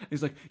themselves. And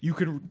he's like, you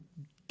can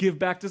give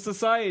back to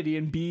society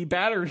and be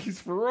batteries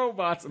for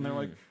robots. And they're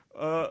like,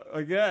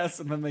 I guess.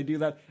 And then they do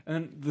that. And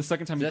then the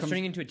second time So he that's comes,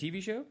 turning into a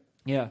TV show,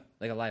 yeah,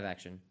 like a live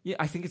action. yeah,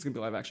 I think it's gonna be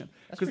live action.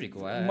 That's 'Cause pretty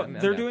cool. I'm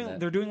they're down for doing that.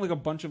 they're doing like a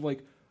bunch of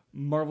like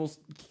Marvel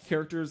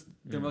characters.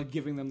 They're like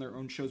giving them their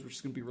own shows, which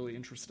is gonna be really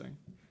interesting.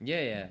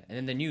 Yeah. And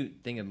then the new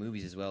thing of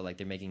movies as well, like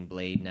they're making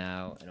Blade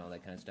now and all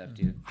that kind of stuff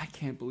too. I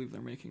can't believe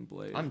they're making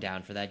Blade. I'm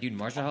down for that, dude.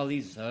 Marshall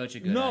Ali's such a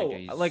good No, actor.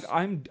 He's- like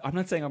I'm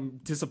not saying I'm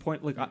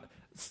disappointed. Like,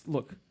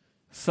 look,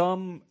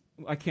 some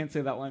I can't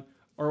say that line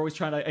are always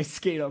trying to I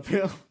skate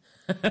uphill.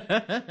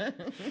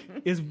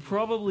 Is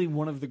probably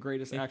one of the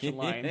greatest action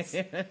lines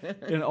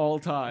in all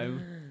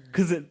time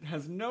because it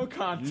has no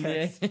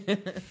context.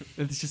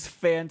 It's just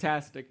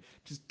fantastic.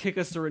 Just kick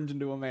a syringe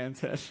into a man's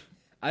head.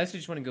 I also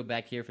just want to go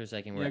back here for a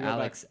second where Yeah,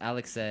 go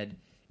Alex said,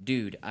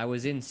 "Dude, I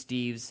was in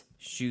Steve's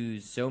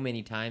shoes so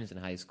many times in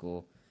high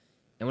school."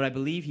 And what I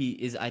believe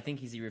I think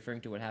he's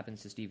referring to what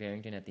happens to Steve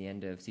Harrington at the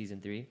end of season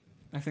 3,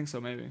 I think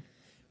so, maybe.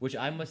 which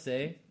I must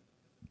say,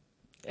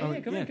 Oh,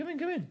 come yeah.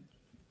 in.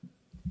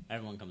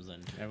 Everyone comes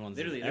in. Everyone's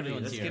Literally,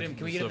 everyone's let's here. get him.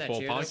 Can we This get is him a that full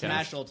chair? podcast.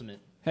 Smash Ultimate.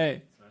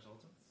 Hey,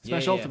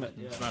 Smash Ultimate.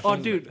 Smash Oh,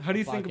 Ultimate. dude, how do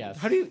you think?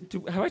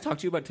 Podcast. Have I talked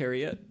to you about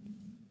Terry yet?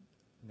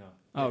 No.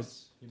 Oh,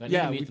 Yes. Do I need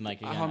yeah. to mute the mic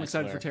again, I'm I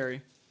excited swear. for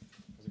Terry.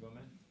 How's it going,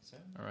 man? Sam?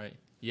 All right.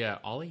 Yeah,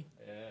 Ollie.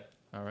 Yeah.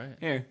 All right.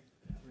 Here,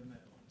 We met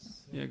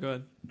once. yeah, go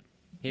ahead.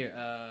 Here,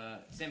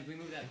 Sam, can we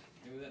move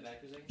that back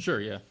for a second? Sure.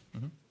 Yeah.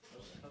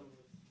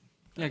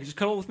 Yeah, just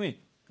cuddle with me.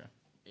 How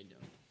you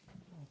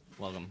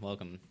doing?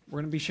 Welcome. We're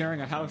gonna be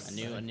sharing a house.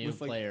 A new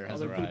with, like, player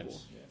has other arrived.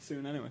 people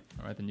soon. Anyway,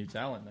 All right. The new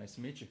talent. Nice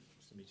to meet you.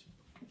 Nice to meet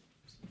you.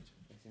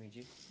 Nice to meet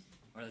you.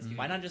 All right, let's keep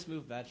Why it. not just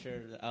move that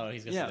chair? Oh,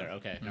 he's gonna Yeah. sit there.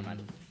 Okay, never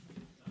mind.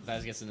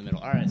 That gets in the middle.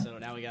 All right, so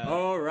now we got.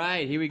 All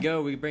right, here we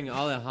go. We bring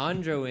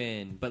Alejandro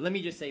in. But let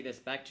me just say this.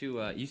 Back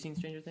to you seen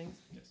Stranger Things?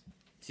 Yes.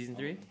 Season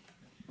 3?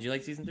 Did you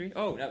like season 3?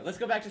 Oh, no, let's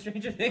go back to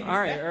Stranger Things. all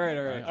right. All right,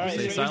 Say so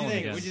What'd you silent think?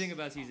 again. What'd you think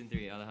about season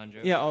 3,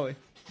 Alejandro? Yeah, Ollie.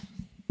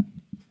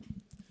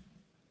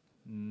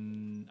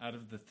 Out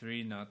of the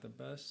three, not the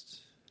best,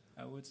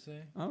 I would say.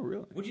 Oh,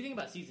 really? What'd you think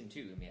about season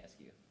 2? Let me ask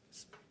you.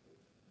 It's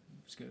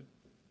good.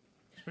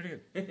 It's pretty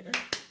good.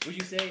 Would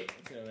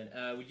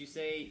you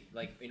say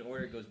like in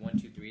order it goes 1,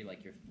 2, 3,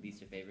 like your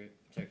least your favorite,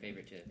 sorry,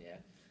 favorite to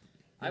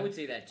I would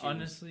say that too.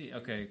 Honestly,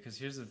 okay, because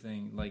here's the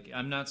thing. Like,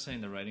 I'm not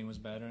saying the writing was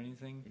bad or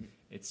anything.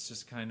 It's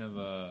just kind of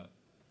a...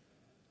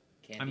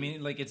 I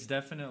mean, like, it's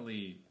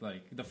definitely,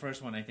 like, the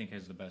first one I think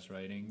has the best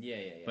writing. Yeah.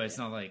 But it's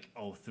not like,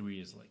 3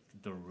 is, like,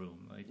 The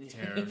Room. Like,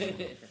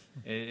 terrible.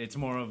 It's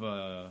more of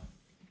a...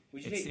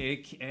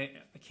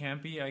 It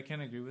can't be. I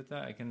can agree with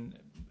that.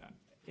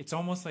 It's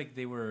almost like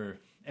they were...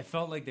 It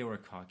felt like they were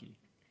cocky.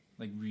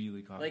 Like,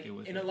 really cocky like,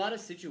 with in it. a lot of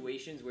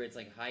situations where it's,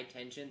 like, high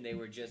tension, they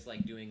were just,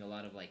 like, doing a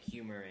lot of, like,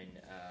 humor and,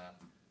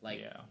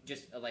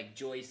 just, like,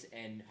 Joyce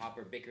and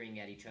Hopper bickering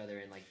at each other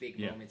and, like, big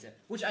moments.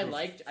 Which I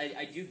liked.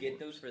 I do get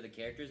those for the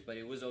characters, but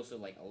it was also,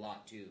 like, a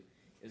lot, too.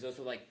 It was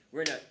also, like,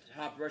 we're in a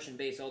top Russian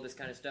base, all this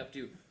kind of stuff,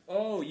 too.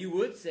 Oh, you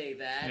would say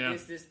that,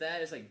 this,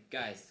 that. It's like,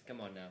 guys, come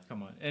on now.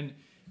 Come on.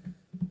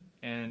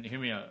 And hear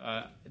me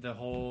out. The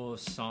whole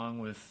song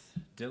with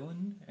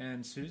Dylan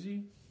and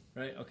Susie,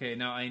 right? Okay,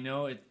 now I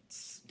know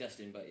it's...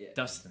 Dustin, but yeah.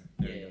 Dustin.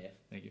 There you go.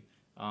 Thank you.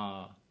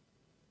 I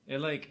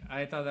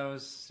thought that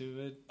was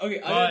stupid.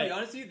 Okay, I'm gonna be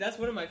honest with you, that's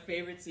one of my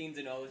favorite scenes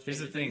in all of Here's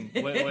the thing.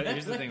 Things.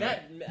 Here's the thing.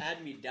 That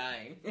had me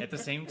dying. At the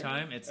same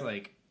time, it's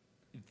like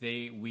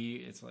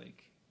we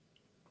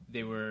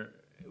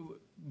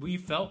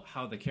felt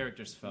how the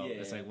characters felt.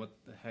 It's like, what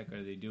the heck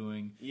are they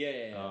doing?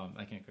 Yeah.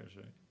 I can't curse,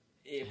 right?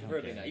 Yeah,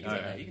 preferably not. You can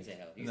say hell. You can say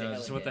hell. You can say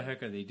hell so what the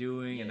heck are they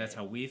doing? And that's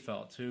how we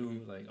felt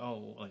too. Like,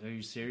 are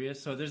you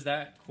serious? So there's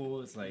that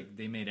cool. It's like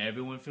they made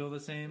everyone feel the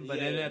same, but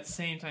then at the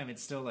same time,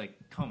 it's still like,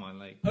 come on,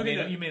 like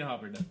you made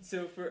Hopper done.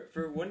 So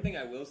for one thing,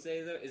 I will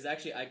say though is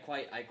actually I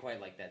quite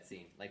like that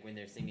scene, like when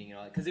they're singing and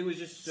all that, because it was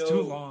just so it's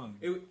too long.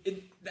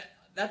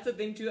 That's the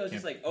thing too. I was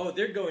just like,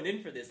 they're going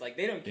in for this. Like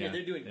they don't care.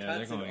 They're doing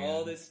cuts and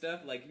all this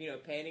stuff, like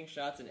panning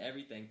shots and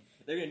everything.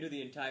 They're gonna do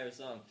the entire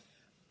song.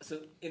 So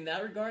in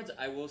that regards,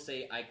 I will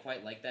say I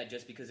quite like that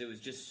just because it was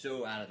just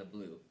so out of the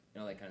blue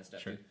and all that kind of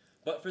stuff. Sure.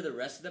 But for the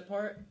rest of the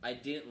part, I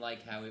didn't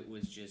like how it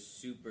was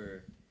just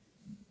super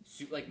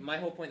like my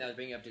whole point that I was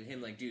bringing up to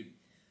him, like, dude,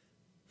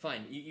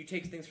 fine, you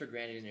take things for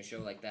granted in a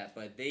show like that,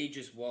 but they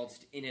just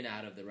waltzed in and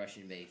out of the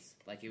Russian base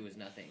like it was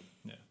nothing.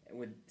 Yeah.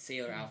 With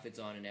sailor outfits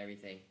on and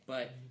everything.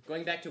 But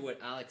going back to what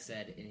Alex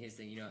said in his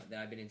thing, that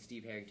I've been in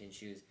Steve Harrington's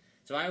shoes.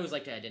 So I always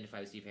like to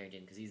identify with Steve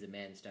Harrington because he's a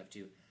man and stuff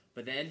too.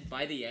 But then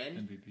by the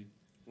end, MVP.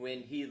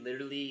 When he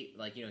literally,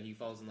 he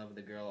falls in love with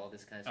the girl, all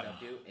this kind of stuff,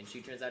 too, and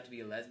she turns out to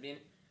be a lesbian,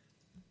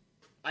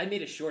 I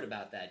made a short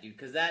about that, dude,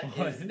 because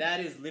that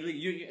is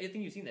literally, I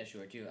think you've seen that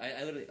short, too.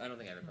 I don't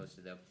think I ever posted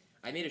it, though.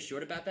 I made a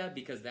short about that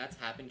because that's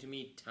happened to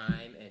me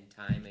time and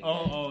time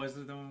again. Is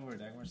it the one where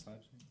Dagmar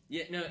slaps me?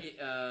 Yeah, no,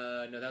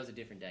 that was a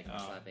different Dagmar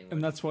slapping one.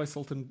 And that's why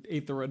Sultan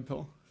ate the red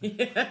pill.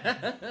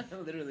 Yeah,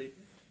 literally.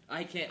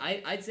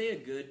 I'd say a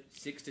good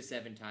 6 to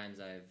 7 times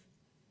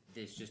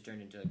this just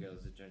turned into a girl,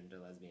 this turned into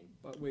a lesbian.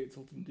 But wait,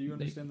 Sultan, do you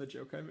understand the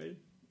joke I made?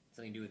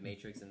 Something to do with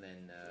Matrix and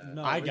then...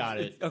 No, I got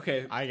it.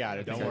 Okay. I got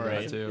it, don't worry.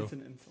 It's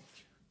an insult.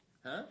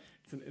 Huh?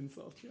 It's an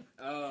insult, yeah.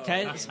 Oh.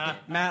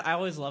 Matt, I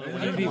always love it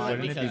when you lie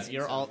because be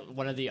you're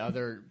one of the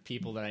other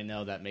people that I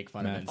know that make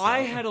fun of himself. I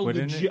had a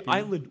legit...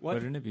 What?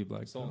 Wouldn't it be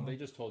Black Sultan, they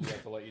just told you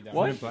to let you down.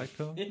 What? Isn't it Black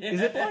Pill?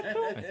 Is it Black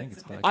Pill? I think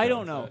it's Black Pill. I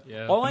don't know.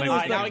 Yeah. All I know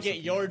is that... Now I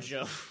get your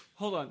joke.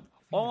 Hold on.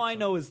 All I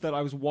know is that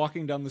I was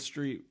walking down the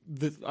street.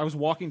 I was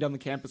walking down the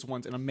campus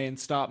once, and a man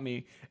stopped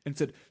me and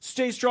said,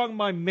 "Stay strong,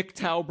 my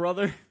MGTOW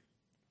brother."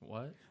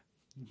 What?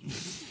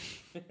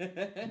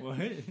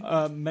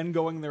 What? Men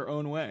going their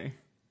own way.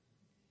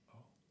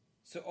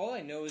 So all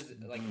I know is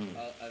like and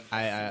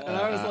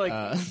I was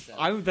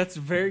like, that's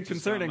very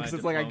concerning because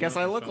it's like I guess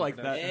I look like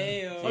that.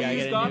 Ayo. Oh, you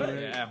just got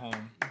it? Yeah, at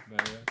home.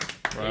 But,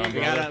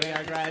 we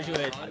gotta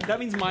graduate. That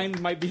means mine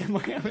might be in my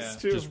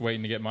house too. Just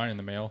waiting to get mine in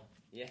the mail.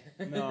 Yeah.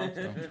 No.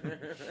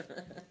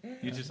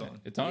 You just on.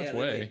 It's on its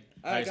way.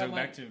 All right, so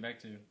back to.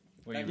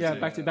 What you Yeah,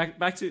 were back saying.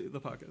 to the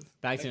podcast.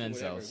 Back to whatever.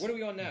 incels. What are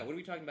we on now? What are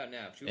we talking about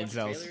now? Should we watch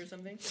the trailer or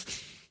something?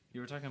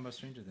 You were talking about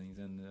Stranger Things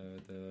and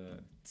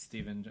the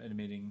Steven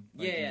admitting.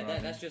 Yeah,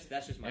 that's just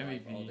my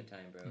life MVP. all the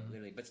time, bro.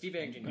 Literally. But Steve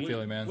Harrington, I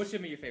feel it, man. what's some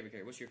of your favorite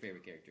character? What's your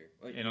favorite character?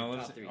 In all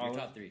top of three. all Your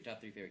of- top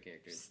three favorite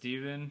characters.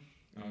 Steven,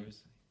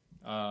 obviously.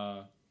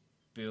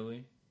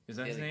 Billy. Is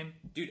that his Billy. name?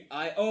 Dude,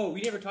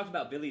 we never talked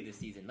about Billy this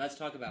season. Let's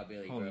talk about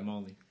Billy, Holy bro.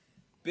 moly.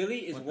 Billy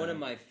is What one the of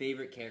my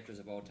favorite characters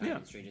of all time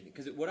in Stranger Things.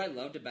 Because what I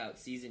loved about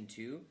season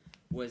 2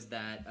 was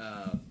that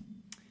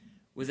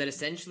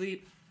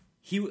essentially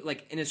he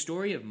in a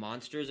story of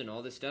monsters and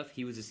all this stuff,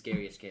 he was the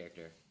scariest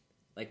character.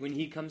 Like when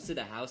he comes to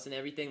the house and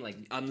everything, like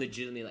I'm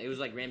legitimately it was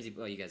like Ramsay.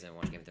 Oh, you guys haven't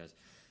watched Game of Thrones,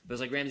 but it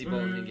was like Ramsay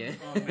Bolton in Game.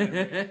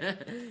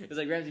 It was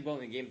like Ramsay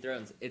Bolton in Game of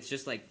Thrones. It's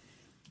just like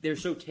they're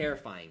so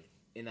terrifying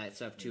in that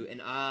stuff too,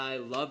 and I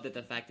love that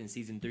the fact in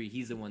season 3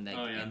 he's the one that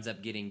ends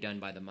up getting done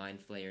by the Mind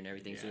Flayer and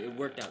everything. So it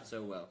worked out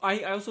so well.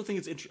 I also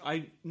think it's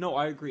I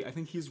agree. I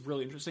think he's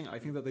really interesting. I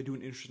think that they do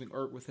an interesting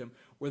art with him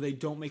where they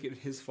don't make it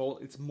his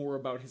fault. It's more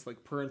about his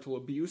like parental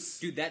abuse.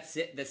 Dude, that's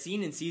it. The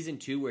scene in season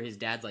 2 where his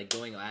dad's like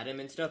going at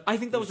him and stuff. I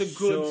think that was a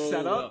good so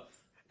setup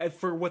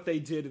for what they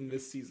did in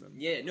this season.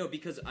 Yeah, no,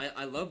 because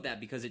I love that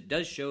because it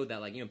does show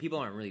that like people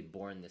aren't really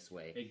born this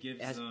way. It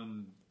gives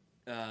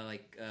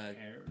context.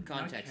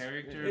 Not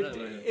character.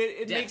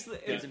 It makes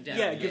gives them depth.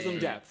 Yeah, it gives them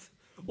depth.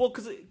 Well,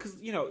 because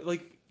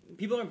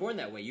people aren't born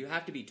that way. You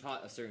have to be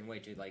taught a certain way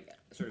to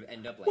sort of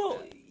end up like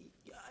that.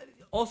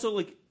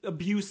 Also,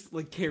 abuse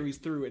carries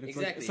through, and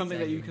it's something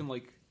that you can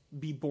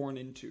be born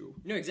into.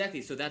 No,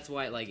 exactly. So that's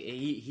why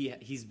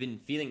he's been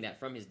feeling that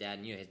from his dad,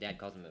 and his dad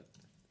calls him a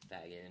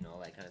faggot and all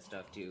that kind of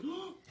stuff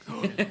too.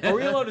 Are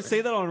we allowed to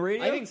say that on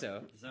radio? I think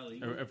so. Is that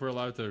legal? If we're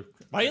allowed to.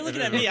 Why are you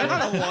looking at me? I'm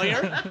not a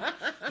lawyer.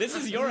 This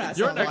is your ass.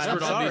 You're an online.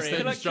 expert I'm on these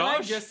sorry. things. Can I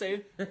Josh? just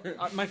say,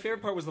 my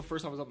favorite part was the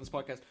first time I was on this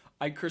podcast.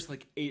 I cursed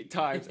 8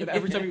 times, and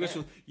every time you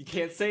go, you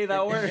can't say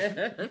that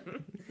word.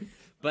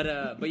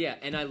 But yeah,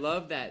 and I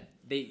love that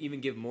they even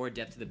give more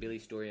depth to the Billy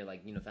story, and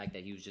the fact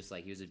that he was just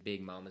he was a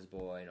big mama's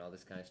boy and all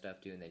this kind of stuff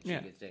too, and that she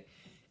gets to.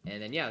 And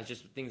then it's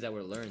just things that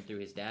were learned through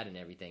his dad and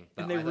everything.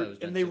 But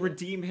and they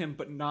redeem him,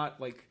 but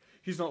not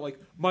he's not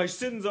my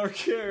sins are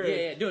cured.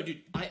 Yeah, no,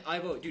 dude, I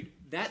vote, dude.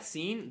 That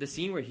scene, the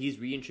scene where he's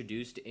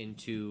reintroduced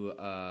into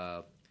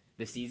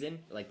the season,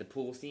 the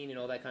pool scene and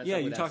all that kind of stuff.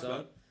 Yeah, you with talked that song,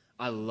 about it.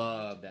 I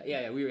love that.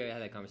 Yeah, we already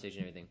had that conversation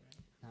and everything.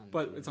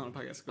 But it's on a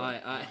podcast.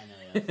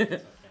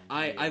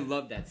 I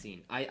love that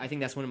scene. I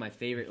think that's one of my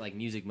favorite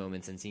music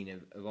moments and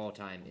scene of all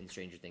time in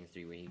Stranger Things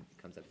 3 when he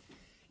comes up.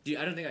 Dude,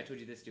 I don't think I told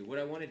you this, dude. What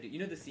I want to do, you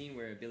know the scene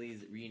where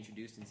Billy's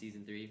reintroduced in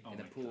season 3 in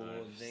the pool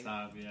thing?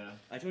 Stop, yeah.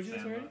 I told you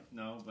this already?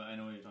 No, but I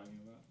know what you're talking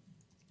about.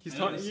 He's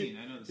talking the scene.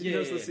 I know the scene. He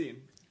knows the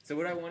scene. So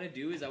what I want to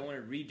do is I want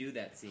to redo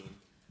that scene.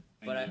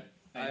 But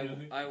I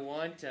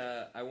want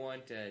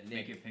Nick.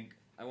 Make it pink.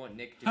 I want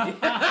Nick to be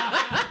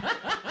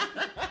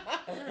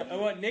I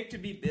want Nick to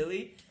be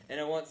Billy, and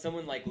I want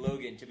someone like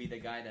Logan to be the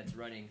guy that's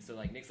running. So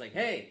Nick's like,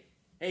 hey,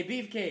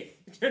 Beefcake,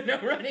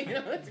 no running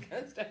and all that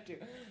kind of stuff too.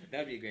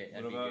 That'd be great.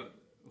 What about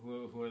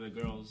who are the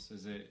girls?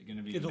 Is it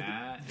gonna be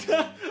Matt?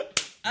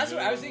 That's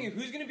what I was thinking.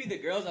 Who's gonna be the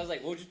girls? I was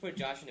like, we'll just put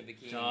Josh in a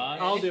bikini.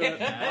 I'll do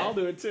it. I'll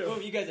do it too.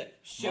 Boom, you guys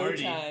at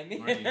Showtime.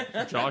 Marty.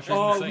 Josh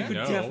we could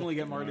no. definitely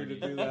get Marty to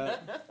do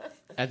that.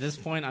 At this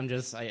point, I'm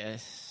just. You I'm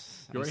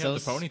already so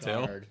have the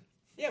ponytail. scarred.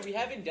 Yeah, we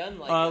haven't done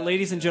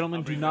ladies and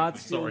gentlemen, do not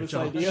steal this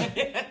idea.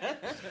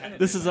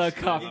 This is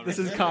this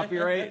is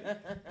copyright.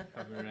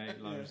 Copyright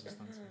law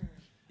resistance.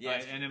 Yeah.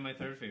 Right, and then my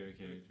third favorite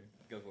character.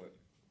 Go for it.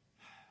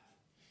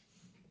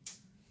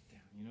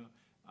 Damn,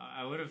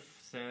 I would have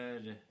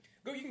said.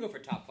 You can go for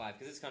top 5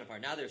 because it's kind of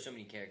hard. Now there's so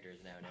many characters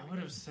now. I would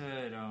have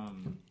said.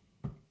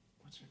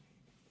 What's her name?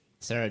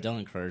 Sarah, don't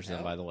encourage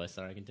them. By the way,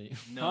 sorry, continue.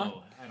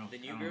 No, I don't. The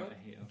new girl. I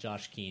hate Elle.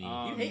 Josh Keeney.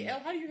 You hate Elle?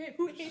 How do you hate?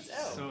 Who hates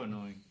Elle? So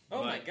annoying.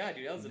 Oh my god,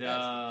 dude, Elle's the best.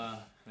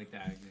 The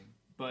acting,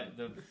 but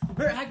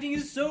her acting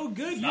is so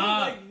good.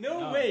 Stop.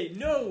 No way.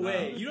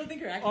 You don't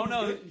think her acting? Oh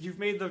no, is good? you've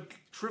made the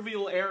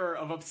trivial error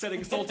of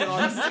upsetting Sultan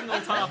on a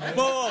single topic.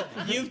 Whoa,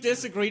 you've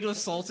disagreed with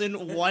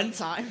Sultan one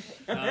time.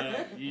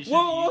 You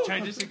Whoa. try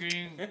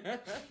disagreeing.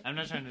 I'm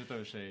not trying to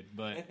throw shade,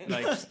 but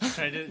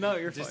try to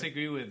you're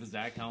disagree with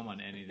Zach Helm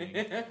on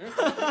anything.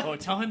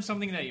 Tell him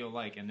something that you'll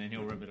like, and then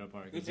he'll rip it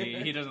apart because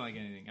he doesn't like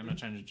anything. I'm not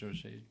trying to throw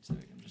shade. So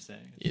I'm just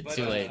saying. It's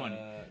too late. Funny.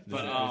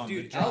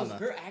 Dude,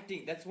 her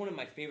acting. That's one of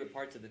my favorite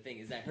parts of the thing.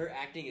 Is that her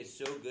acting is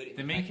so good.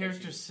 The main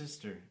character's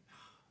sister.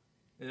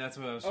 That's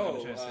what I was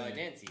trying to say.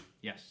 Nancy.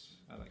 Yes,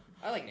 I like her.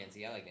 I like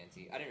Nancy. I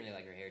didn't really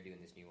like her hairdo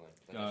in this new one.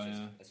 But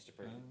that's just a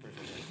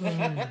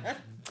personal.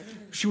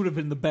 She would have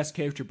been the best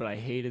character, but I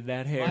hated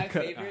that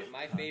haircut.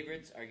 My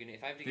favorites are gonna.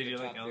 If I have to Did get you a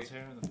top like Elle's 3,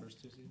 hair in the first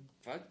 2 seasons?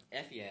 Fuck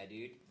F yeah,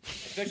 dude.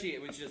 Especially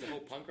when she does the whole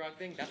punk rock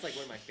thing. That's one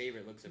of my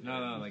favorite looks of her.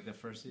 No, like the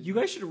first season. You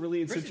guys should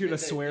really institute a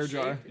swear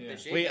jar.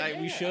 Wait,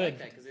 we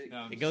should.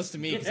 It goes to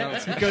me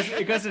because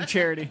it goes to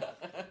charity.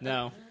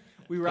 No.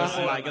 We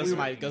raffle. Goes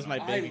to my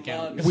bank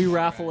account. We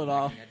raffle it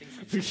off.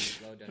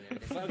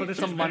 But it's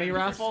a money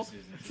raffle,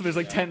 so there's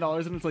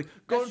 $10, and it's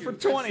going for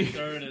 20.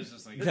 Third is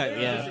just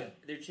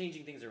They're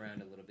changing things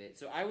around a little bit.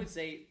 So I would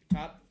say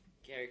top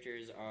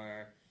characters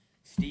are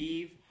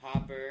Steve,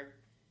 Hopper,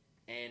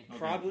 and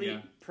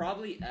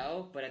probably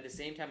Elle. But at the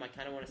same time, I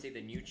kind of want to say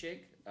the new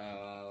chick,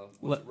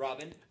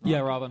 Robin. Yeah,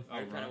 Robin.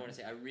 I kind of want to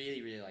say I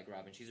really, really like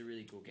Robin. She's a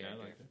really cool character.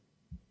 Yeah, I like her.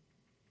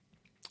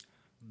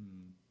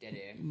 Dead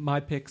air.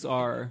 My picks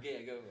are Go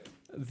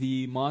for it.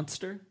 the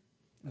monster,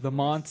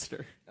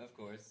 monster. Of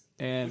course.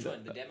 And which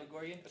one? The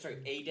Demogorgon? Sorry,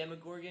 a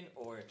Demogorgon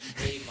or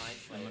a Mind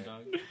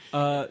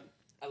Flayer?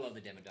 I love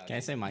the Demodog. Can I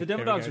say my The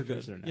Demodogs are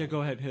characters good. or no? Yeah,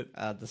 go ahead, hit.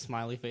 The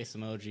smiley face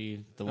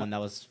emoji, the one that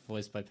was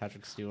voiced by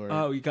Patrick Stewart.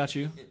 Oh, you got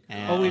you.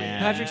 And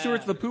Patrick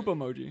Stewart's the poop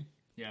emoji.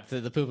 Yeah.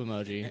 The poop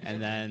emoji,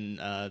 and then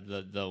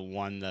the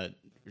one that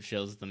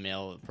shows the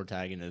male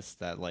protagonist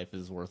that life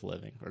is worth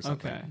living or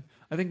something. Okay,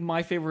 I think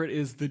my favorite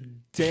is the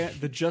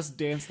Just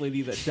Dance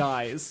lady that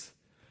dies.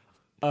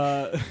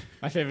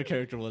 My favorite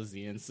character was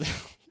the incel.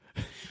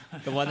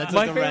 The one that took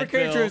my the favorite red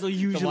character pill,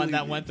 is usually the one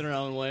that went their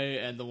own way,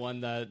 and the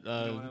one that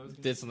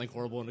did something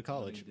horrible into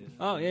college.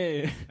 Oh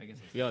yeah. I guess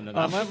We all know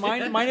that.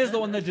 Mine is the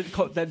one that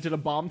did a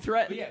bomb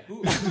threat. But yeah,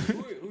 who are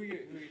your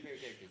favorite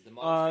characters? The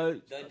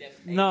monster?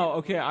 No,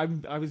 okay,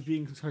 I was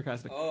being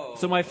sarcastic.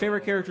 So my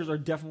favorite characters are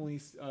definitely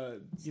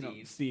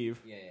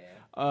Steve.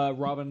 Yeah.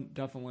 Robin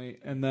definitely,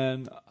 and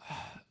then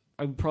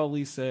I would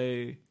probably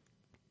say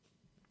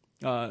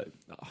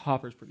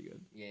Hopper's pretty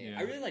good. Yeah.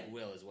 I really like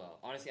Will as well.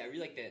 Honestly, I really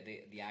like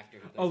the actor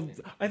who plays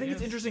him. I think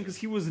it's interesting because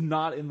he was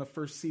not in the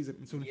first season,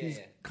 and so he's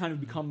kind of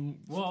become.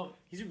 Well,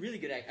 he's a really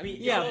good actor. I mean,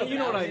 yeah, you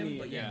know what I mean.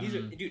 But he's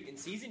dude. In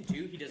season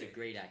 2, he does a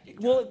great acting.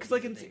 Well, because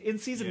like in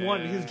season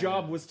 1, his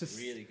job was to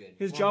really good.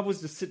 His job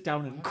was to sit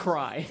down and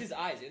cry. It's his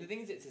eyes. And the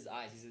thing is, it's his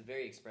eyes. He's a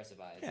very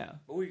expressive eyes. Yeah.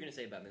 What were you gonna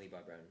say about Millie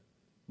Bob Brown?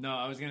 No,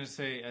 I was gonna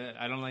say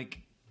I don't like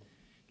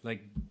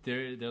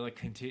they're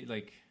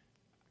like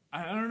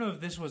I don't know if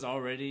this was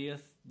already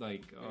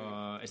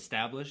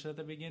established at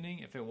the beginning.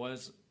 If it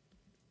was,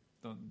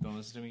 don't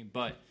listen to me.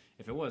 But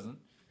if it wasn't,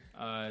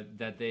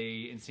 that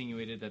they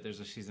insinuated that there's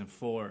a season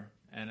 4,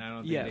 and I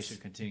don't think they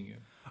should continue.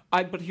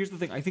 But here's the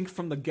thing: I think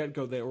from the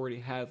get-go they already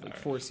had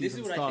 4 seasons.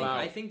 This is what thought I think. out.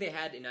 I think they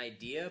had an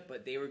idea,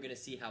 but they were going to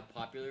see how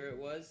popular it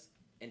was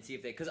and see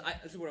if they. Because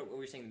this is what we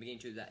were saying in the beginning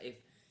too. That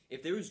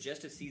if there was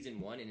just a season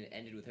 1 and it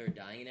ended with her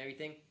dying and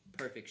everything,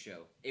 perfect show.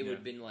 It would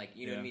have been like,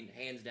 you know what I mean,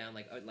 hands down,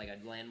 like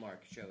a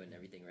landmark show and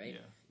everything, right? Yeah.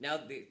 Now,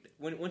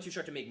 once you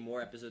start to make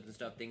more episodes and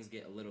stuff, things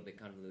get a little bit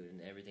convoluted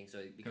and everything, so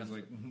it becomes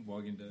like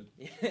Walking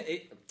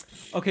Dead.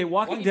 Okay,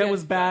 Walking Dead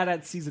was bad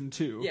at season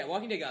 2. Yeah,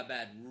 Walking Dead got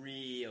bad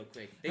real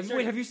quick.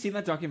 Wait, have you seen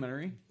that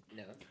documentary?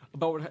 No.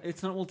 About what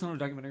it's not a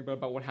documentary, but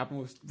about what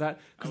happened with that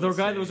because the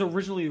guy that was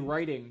originally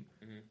writing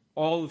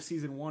all of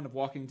season 1 of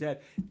Walking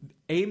Dead,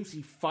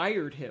 AMC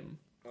fired him.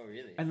 Oh,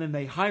 really? And then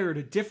they hired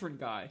a different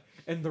guy.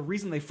 And the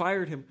reason they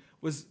fired him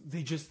was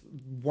they just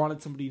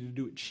wanted somebody to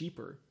do it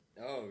cheaper.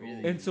 Oh,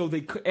 really? And so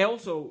they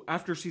also,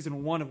 after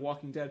season 1 of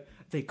Walking Dead,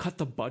 they cut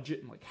the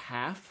budget in like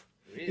half.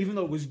 Really? Even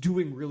though it was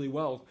doing really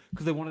well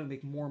because they wanted to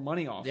make more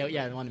money off of it.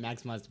 Yeah, they wanted to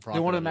maximize the profit.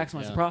 They wanted to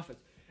maximize the profits.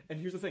 And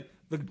here's the thing.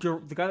 The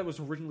guy that was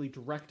originally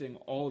directing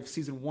all of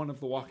season 1 of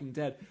The Walking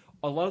Dead,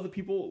 a lot of the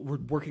people were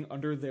working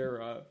under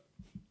their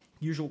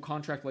usual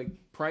contract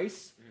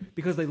price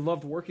because they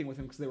loved working with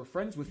him because they were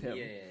friends with him.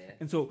 Yeah.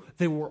 And so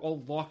they were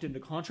all locked into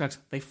contracts.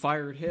 They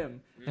fired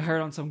him. They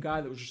hired on some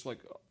guy that was just like,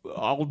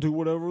 I'll do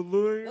whatever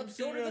they... Let's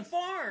go to the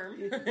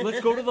farm. Let's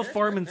go to the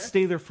farm and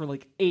stay there for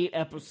 8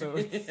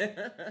 episodes.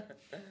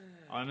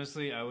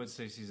 Honestly, I would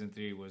say season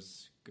 3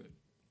 was good.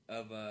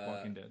 Of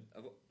Walking Dead.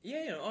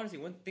 Honestly,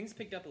 when things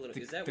picked up a little,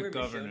 is that the where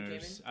Michonne came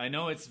in? I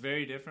know it's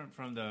very different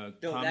from the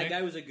comic. That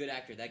guy was a good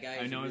actor. That guy.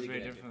 I know it's it's really very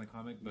different from the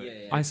comic, but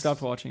I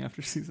stopped watching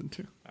after season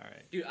 2. All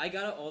right, dude, I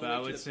got it all the way. But I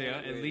to would the say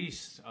point at where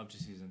least up to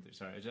season 3.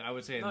 Sorry, I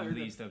would say at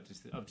least up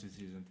to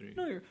season 3.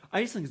 No,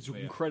 I just think it's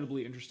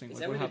incredibly interesting. Is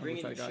that what where they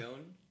happened bring with in that guy.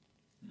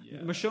 Michonne? Yeah.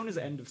 Michonne is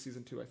the end of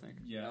season 2, I think.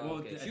 Yeah, well,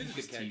 okay. She was a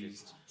good character.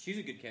 She's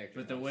a good character.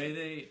 But the way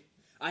they.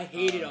 I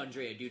hated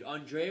Andrea, dude.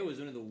 Andrea was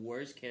one of the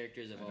worst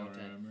characters of all time.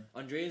 Remember.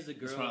 Andrea's the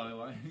girl. That's probably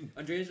why.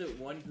 Andrea's the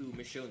one who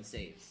Michonne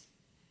saves.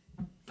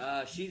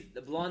 She's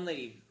the blonde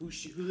lady who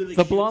literally.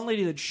 The blonde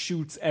lady that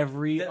shoots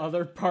every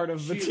other part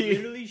of the team. She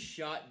literally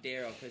shot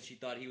Daryl because she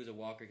thought he was a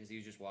walker because he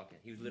was just walking.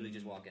 He was literally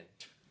just walking.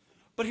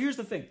 But here's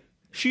the thing.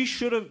 She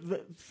should have.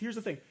 Here's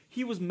the thing.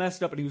 He was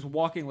messed up and he was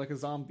walking like a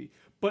zombie.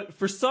 But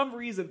for some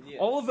reason,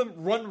 all of them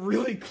run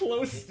really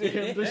close to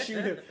him to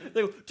shoot him.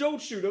 They go, "Don't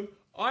shoot him.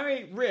 I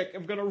ain't Rick.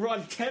 I'm gonna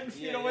run 10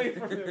 feet away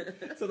from him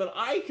so that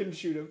I can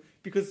shoot him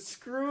because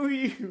screw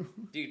you."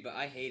 Dude, but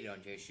I hated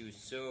Andrea. She was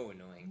so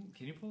annoying.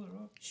 Can you pull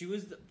her up? She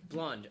was the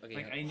blonde.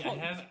 Okay.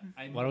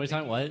 What are we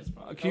talking?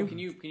 What? Can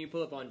you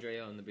pull up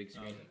Andrea on the big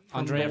screen?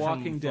 Andrea from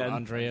Walking Dead.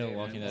 Andrea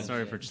Walking Dead.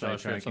 Sorry for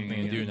sidetracking.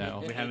 Something to do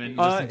now. We haven't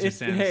listened to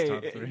Sam's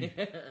top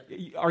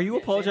 3. Are you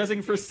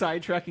apologizing for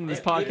sidetracking this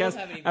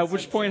podcast? At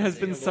which point has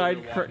been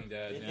sidetracked?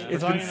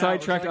 It's been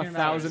sidetracked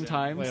 1,000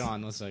 times. Wait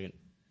on 1 second.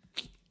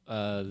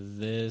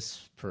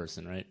 This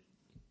person, right?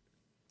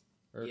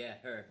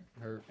 Her.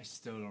 I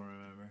still don't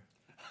remember.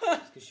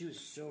 Because she was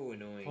so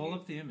annoying. Pull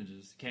up the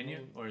images. Can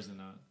you? Or is it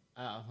not?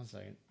 1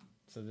 second.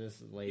 So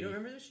this lady. You don't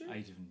remember this shit? I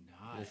do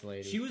not. This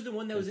lady. She was the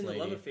one that was in the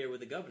love affair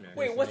with the governor.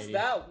 Wait, what's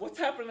that? What's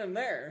happening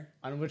there?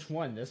 On which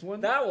one? This one?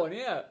 That one,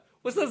 yeah.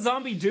 What's the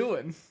zombie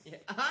doing? Yeah.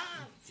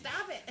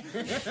 Stop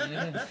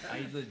it!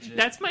 I legit.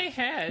 That's my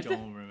head.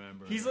 Don't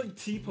remember. He's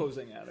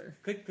T-posing at her.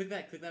 Click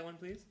that one,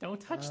 please. Don't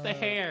touch the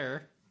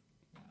hair.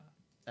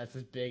 That's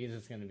as big as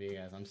it's going to be,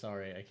 guys. I'm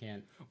sorry. I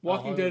can't.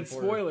 Walking Dead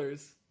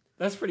spoilers.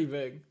 That's pretty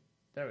big.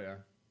 There we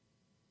are.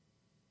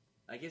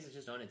 I guess it's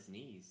just on its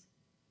knees.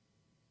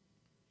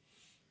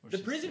 The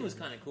prison was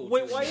kind of cool.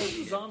 Wait, why is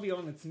the zombie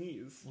on its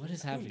knees? What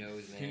is happening? Who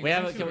knows, man? We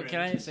have. Can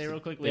I say real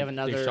quick? We have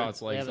another.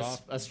 We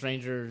have a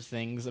Stranger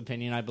Things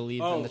opinion, I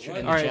believe, in the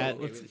chat.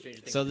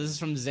 So this is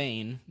from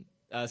Zane.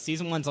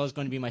 Season 1's always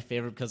going to be my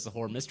favorite because of the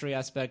horror mystery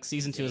aspect.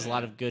 Season 2 has a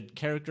lot of good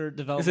character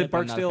development. Is it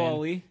Barksdale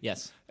Ali?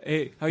 Yes.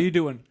 Hey, how you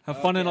doing?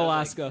 Have fun in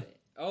Alaska.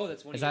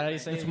 That's one. Is that how you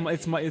say it?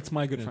 It's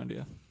my good friend,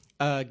 yeah.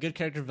 Good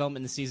character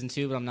development in season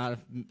 2, but I'm not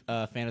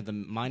a fan of the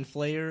Mind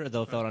Flayer,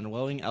 though it felt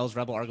underwhelming. Elle's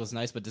Rebel arc was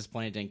nice, but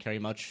disappointed it didn't carry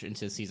much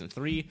into season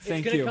 3.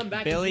 Thank you.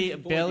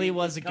 Billy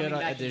was a good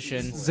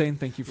addition. Zane,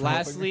 thank you for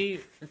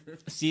Lastly,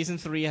 season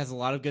 3 has a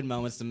lot of good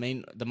moments. The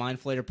Mind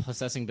Flayer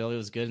possessing Billy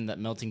was good, and that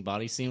melting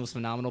body scene was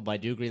phenomenal, but I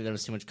do agree that there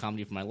was too much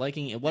comedy for my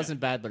liking. It wasn't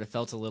bad, but it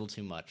felt a little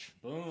too much.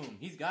 Boom.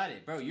 He's got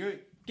it. Bro,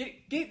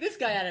 Get this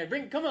guy out of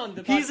here. Come on.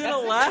 The He's in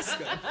podcast.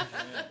 Alaska.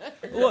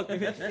 Look,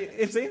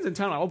 if Zane's in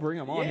town, I'll bring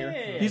him on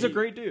here. He's a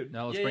great dude.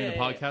 Now let's bring the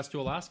podcast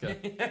to Alaska.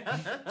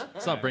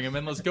 Let's not bring him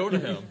in. Let's go to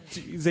him.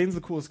 Zane's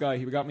the coolest guy.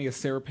 He got me a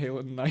Sarah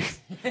Palin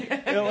knife. I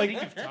think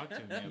you've talked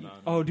to me about.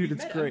 Oh, dude,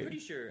 it's great. I'm pretty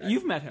sure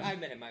You've met him. I've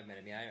met him.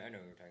 Yeah, I know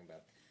what we're talking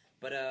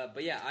about.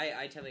 But yeah,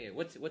 I tell you,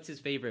 what's his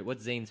favorite?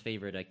 What's Zane's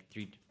favorite? Like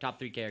top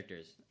three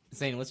characters.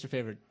 Zane, what's your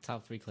favorite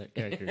top 3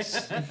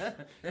 characters?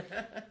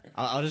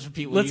 I'll just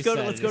repeat what Let's you go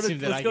said.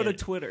 to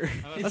Twitter.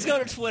 Let's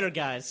go to Twitter,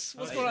 guys.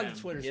 What's going on the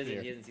Twitter He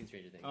sphere? hasn't seen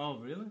Stranger Things. Oh,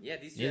 really? Yeah,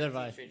 these two Neither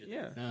haven't have seen I.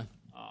 Stranger Things.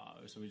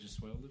 Yeah. So we just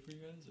spoiled it for you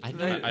guys? I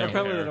Apparently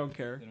care. they don't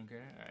care. They don't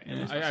care?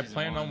 All right. I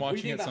plan on What do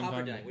watching you think it about Hopper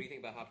sometime. dying? What do you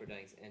think about Hopper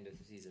dying's end of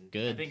the season? I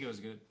Good. think it was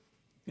good.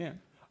 Yeah.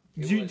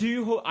 It Do was.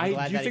 you glad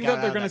think that he that got they're out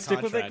of going to that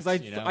stick with it? Because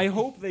contract, you know? I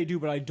hope they do,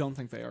 but I don't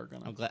think they are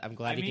going to. I'm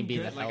glad he can be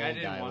the like, I hell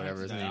didn't guy, want whatever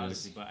it his to die, name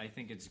obviously, is. but I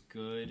think it's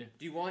good.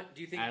 Do you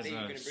think as they're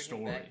a going to bring him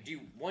story. back? Do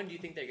you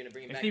think they're going to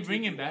bring him If back? they Two,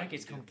 bring do him you want back, them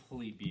it's to?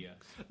 complete BS.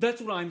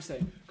 That's what I'm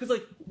saying. Because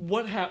like,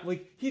 what happened?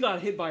 Like, he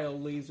got hit by a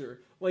laser.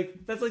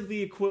 Like, that's like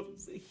the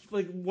equivalent.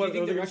 Like, what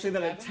think are they the going to say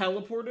that it Russians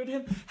teleported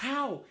him?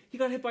 How? He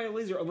got hit by a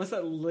laser. Unless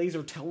that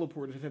laser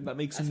teleported him, that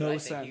makes That's no what I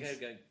think. You sense.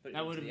 gotta put it That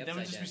into would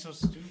the just be upside so down.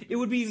 stupid. It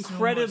would be So much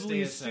incredibly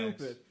Deus Ex.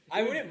 stupid.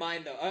 I wouldn't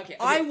mind though. Okay,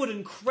 I would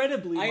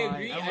incredibly I mind.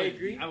 agree. I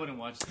agree. I wouldn't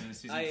watch it in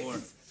season 4.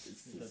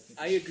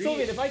 I agree.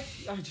 Sullivan, if I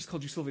just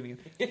called you Sullivan.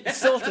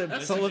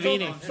 Sultan,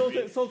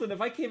 Sullivan. Sultan,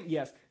 if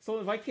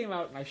I came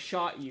out and I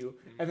shot you,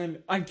 and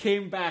then I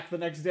came back the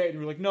next day and you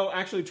were like, no,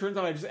 actually, it turns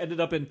out I just ended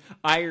up in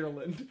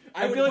Ireland.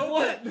 I'd be like,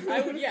 what?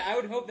 I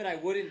would hope that I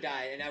wouldn't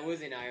die and I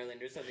was in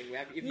Ireland or something.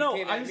 If you No,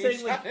 came at I'm me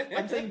saying and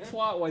I'm saying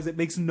plot wise, it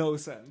makes no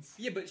sense.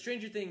 Yeah, but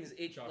Stranger Things,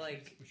 it Josh,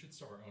 like we should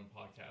start our own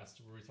podcast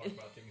where we talk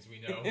about things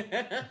we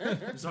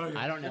know. Sorry.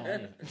 I don't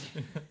know.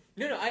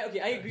 No,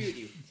 I agree with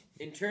you.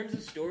 In terms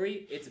of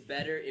story, it's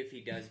better if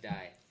he does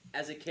die.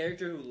 As a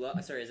character who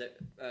as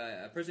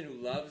a person who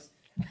loves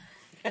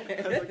as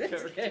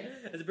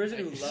a person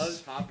who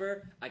loves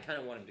Hopper, I kind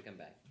of want him to come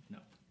back. No.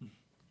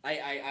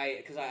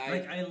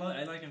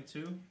 I like him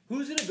too.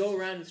 Who's gonna go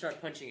around and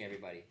start punching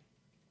everybody?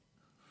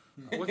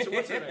 What's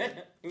her name?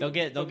 They'll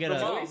get a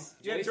Joyce.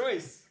 Yeah,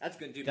 Joyce. That's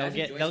good, dude.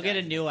 they'll get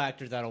a new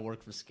actor that'll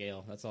work for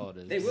scale. That's all it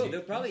is. They will.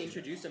 They'll probably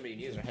introduce somebody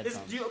new. Their Do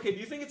headphones.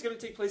 you think it's going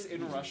to take place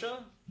in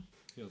Russia?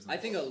 I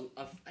think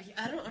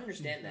I don't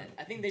understand that.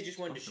 I think they just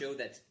wanted to show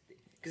that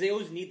because they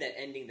always need that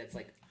ending. That's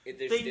like if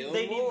there's still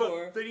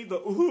more. They need the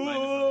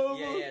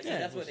Yeah. So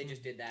that's why they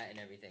just did that and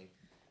everything.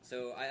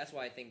 So that's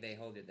why I think they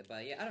hold it.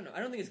 But yeah, I don't know. I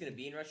don't think it's going to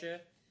be in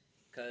Russia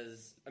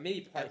because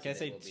maybe parts. Can I of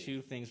say it will be.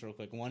 2 things real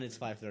quick? One is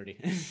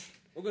 5:30.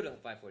 We'll go to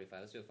 5:45.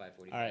 Let's do a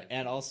 5:45. All right,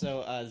 and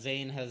also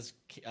Zane has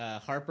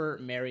Harper,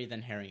 Mary,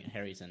 then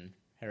Harrington.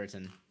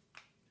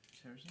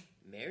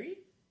 Mary?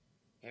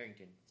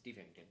 Harrington. Steve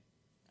Harrington.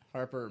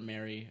 Harper,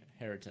 Mary,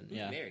 Harrington. Who's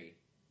Yeah. Mary?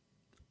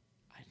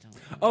 I don't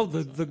know. Oh,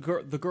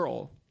 the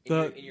girl.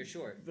 In your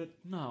short.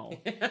 No.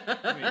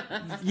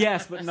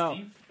 Yes, but no.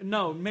 Steve?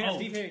 No, Mary.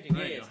 Steve Harrington.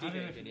 right. Yeah, Steve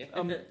Harrington.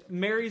 Yeah.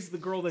 Mary's the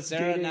girl that's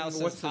Sarah dating. now What's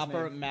says his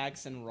Hopper, name?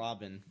 Max, and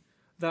Robin.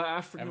 The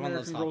African Everyone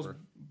loves American girl's. Hopper.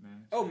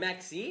 Oh,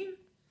 Maxine?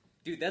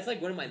 Dude, that's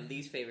like one of my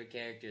least favorite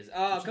characters.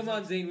 Oh, come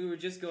on, Zane. We were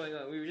just going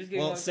on.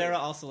 Well, on Sarah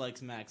also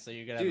likes Max, so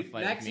you're gonna have Dude, a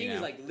fight Maxine with me is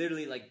now. like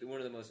literally like one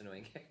of the most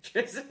annoying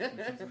characters. What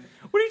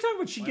are you talking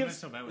about? She Why am I gives.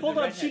 so bad with Hold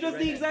that? on, she does the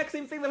Redhead. exact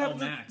same thing that Oh,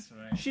 happens. Max,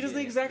 right. She does Yeah,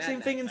 the exact Mad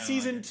same thing in Max.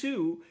 season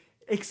 2,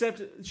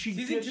 except she.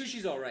 Season 2,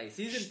 she's alright.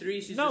 Season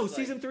 3, she's No, just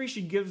season like, 3,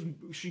 she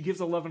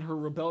gives Eleven her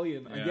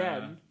rebellion Yeah.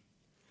 again.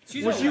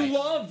 she's Which you alright.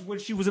 loved when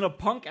she was in a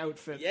punk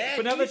outfit. Yeah,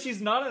 but now that she's-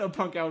 she's not in a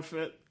punk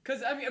outfit.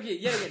 Because, I mean, okay,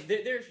 yeah,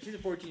 she's a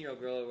 14-year-old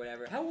girl or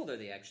whatever. How old are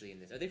they actually in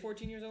this? Are they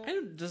 14 years old? I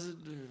don't, does it,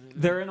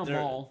 They're in a They're-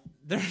 mall.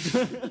 they're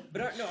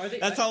But are they?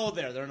 that's how old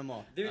they're in a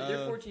mall.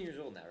 They're 14 years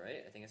old now,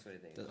 right? I think that's what I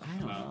think. I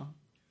don't know.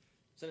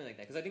 Something like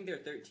that. Because I think they're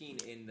 13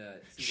 in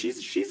the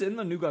season. She's in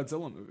the new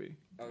Godzilla movie.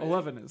 Oh, really?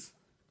 11 is.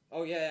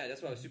 Oh, yeah,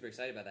 that's why I was super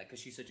excited about that. Because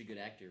she's such a good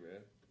actor, bro.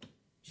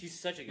 She's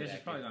such a Yeah, good she's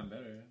actor. probably gotten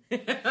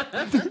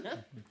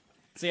better.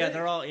 So yeah,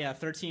 they're all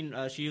 13.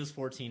 She was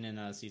 14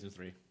 in season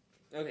 3.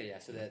 Okay, yeah,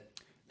 so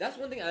that's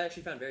one thing I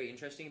actually found very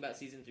interesting about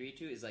season 3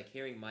 too, is like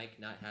hearing Mike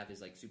not have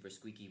his like super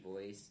squeaky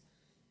voice,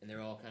 and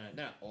they're all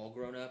they're not all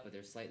grown up, but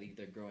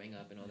they're growing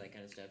up and all that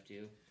kind of stuff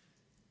too.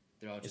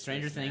 They're all Is just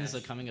Stranger like, Things a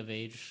smash. coming of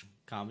age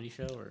comedy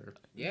show or?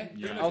 Yeah,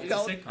 Yeah. pretty I'll much.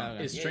 tell- It's a sitcom.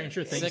 Okay. Is Yeah.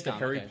 Stranger Things the Sitcom,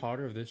 Harry okay.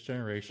 Potter of this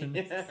generation?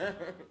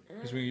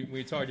 Because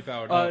we talked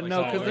about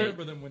No, I 'cause they're-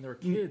 remember them when they were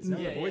kids. Now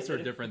Yeah, the voices yeah.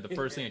 are different. The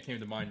first thing that came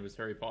to mind was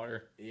Harry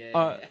Potter. Yeah.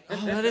 Oh,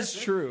 that is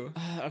true.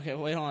 Okay,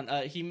 wait, hold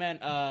on. He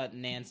meant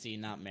Nancy,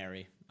 not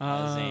Mary.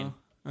 Uh, Zane.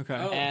 Okay.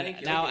 Oh. And thank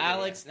you. now Okay,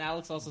 yeah,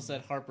 Alex also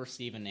said Harper,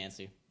 Steve, and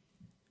Nancy.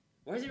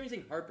 Why is everyone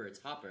saying Harper? It's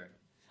Hopper.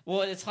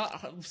 Well, it's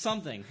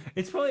something.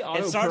 It's probably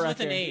auto It starts with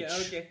an H.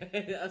 Yeah,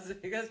 okay.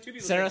 That's two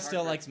people. Sarah saying still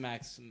Harper. likes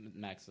Max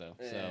though.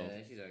 So Yeah,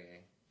 she's okay.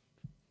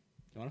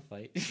 you want to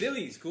fight?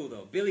 Billy's cool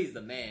though. Billy's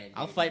the man. Dude.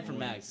 I'll fight for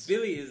Max.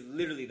 Billy is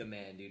literally the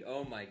man, dude.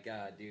 Oh my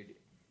god, dude.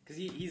 Because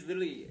he's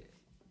literally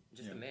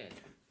just the man.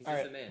 He's All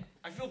just right. a man.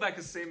 I feel bad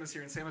because Sam is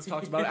here, and Sam has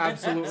talked about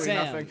absolutely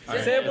Sam. nothing. All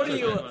right. Sam, what do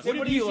That's you okay.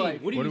 what do you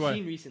like? What have What you do I-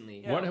 seen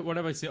recently? What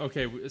have I seen?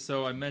 Okay,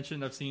 so I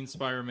mentioned I've seen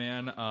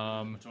Spider-Man.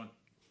 Which one?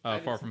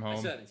 Far From I Home.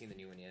 still haven't seen the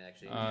new one yet,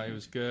 actually. It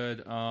was good.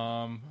 Maybe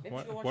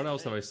we should watch What it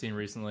else have today. I seen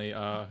recently?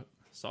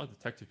 Saw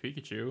Detective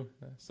Pikachu.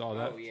 Saw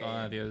that. Oh, yeah, Saw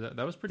yeah. that the other-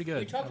 that was pretty good.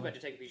 we talked about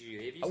Detective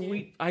Pikachu. Have you seen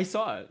it? I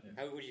saw it.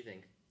 What did you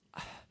think?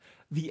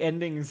 The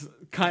endings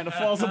kind of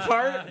falls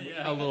apart.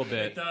 A little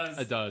bit. It does.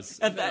 It does.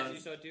 At that, You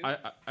saw it too?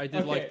 I did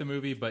Okay. like the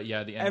movie, but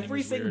yeah, the ending was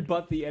everything weird.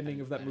 but the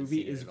ending of that haven't movie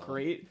seen it is at all.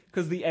 great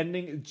because the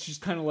ending is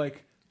just kind of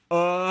like,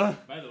 By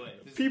the way,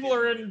 this is people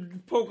are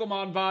in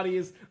Pokemon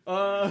bodies.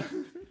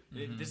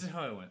 This is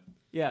how it went.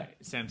 Yeah.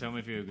 Sam, tell me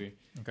if you agree.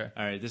 Okay.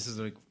 All right, this is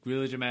like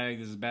really dramatic.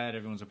 This is bad.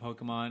 Everyone's a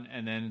Pokemon,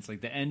 and then it's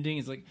like the ending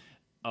is like,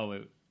 oh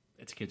wait,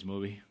 it's a kids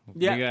movie.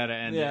 Yeah. We gotta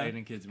end Yeah. it in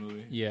a kids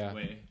movie. Yeah.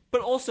 Wait. But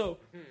also,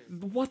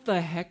 what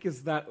the heck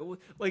is that?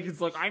 Like,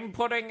 it's like, I'm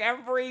putting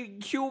every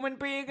human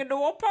being into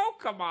a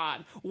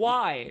Pokemon.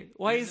 Why?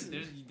 Why is...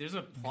 There's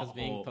a plot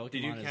being hole.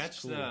 Did you Pokemon is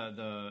catch cool.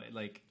 the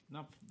like?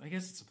 Not. I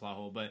guess it's a plot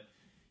hole, but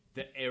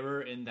the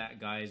error in that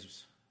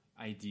guy's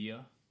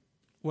idea.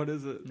 What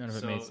is it? None of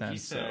it So made sense.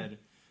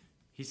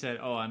 he said,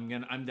 "Oh,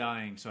 I'm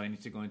dying, so I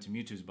need to go into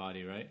Mewtwo's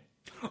body, right?"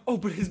 Oh,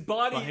 but his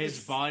body But his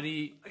is...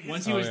 body,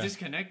 once he Oh, was yeah.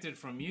 disconnected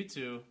from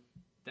Mewtwo,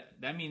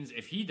 that means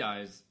if he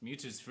dies,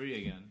 Mewtwo's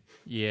free again.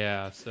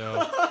 Yeah.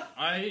 So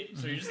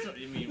So you're just. I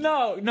mean,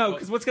 No,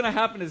 because what's going to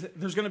happen is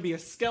there's going to be a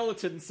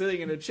skeleton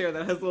sitting in a chair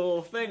that has a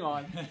little thing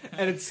on,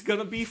 and it's going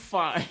to be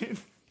fine.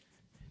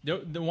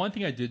 the one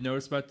thing I did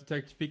notice about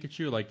Detective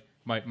Pikachu, like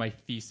my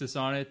thesis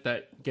on it,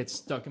 that gets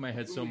stuck in my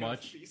head so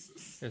much.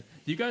 Do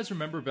you guys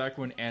remember back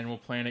when Animal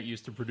Planet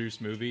used to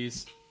produce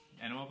movies?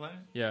 Animal Planet.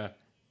 Yeah.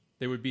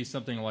 They would be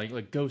something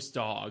like Ghost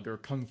Dog or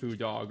Kung Fu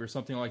Dog or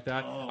something like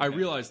that. Oh, I okay.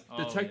 realized Oh,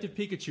 Detective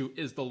Pikachu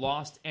is the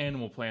lost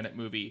Animal Planet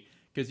movie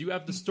because you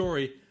have the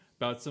story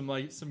about some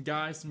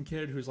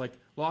kid who's like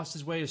lost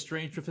his way,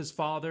 estranged with his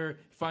father,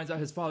 finds out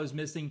his father's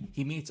missing.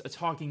 He meets a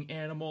talking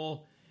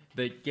animal.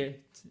 They get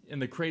in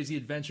the crazy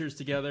adventures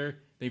together.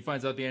 Then he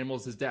finds out the animal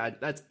is his dad.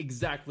 That's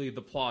exactly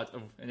the plot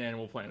of an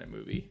Animal Planet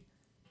movie.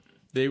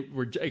 They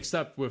were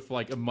except with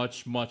like a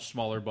much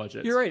smaller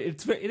budget. You're right.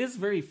 It is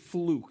very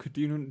Fluke. Do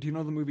you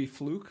know the movie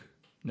Fluke?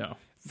 No.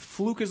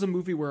 Fluke is a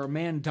movie where a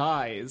man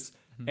dies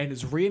and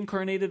is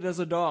reincarnated as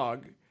a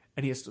dog,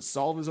 and he has to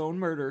solve his own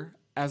murder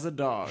as a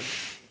dog.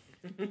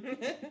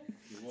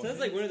 Sounds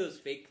like one of those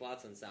fake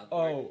plots on South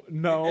Park. Oh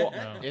no,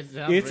 It's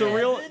it's a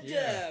real.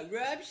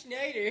 Rob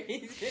Schneider.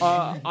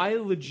 I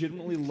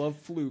legitimately love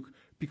Fluke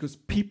because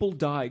people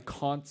die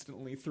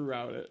constantly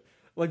throughout it.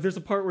 Like, there's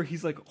a part where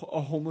he's like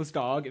a homeless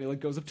dog, and he like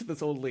goes up to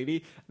this old lady,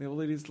 and the old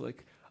lady's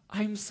like,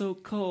 "I'm so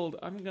cold.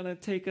 I'm gonna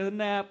take a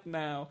nap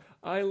now.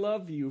 I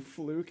love you,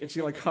 Fluke." And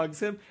she like hugs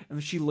him, and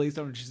then she lays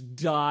down and just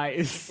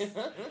dies.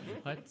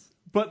 What?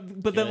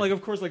 But then, like,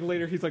 of course, like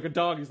later he's like a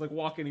dog. He's like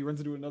walking. He runs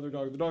into another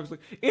dog. The dog's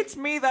like, "It's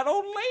me, that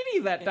old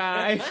lady that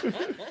died."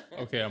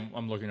 Okay,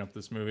 I'm looking up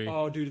this movie.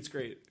 Oh, dude, it's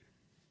great.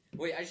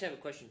 Wait, I just have a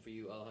question for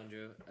you,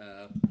 Alejandro.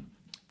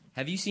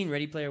 Have you seen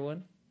Ready Player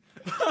One?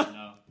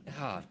 No.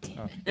 Oh,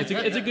 damn. It's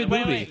a good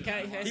movie.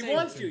 He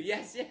wants to.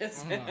 Yes.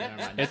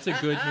 It's a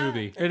good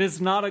movie. It is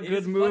not a It is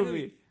good fun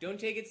movie. Don't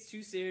take it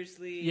too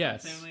seriously.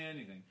 Yes. Family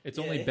anything. It's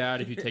only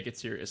bad if you take it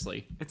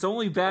seriously. It's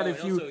only bad Oh, if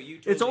and you. also you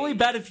told It's only me-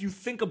 bad if you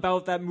think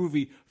about that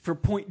movie for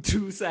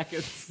 0.2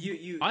 seconds.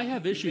 I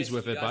have you issues missed-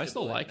 with you it, but I dodged a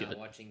still bullet like not it.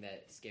 Watching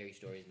that Scary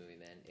Stories movie,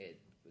 man, it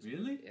was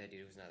Really? Yeah, dude,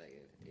 it was not that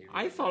good.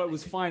 I thought it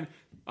was fine.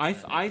 I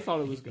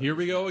thought it was good. Here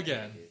we go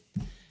again.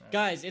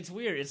 Guys, it's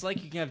weird. It's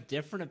like you can have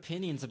different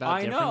opinions about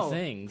I different know.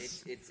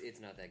 things. It's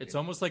not that good. It's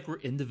almost like we're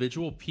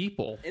individual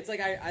people. It's like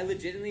I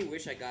legitimately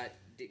wish I got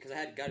because I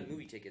had got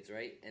movie tickets,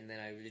 right? And then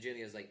I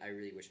legitimately was like, I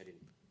really wish I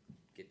didn't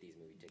get these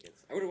movie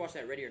tickets. I would have watched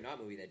that Ready or Not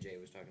movie that Jay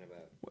was talking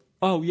about.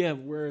 Oh yeah,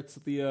 where it's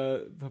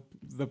the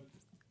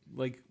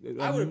like. I would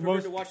have preferred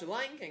most- to watch The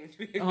Lion King. to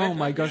be Oh quite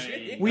my gosh, honest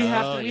with you. we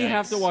have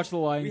yikes. to watch the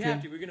Lion We King.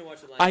 have to. We're gonna watch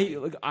The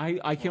Lion King.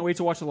 I can't wait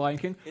to watch the Lion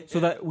King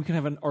so that we can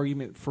have an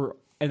argument for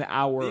an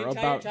hour The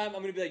entire about. time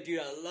I'm gonna be like, dude,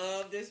 I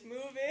love this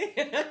movie.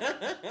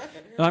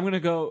 And I'm gonna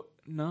go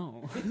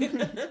no.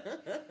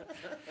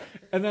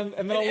 and then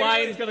a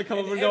lion's gonna come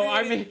up and go,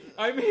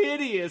 I'm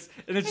hideous,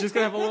 and it's just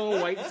gonna have a little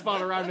white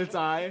spot around its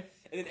eye.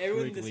 And then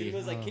everyone in the cinema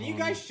is like, can you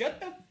guys shut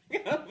the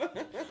fuck up?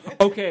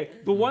 Okay,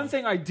 the one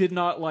thing I did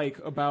not like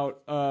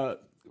about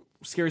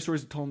Scary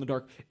Stories to Tell in the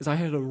Dark is I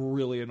had a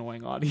really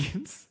annoying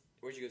audience.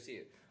 Where'd you go see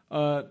it?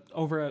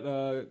 Over at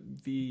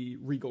the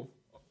Regal,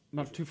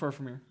 not too far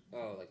from here.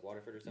 Oh, like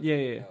Waterford or something?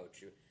 Yeah. Oh,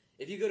 true.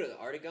 If you go to the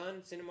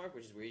Artagon Cinemark,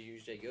 which is where you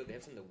usually go, they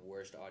have some of the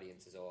worst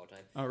audiences of all time.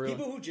 Oh, really?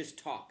 People who just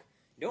talk.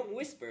 Don't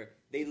whisper.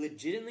 They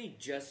legitimately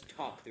just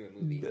talk through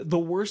a movie. The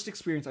worst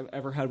experience I've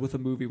ever had with a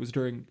movie was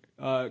during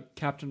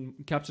Captain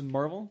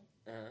Marvel,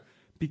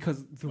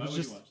 because there was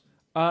just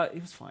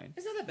it was fine.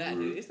 It's not that bad,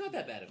 dude. It's not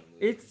that bad of a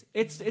movie.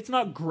 It's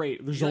not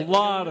great. There's You a like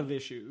lot Wonder of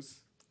issues.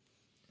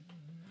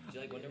 Do you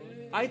like Wonder Woman?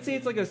 I'd say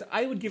it's like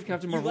I would give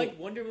Captain You Marvel. like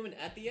Wonder Woman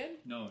at the end?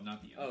 No,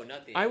 not the end. Oh,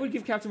 not the end. I would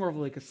give Captain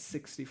Marvel like a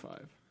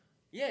 65.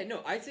 Yeah,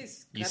 no, I'd say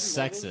You Captain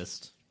Marvel's-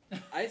 sexist.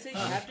 I'd say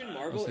Captain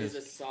Marvel is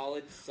a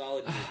solid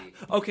movie.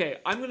 Okay,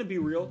 I'm gonna be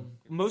real.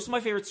 Most of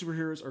my favorite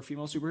superheroes are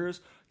female superheroes.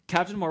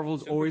 Captain Marvel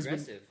has So always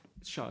progressive.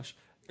 been. Shush.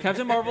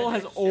 Captain Marvel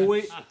has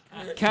always.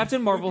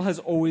 Captain Marvel has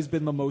always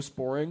been the most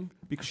boring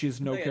because she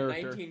has no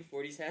character.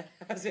 1940s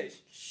has a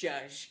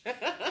shush.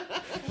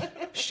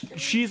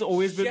 She's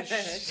always been.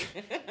 Shush.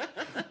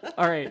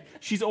 All right,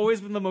 she's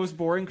always been the most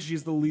boring because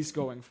she's the least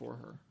going for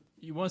her.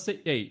 You want to say?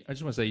 Hey, I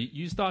just want to say,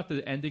 you thought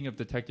the ending of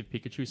Detective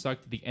Pikachu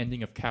sucked. The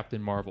ending of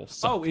Captain Marvel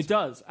sucked. Oh, it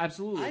does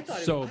absolutely. I thought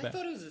So it, bad. I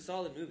thought it was a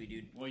solid movie,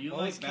 dude. Well, you Oh,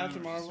 like it's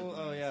Captain Marvel?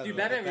 Oh, yeah. Dude, the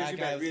Batman bad vs.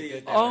 guy Superman was really the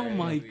is. good Oh guy.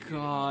 my movie, dude.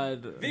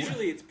 god.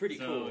 Visually, it's pretty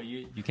So cool.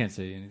 you can't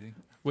say anything.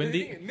 When The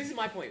the thing- this is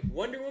my point.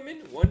 Wonder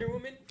Woman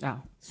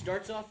Ow.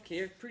 starts off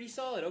pretty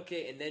solid,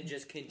 okay, and then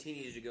just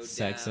continues to go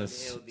Sexist.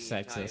 downhill the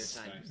entire Sexist.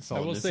 time. I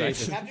will say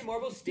it's- Captain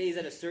Marvel stays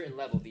at a certain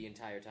level the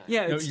entire time.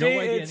 Yeah, No, it, you know why the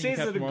ending it of stays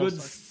at a Captain Marvel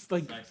good sucks?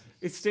 like.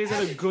 It stays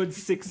at a good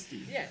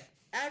 60. Yeah,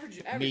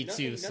 average. Me nothing,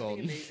 too, Sultan.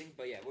 Nothing amazing,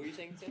 but yeah. What were you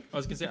saying, Tim? I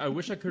was gonna say, I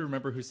wish I could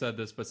remember who said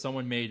this, but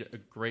someone made a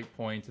great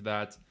point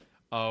that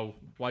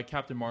why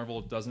Captain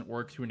Marvel doesn't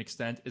work to an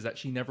extent is that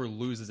she never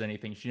loses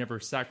anything. She never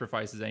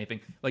sacrifices anything.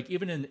 Like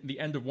even in the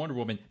end of Wonder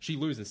Woman, she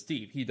loses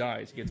Steve. He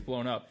dies. He gets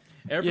blown up.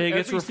 Every he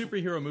gets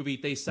superhero movie,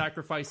 they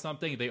sacrifice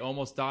something. They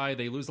almost die.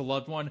 They lose a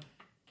loved one.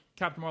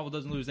 Captain Marvel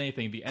doesn't lose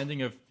anything. The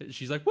ending of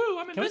she's like, "Woo!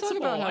 I'm Can we talk invincible.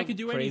 about how I can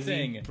do crazy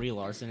anything." Brie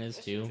Larson is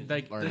too?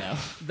 Like, Or no?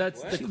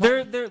 That's What?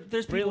 the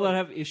There's people that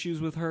have issues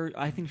with her.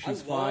 I think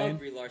she's I fine. love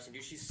Brie Larson,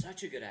 dude. She's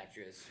such a good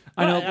actress.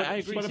 I know, Well, but I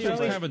agree but too. she's Like,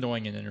 kind of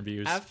annoying in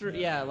interviews. after,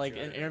 like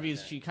in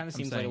interviews, she kind of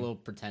seems like a saying. little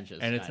pretentious.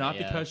 And it's not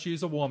kinda, because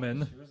she's a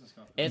woman.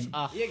 it's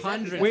exactly.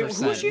 100%. Wait,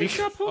 who's she? Because-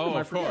 Scott Pilgrim? Oh,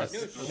 I of forget.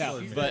 course. No,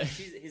 she's, but-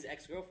 she's his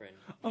ex-girlfriend.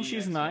 Oh,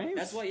 she's nice.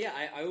 That's why, yeah.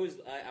 I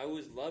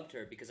always loved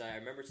her because I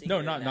remember seeing. No, her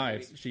in not that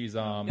knives. movie. She's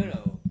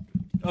No.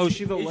 Oh,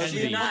 she's the She's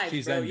lesbian. Knives,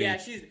 She's bro. Envy. Yeah,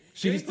 She's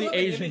Can we the pull up an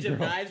Asian image of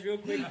girl. Knives real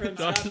quick from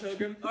Scott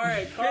Pilgrim? All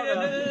right,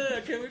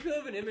 no. Can we pull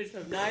up an image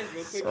from Knives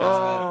real quick? From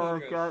Scott Oh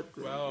Pilgrim? god.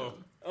 Wow.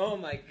 Oh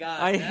my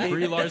god. I that- hate-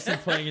 Brie Larson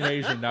playing an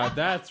Asian. Now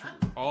that's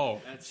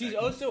She's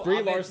also Brie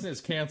Abed's- Larson is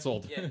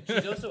canceled. Yeah,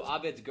 she's also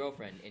Abed's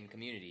girlfriend in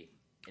Community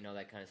and all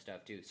that kind of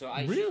stuff too. So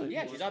Really?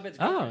 she's Abed's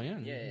Oh,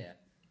 girlfriend. yeah. Yeah.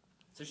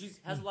 So she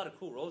has a lot of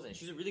cool roles in it.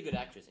 She's a really good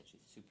actress and she's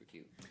super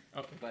cute.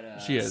 Oh, But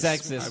she is.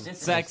 Sexist.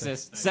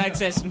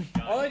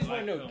 All I just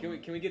want to know,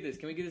 can we get this?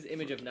 Can we get this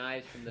image of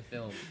Knives from the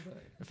film?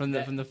 From the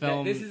That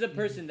film. this is a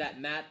person that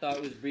Matt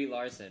thought was Brie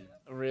Larson.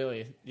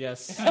 Really?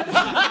 Yes.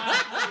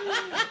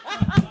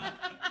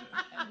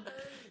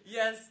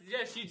 Yes,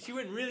 she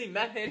went really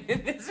method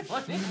in this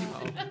one.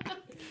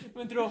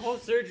 Went through a whole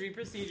surgery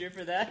procedure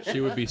for that. She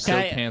would be so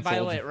canceled. By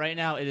the way, right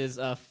now it is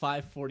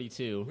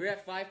 5:42, We're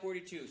at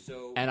 5:42,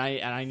 so and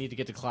I need to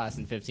get to class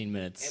in 15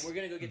 minutes. and we're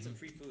gonna go get some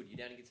free food. You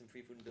down to get some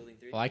free food in Building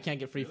 3? Well, I can't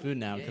get free food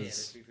now yeah, there's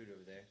because free food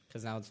over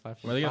there. now it's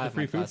 5:45. Where they got the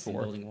free my food class in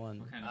for? Building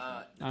 1.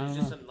 There's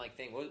just some like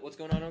thing. What's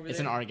going on over It's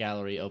there? an art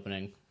gallery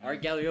opening.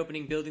 Art gallery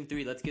opening, Building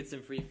 3. Let's get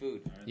some free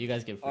food. You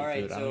guys get free All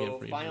right, food. I don't so get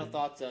free final food.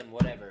 thoughts on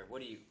whatever.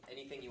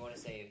 Anything you want to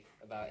say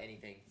about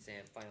anything,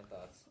 Sam? Final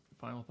thoughts.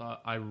 Final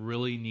thought: I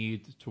really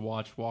need to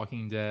watch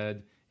Walking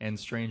Dead and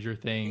Stranger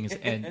Things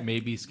and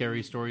maybe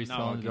Scary Stories No,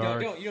 Tell in the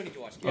okay. Dark. You don't need to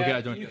watch it. Okay,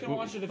 I don't. You can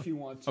watch it if you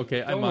want to.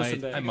 Okay, I Don't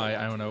listen might. to I it. might.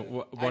 I don't know.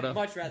 What? I'd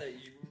much rather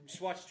you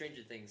just watch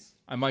Stranger Things.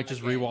 I might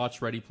just Again.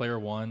 rewatch Ready Player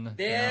One.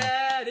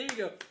 Yeah, there you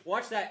go.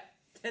 Watch that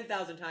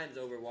 10,000 times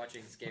over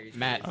watching Scary Stories.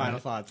 Matt, final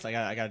thoughts. I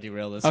gotta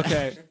derail this.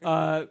 Okay.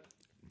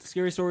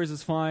 Scary Stories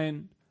is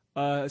fine.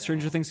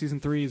 Stranger Things season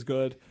 3 is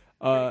good.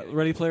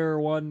 Ready Player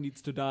One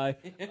needs to die.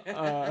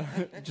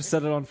 Just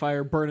set it on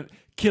fire, burn it,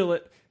 kill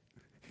it,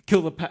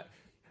 kill the past.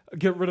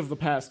 Get rid of the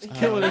past.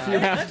 Kill it if you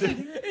have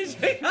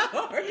to.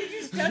 How hard did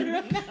you stutter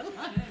on that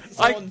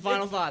line?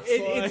 Final thoughts.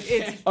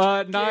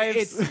 It's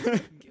Knives.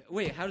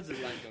 wait, how does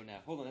this line go now?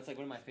 Hold on, that's like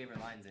one of my favorite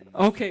lines in.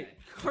 Okay,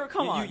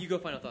 come on. You go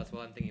final thoughts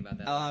while I'm thinking about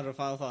that. Alejandro,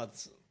 final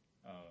thoughts.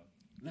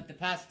 Let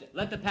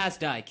the past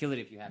die. Kill it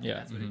if you have to. Yeah,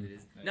 That's what it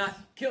is. Not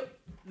kill.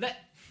 Let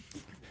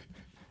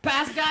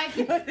past die.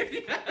 Kill it if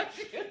you have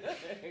to.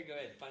 Go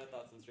ahead. Final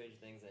thoughts on Stranger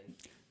Things and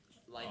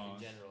life in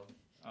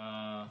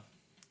general.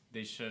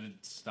 They should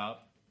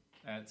stop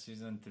at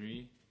season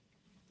 3.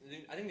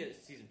 I think there's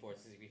season 4.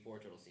 It's going to be 4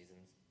 total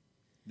seasons.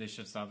 They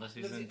should stop at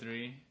season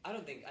 3. I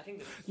don't think. I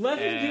think. Let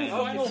him do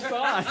final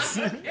thoughts.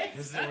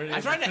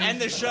 I'm trying to end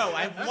the show.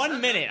 I have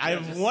 1 minute. I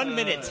have 1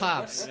 minute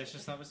tops. They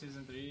should stop at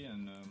season 3,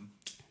 and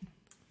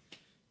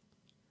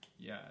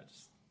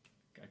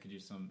I could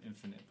use some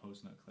infinite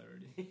post-nut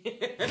clarity.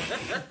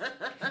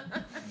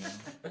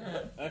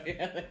 Okay,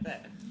 I like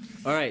that.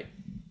 All right.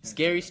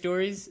 Scary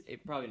Stories?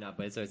 Probably not,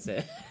 but it's what it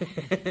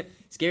said.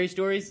 Scary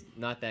Stories?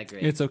 Not that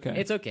great. It's okay.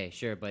 It's okay,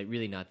 sure, but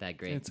really not that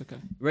great. It's okay.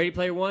 Ready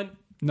Player One?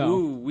 No.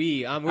 Ooh,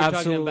 we're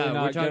Absolutely talking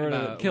not. we're Get talking rid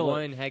of it. about Kill it.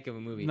 one heck of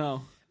a movie.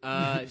 No.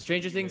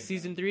 Stranger Things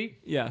season 3?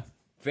 Yeah.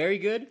 Very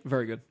good.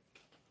 Very good.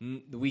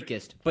 The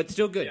weakest, but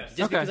still good. Yes.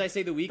 Just Okay. because I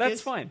say the weakest.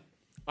 That's fine.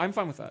 I'm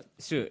fine with that.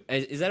 Sweet.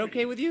 Is that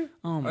okay with you?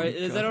 Oh my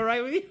Is God. that all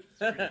right with you?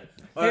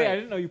 Hey, I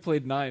didn't know you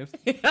played knives.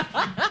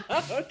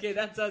 Okay,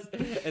 that's us.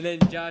 And then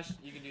Josh,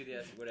 you can do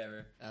this,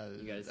 whatever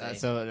you gotta say.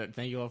 So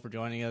thank you all for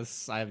joining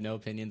us. I have no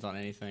opinions on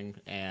anything.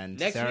 And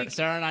Next week-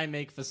 Sarah and I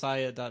make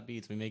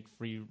Fasaya.beats. We make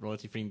free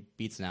royalty-free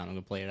beats now, and I'm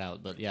gonna play it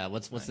out. But yeah,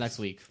 what's next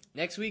week?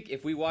 Next week,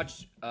 if we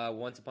watch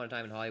Once Upon a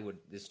Time in Hollywood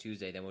this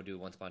Tuesday, then we'll do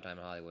Once Upon a Time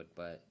in Hollywood.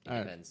 But it All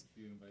right. depends.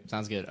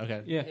 Sounds good.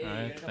 Okay. Yeah. All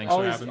right. Thanks for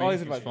Always- having me.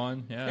 always It was invite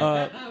fun. Yeah. All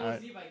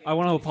right. I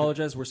want to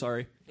apologize. We're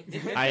sorry.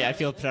 I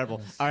feel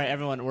terrible. All right,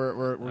 everyone, we're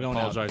I going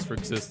out. apologize for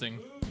existing.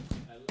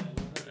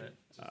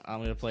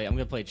 I'm gonna play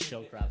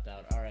Showcraft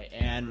out. All right,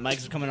 and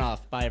mics are coming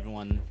off. Bye,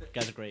 everyone. You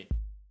guys are great.